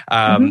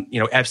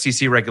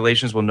 FCC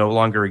regulations will no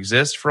longer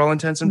exist for all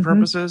intents and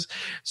purposes.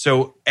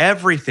 So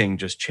everything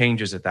just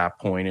changes at that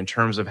point in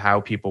terms of how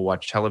people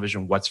watch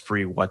television, what's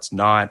free, what's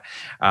not.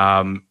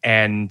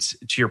 And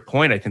to your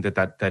point, I think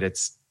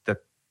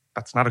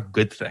that's not a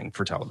good thing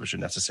for television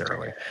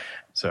necessarily.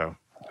 So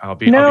I'll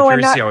be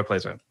curious to see how it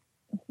plays out.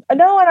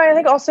 No, and I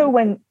think also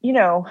when,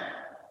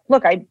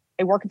 look, I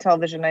work in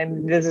television,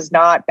 and this is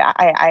not.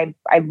 I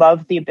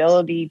love the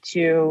ability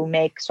to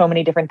make so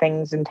many different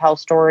things and tell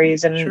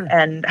stories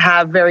and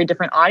have very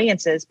different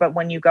audiences. But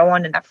when you go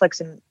on to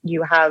Netflix and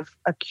you have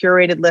a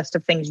curated list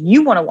of things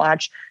you want to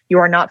watch, you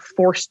are not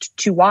forced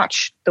to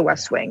watch The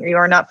West Wing. You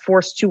are not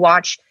forced to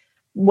watch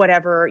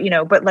whatever,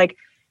 But like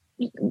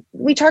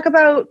we talk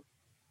about.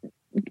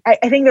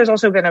 I think there's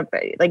also been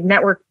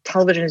network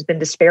television has been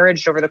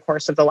disparaged over the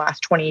course of the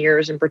last 20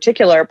 years in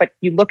particular, but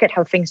you look at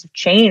how things have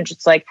changed.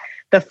 It's like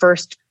the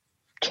first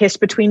kiss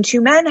between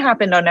two men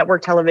happened on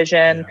network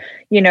television.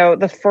 Yeah.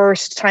 The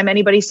first time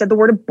anybody said the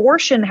word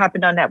abortion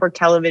happened on network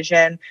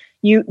television.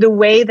 The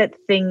way that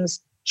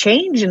things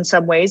change in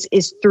some ways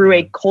is through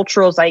a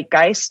cultural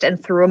zeitgeist and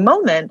through a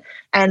moment.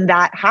 And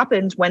that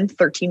happens when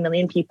 13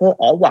 million people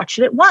all watch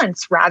it at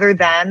once rather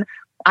than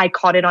I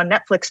caught it on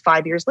Netflix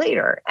 5 years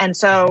later. And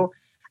so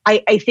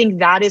I think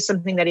that is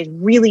something that is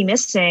really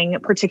missing,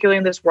 particularly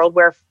in this world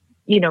where,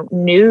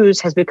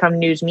 news has become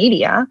news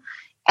media,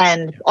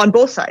 and on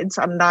both sides.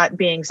 I'm not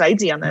being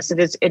sidesy on this.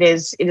 It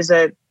is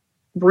a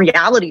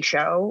reality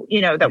show,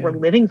 that we're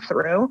living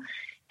through.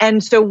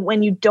 And so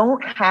when you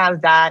don't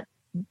have that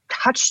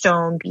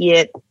touchstone, be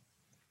it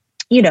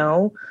be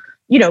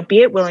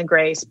it Will and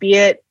Grace, be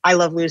it I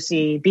Love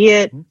Lucy, be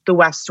it The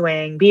West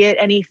Wing, be it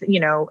anything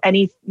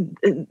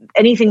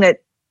that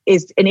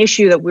is an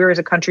issue that we're as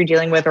a country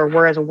dealing with, or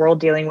we're as a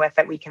world dealing with,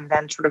 that we can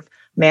then sort of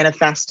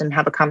manifest and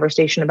have a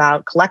conversation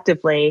about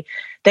collectively,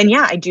 then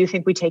yeah, I do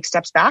think we take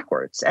steps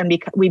backwards and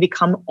we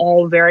become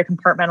all very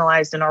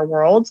compartmentalized in our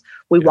worlds.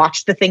 We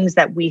watch the things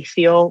that we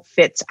feel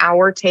fits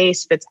our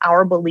taste, fits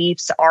our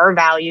beliefs, our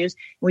values,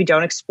 and we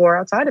don't explore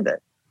outside of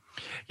it.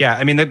 Yeah,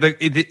 I mean,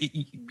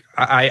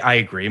 I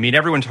agree. I mean,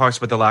 everyone talks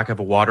about the lack of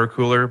a water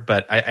cooler,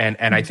 but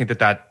I think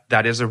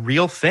that is a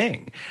real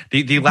thing.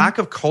 The lack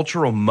of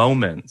cultural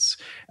moments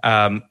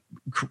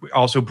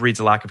also breeds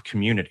a lack of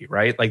community,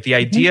 right? Like the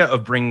idea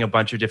of bringing a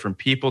bunch of different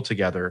people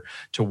together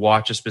to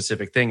watch a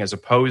specific thing, as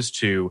opposed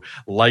to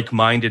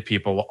like-minded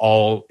people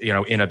all,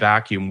 in a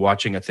vacuum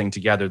watching a thing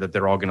together that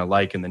they're all going to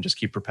like, and then just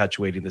keep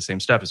perpetuating the same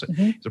stuff is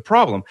a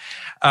problem.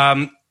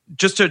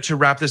 Just to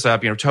wrap this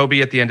up,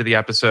 Toby at the end of the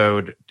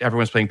episode,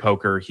 everyone's playing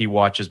poker. He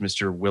watches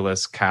Mr.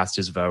 Willis cast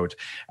his vote.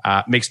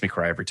 Makes me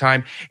cry every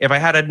time. If I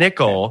had a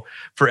nickel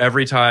for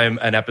every time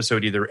an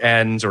episode either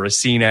ends or a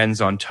scene ends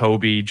on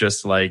Toby,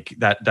 just like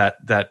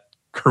that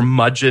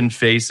curmudgeon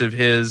face of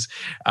his,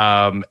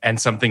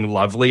 and something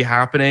lovely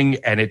happening,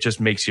 and it just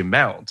makes you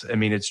melt. I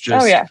mean, it's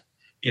just,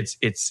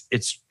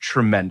 it's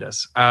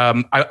tremendous.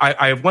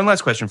 I have one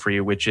last question for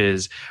you, which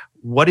is,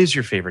 what is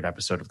your favorite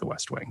episode of The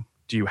West Wing?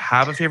 Do you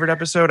have a favorite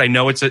episode? I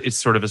know it's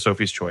sort of a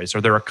Sophie's choice.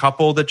 Are there a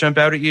couple that jump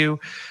out at you?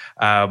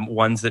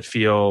 Ones that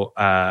feel,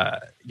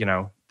 that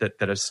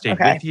have stayed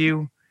with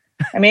you?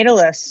 I made a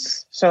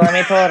list, so let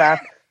me pull it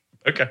up.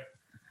 Okay.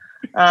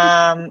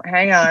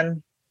 Hang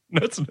on.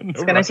 It's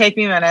going to take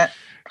me a minute.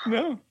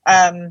 No.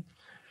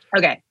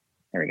 Okay.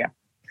 Here we go.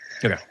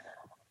 Okay.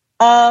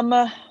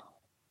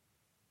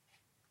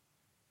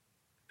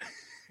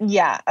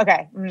 Yeah.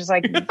 Okay. I'm just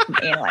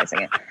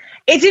analyzing it.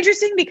 It's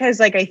interesting because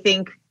I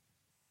think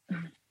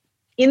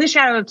In the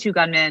Shadow of Two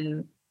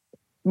Gunmen,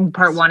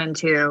 part 1 and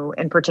 2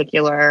 in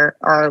particular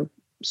are,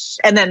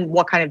 and then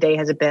What Kind of Day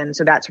Has It Been?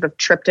 So that sort of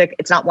triptych,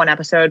 it's not one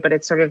episode, but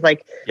it's sort of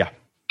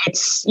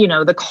it's,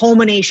 the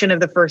culmination of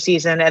the first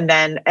season.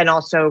 And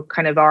also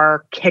kind of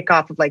our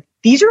kickoff of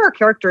these are our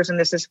characters and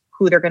this is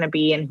who they're going to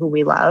be and who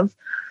we love,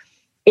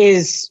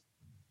 is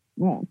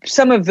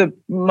some of the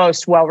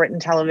most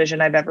well-written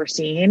television I've ever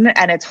seen.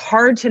 And it's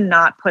hard to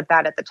not put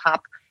that at the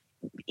top,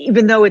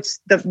 even though it's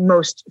the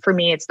most, for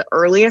me, it's the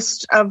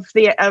earliest of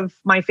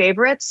my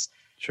favorites.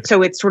 Sure.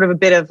 So it's sort of a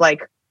bit of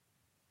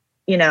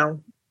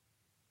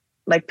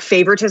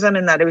favoritism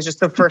in that it was just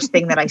the first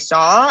thing that I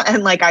saw.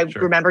 And I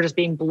remember just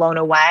being blown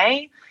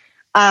away.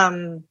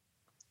 And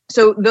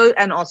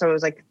also it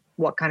was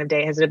What Kind of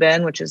Day Has It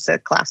Been? Which is a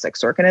classic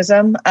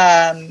Sorkinism.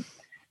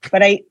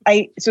 But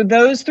so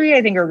those three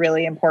I think are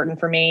really important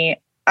for me.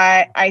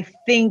 I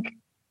think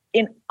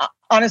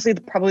honestly,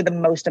 probably the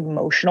most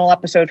emotional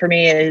episode for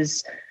me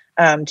is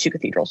Two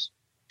Cathedrals,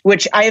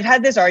 which I have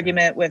had this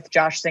argument with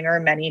Josh Singer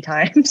many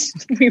times.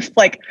 We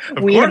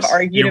have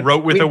argued. You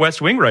wrote with a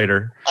West Wing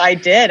writer. I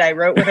did. I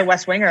wrote with a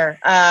West Winger.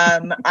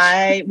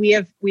 We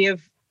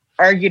have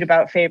argued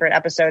about favorite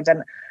episodes,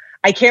 and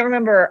I can't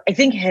remember. I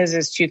think his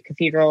is Two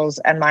Cathedrals,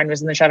 and mine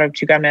was In the Shadow of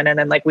Two Gunmen, and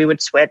then we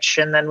would switch,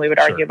 and then we would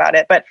argue about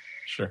it. But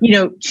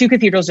Two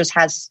Cathedrals just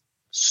has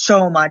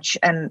so much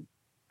and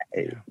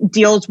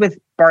deals with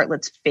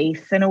Bartlett's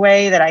faith in a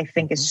way that I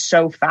think is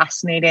so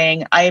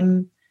fascinating.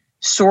 I'm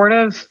sort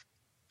of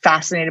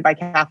fascinated by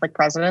Catholic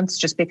presidents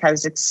just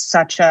because it's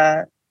such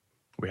a...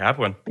 We have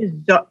one.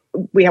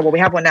 We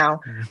have one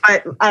now.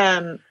 But,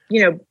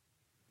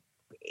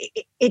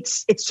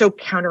 it's so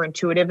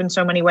counterintuitive in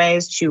so many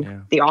ways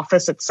to the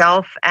office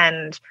itself.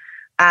 And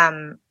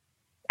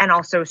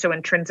also so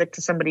intrinsic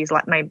to somebody's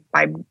my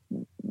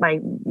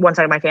one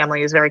side of my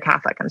family is very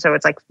Catholic. And so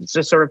it's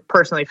just sort of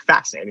personally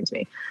fascinating to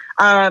me.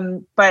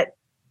 But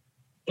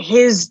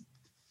his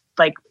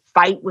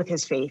fight with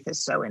his faith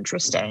is so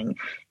interesting.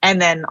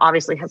 And then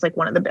obviously has like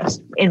one of the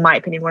best, in my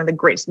opinion, one of the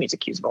greatest music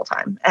cues of all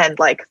time. And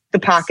like the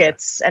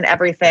pockets and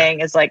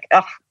everything is like,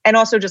 oh, and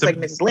also just like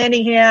Mrs.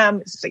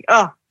 Landingham. It's just like,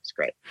 oh, it's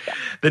great.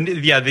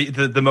 Yeah.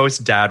 The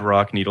most dad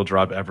rock needle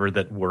drop ever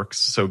that works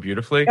so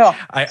beautifully. Oh,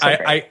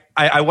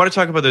 I want to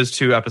talk about those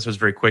two episodes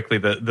very quickly.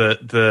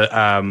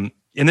 The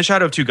In the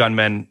Shadow of Two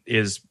Gunmen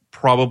is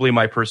probably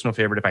my personal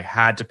favorite if I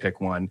had to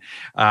pick one.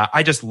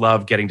 I just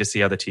love getting to see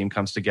how the team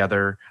comes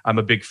together. I'm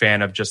a big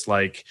fan of just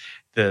like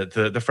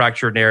the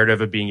fractured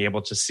narrative of being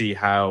able to see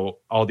how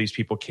all these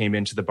people came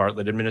into the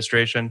Bartlett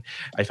administration.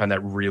 I find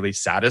that really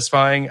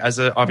satisfying as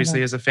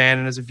a fan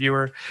and as a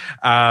viewer.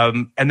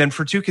 And then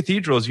for Two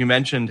Cathedrals, you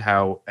mentioned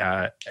how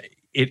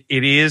it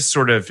is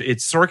sort of,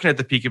 it's Sorkin at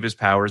the peak of his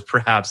powers,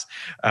 perhaps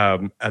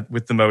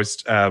with the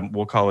most,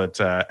 we'll call it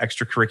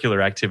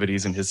extracurricular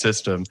activities in his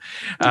system.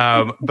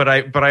 But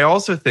I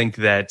also think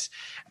that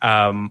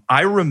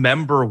I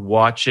remember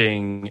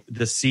watching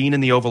the scene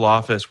in the Oval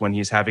Office when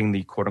he's having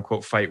the quote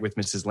unquote fight with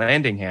Mrs.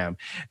 Landingham.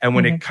 And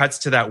when it cuts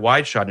to that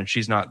wide shot and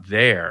she's not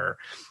there,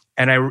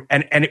 and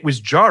it was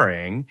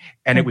jarring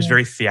and it was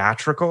very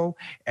theatrical,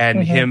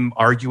 and him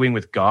arguing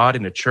with God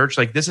in a church.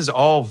 Like, this is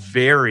all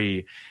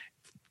very,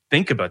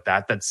 think about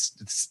that.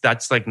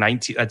 That's like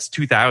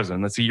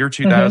 2000. That's the year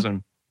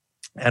 2000.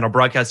 And a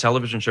broadcast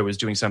television show is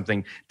doing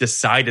something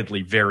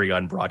decidedly very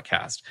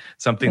unbroadcast,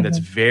 something that's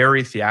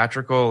very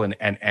theatrical,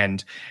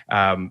 and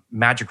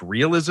magic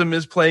realism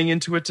is playing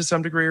into it to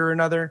some degree or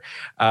another.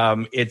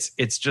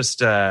 It's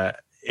just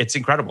it's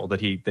incredible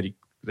that he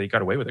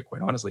got away with it,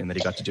 quite honestly, and that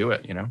he got to do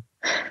it, you know?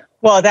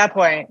 Well, at that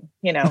point,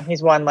 you know,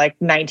 he's won like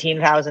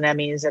 19,000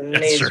 Emmys, and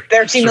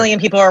 13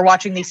 million people are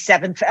watching the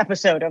 7th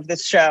episode of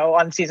this show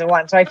on season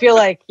 1. So I feel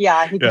like, he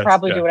could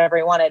probably do whatever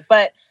he wanted.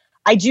 But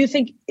I do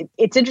think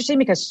it's interesting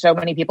because so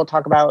many people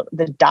talk about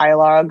the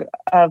dialogue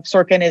of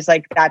Sorkin is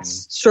like,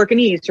 that's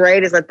Sorkinese,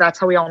 right? Is that that's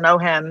how we all know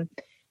him.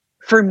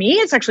 For me,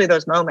 it's actually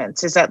those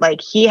moments, is that like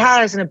he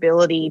has an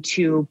ability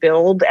to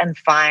build and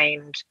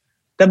find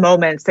the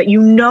moments that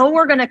you know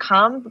are going to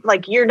come.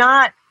 Like, you're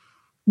not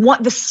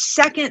the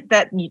second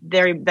that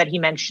he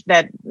mentioned,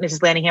 that Mrs.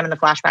 Landingham in the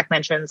flashback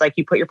mentions, like,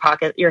 you put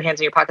your hands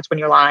in your pockets when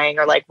you're lying,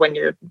 or like when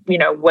you're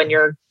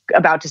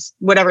about to,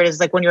 whatever it is,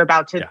 like when you're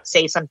about to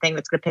say something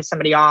that's going to piss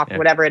somebody off,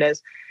 whatever it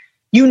is,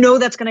 you know,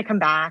 that's going to come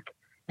back.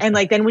 And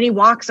like, then when he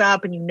walks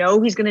up and you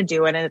know he's going to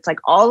do it, and it's like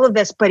all of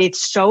this, but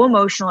it's so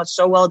emotional. It's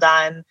so well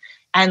done.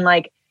 And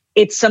like,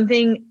 it's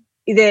something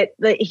that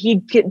he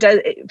does.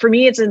 For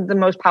me, it's in the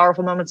most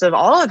powerful moments of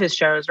all of his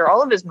shows or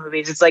all of his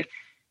movies. It's like,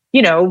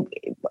 you know,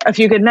 A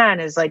Few Good Men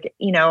is like,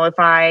 you know, if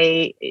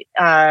I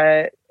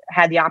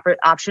had the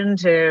option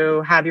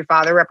to have your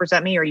father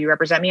represent me or you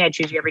represent me, I'd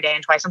choose you every day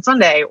and twice on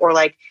Sunday. Or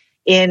like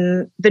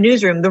in The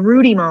Newsroom, the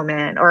Rudy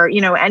moment, or,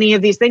 you know, any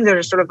of these things that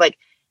are sort of like,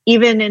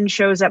 even in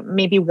shows that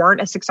maybe weren't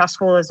as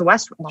successful as The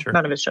West Wing. Well,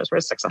 none of his shows were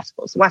as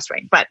successful as The West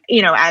Wing, but,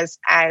 you know, as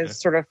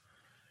sort of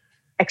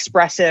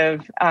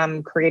expressive,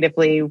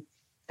 creatively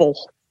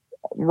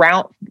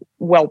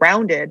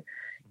well-rounded,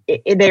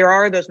 there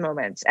are those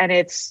moments. And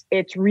it's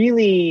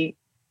really,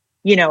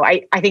 you know,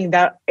 I think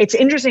that it's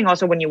interesting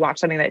also when you watch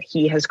something that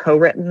he has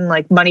co-written,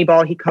 like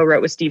Moneyball, he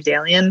co-wrote with Steve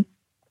Zalian.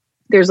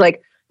 There's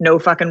like no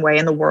fucking way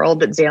in the world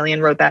that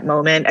Zalian wrote that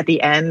moment at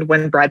the end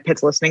when Brad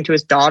Pitt's listening to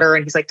his daughter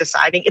and he's like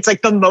deciding. It's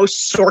like the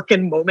most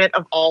Sorkin moment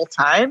of all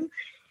time.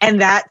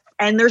 And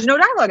there's no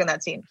dialogue in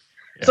that scene.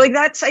 Yeah. So like,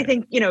 that's, I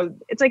think, you know,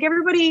 it's like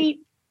everybody,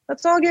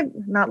 let's all give,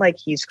 not like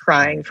he's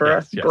crying for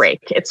a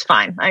break. It's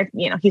fine.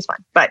 He's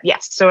fine. But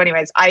yes. So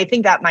anyways, I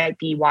think that might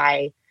be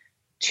why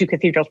Two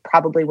Cathedrals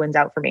probably wins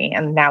out for me.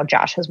 And now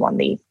Josh has won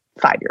the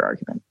 5-year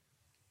argument.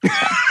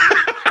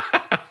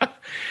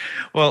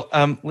 Well,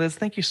 Liz,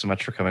 thank you so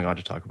much for coming on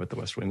to talk about The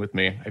West Wing with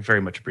me. I very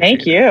much appreciate it.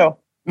 Thank you.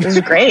 This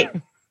is great.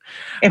 Do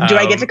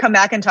I get to come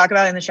back and talk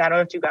about In the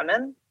Shadow of Two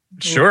Gunmen?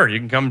 Sure, you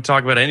can come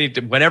talk about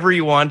whenever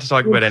you want to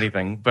talk about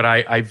anything. But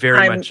I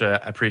very much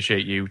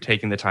appreciate you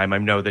taking the time. I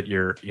know that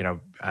you're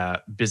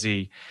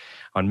busy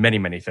on many,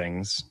 many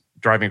things,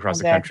 driving across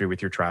the country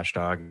with your trash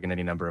dog and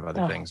any number of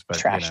other things.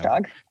 But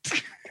dog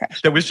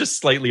that was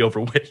just slightly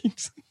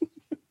overweight.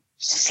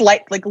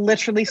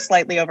 Literally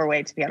slightly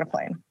overweight to be on a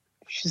plane.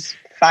 She's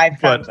 5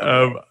 pounds.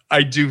 But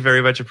I do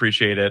very much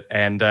appreciate it,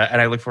 and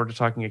I look forward to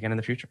talking again in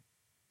the future.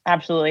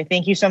 Absolutely,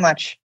 thank you so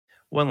much.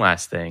 One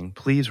last thing,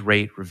 please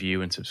rate,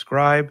 review, and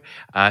subscribe.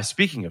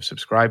 Speaking of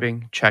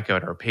subscribing, check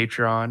out our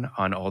Patreon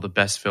on all the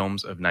best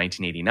films of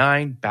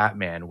 1989,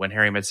 Batman, When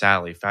Harry Met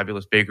Sally,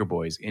 Fabulous Baker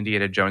Boys,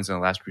 Indiana Jones and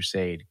the Last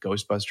Crusade,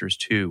 Ghostbusters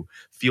 2,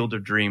 Field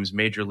of Dreams,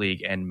 Major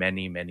League, and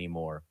many, many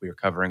more. We are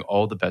covering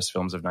all the best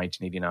films of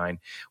 1989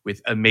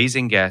 with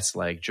amazing guests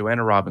like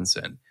Joanna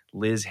Robinson,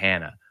 Liz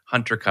Hanna,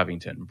 Hunter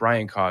Covington,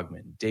 Brian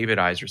Cogman, David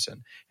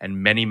Iserson,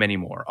 and many, many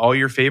more. All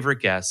your favorite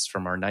guests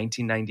from our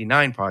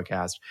 1999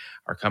 podcast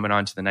are coming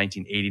on to the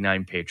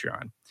 1989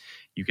 Patreon.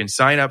 You can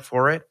sign up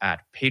for it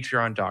at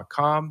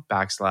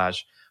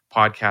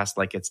patreon.com/podcast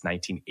like it's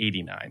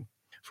 1989.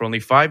 For only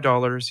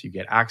 $5, you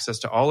get access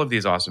to all of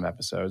these awesome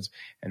episodes.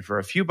 And for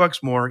a few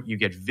bucks more, you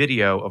get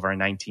video of our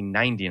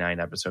 1999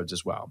 episodes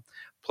as well.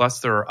 Plus,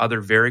 there are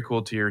other very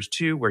cool tiers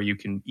too, where you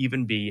can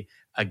even be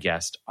a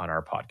guest on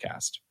our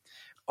podcast.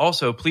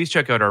 Also, please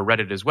check out our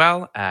Reddit as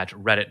well at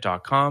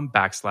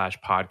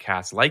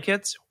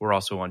reddit.com/podcastlikeits. We're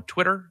also on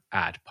Twitter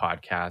at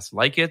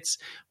podcastlikeits.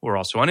 We're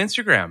also on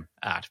Instagram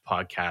at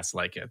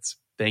podcastlikeits.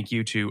 Thank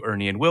you to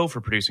Ernie and Will for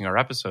producing our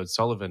episodes,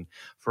 Sullivan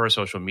for our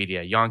social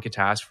media, Jan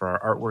Katas for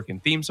our artwork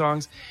and theme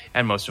songs,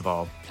 and most of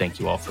all, thank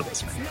you all for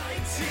listening.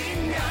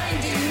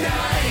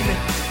 1999,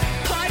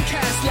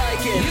 podcast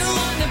like it. You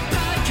want the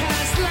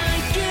podcast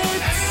like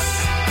it.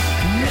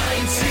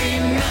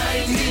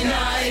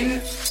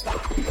 1999.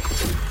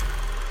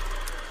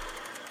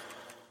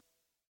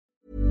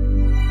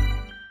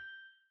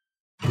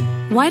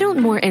 Why don't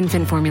more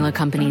infant formula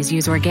companies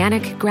use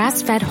organic,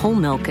 grass-fed whole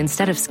milk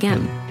instead of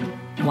skim?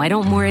 Why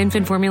don't more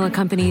infant formula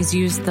companies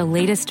use the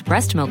latest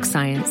breast milk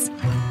science?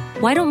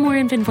 Why don't more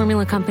infant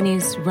formula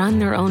companies run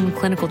their own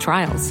clinical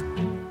trials?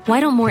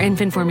 Why don't more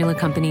infant formula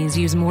companies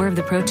use more of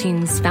the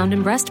proteins found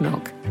in breast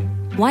milk?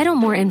 Why don't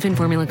more infant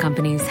formula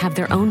companies have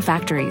their own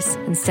factories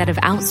instead of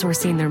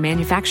outsourcing their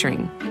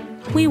manufacturing?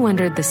 We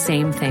wondered the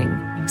same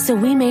thing. So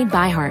we made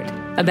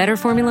ByHeart, a better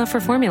formula for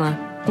formula.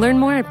 Learn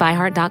more at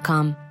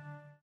byheart.com.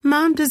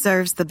 Mom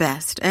deserves the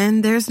best,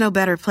 and there's no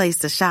better place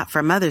to shop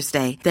for Mother's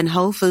Day than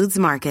Whole Foods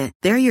Market.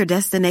 They're your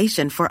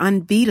destination for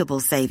unbeatable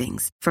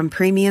savings, from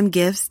premium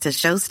gifts to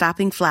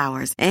show-stopping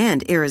flowers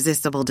and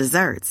irresistible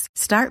desserts.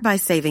 Start by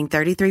saving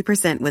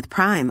 33% with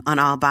Prime on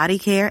all body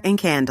care and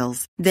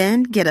candles.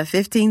 Then get a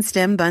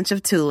 15-stem bunch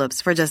of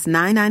tulips for just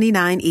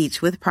 $9.99 each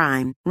with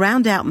Prime.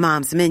 Round out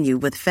Mom's menu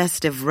with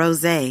festive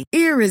rosé,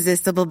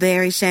 irresistible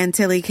berry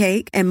chantilly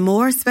cake, and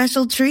more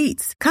special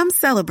treats. Come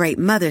celebrate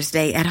Mother's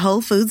Day at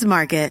Whole Foods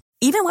Market.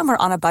 Even when we're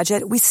on a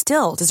budget, we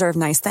still deserve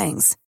nice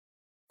things.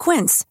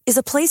 Quince is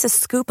a place to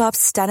scoop up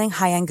stunning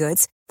high-end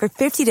goods for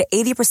 50 to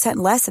 80%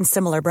 less than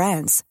similar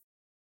brands.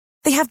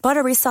 They have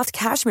buttery soft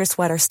cashmere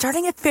sweaters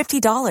starting at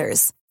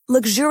 $50,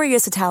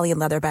 luxurious Italian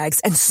leather bags,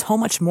 and so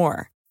much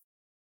more.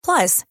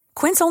 Plus,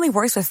 Quince only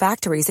works with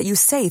factories that use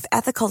safe,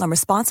 ethical, and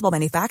responsible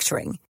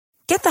manufacturing.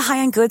 Get the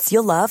high-end goods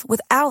you'll love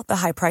without the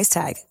high price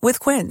tag with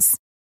Quince.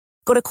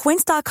 Go to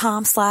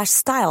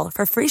quince.com/style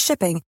for free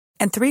shipping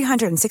and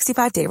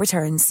 365-day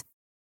returns.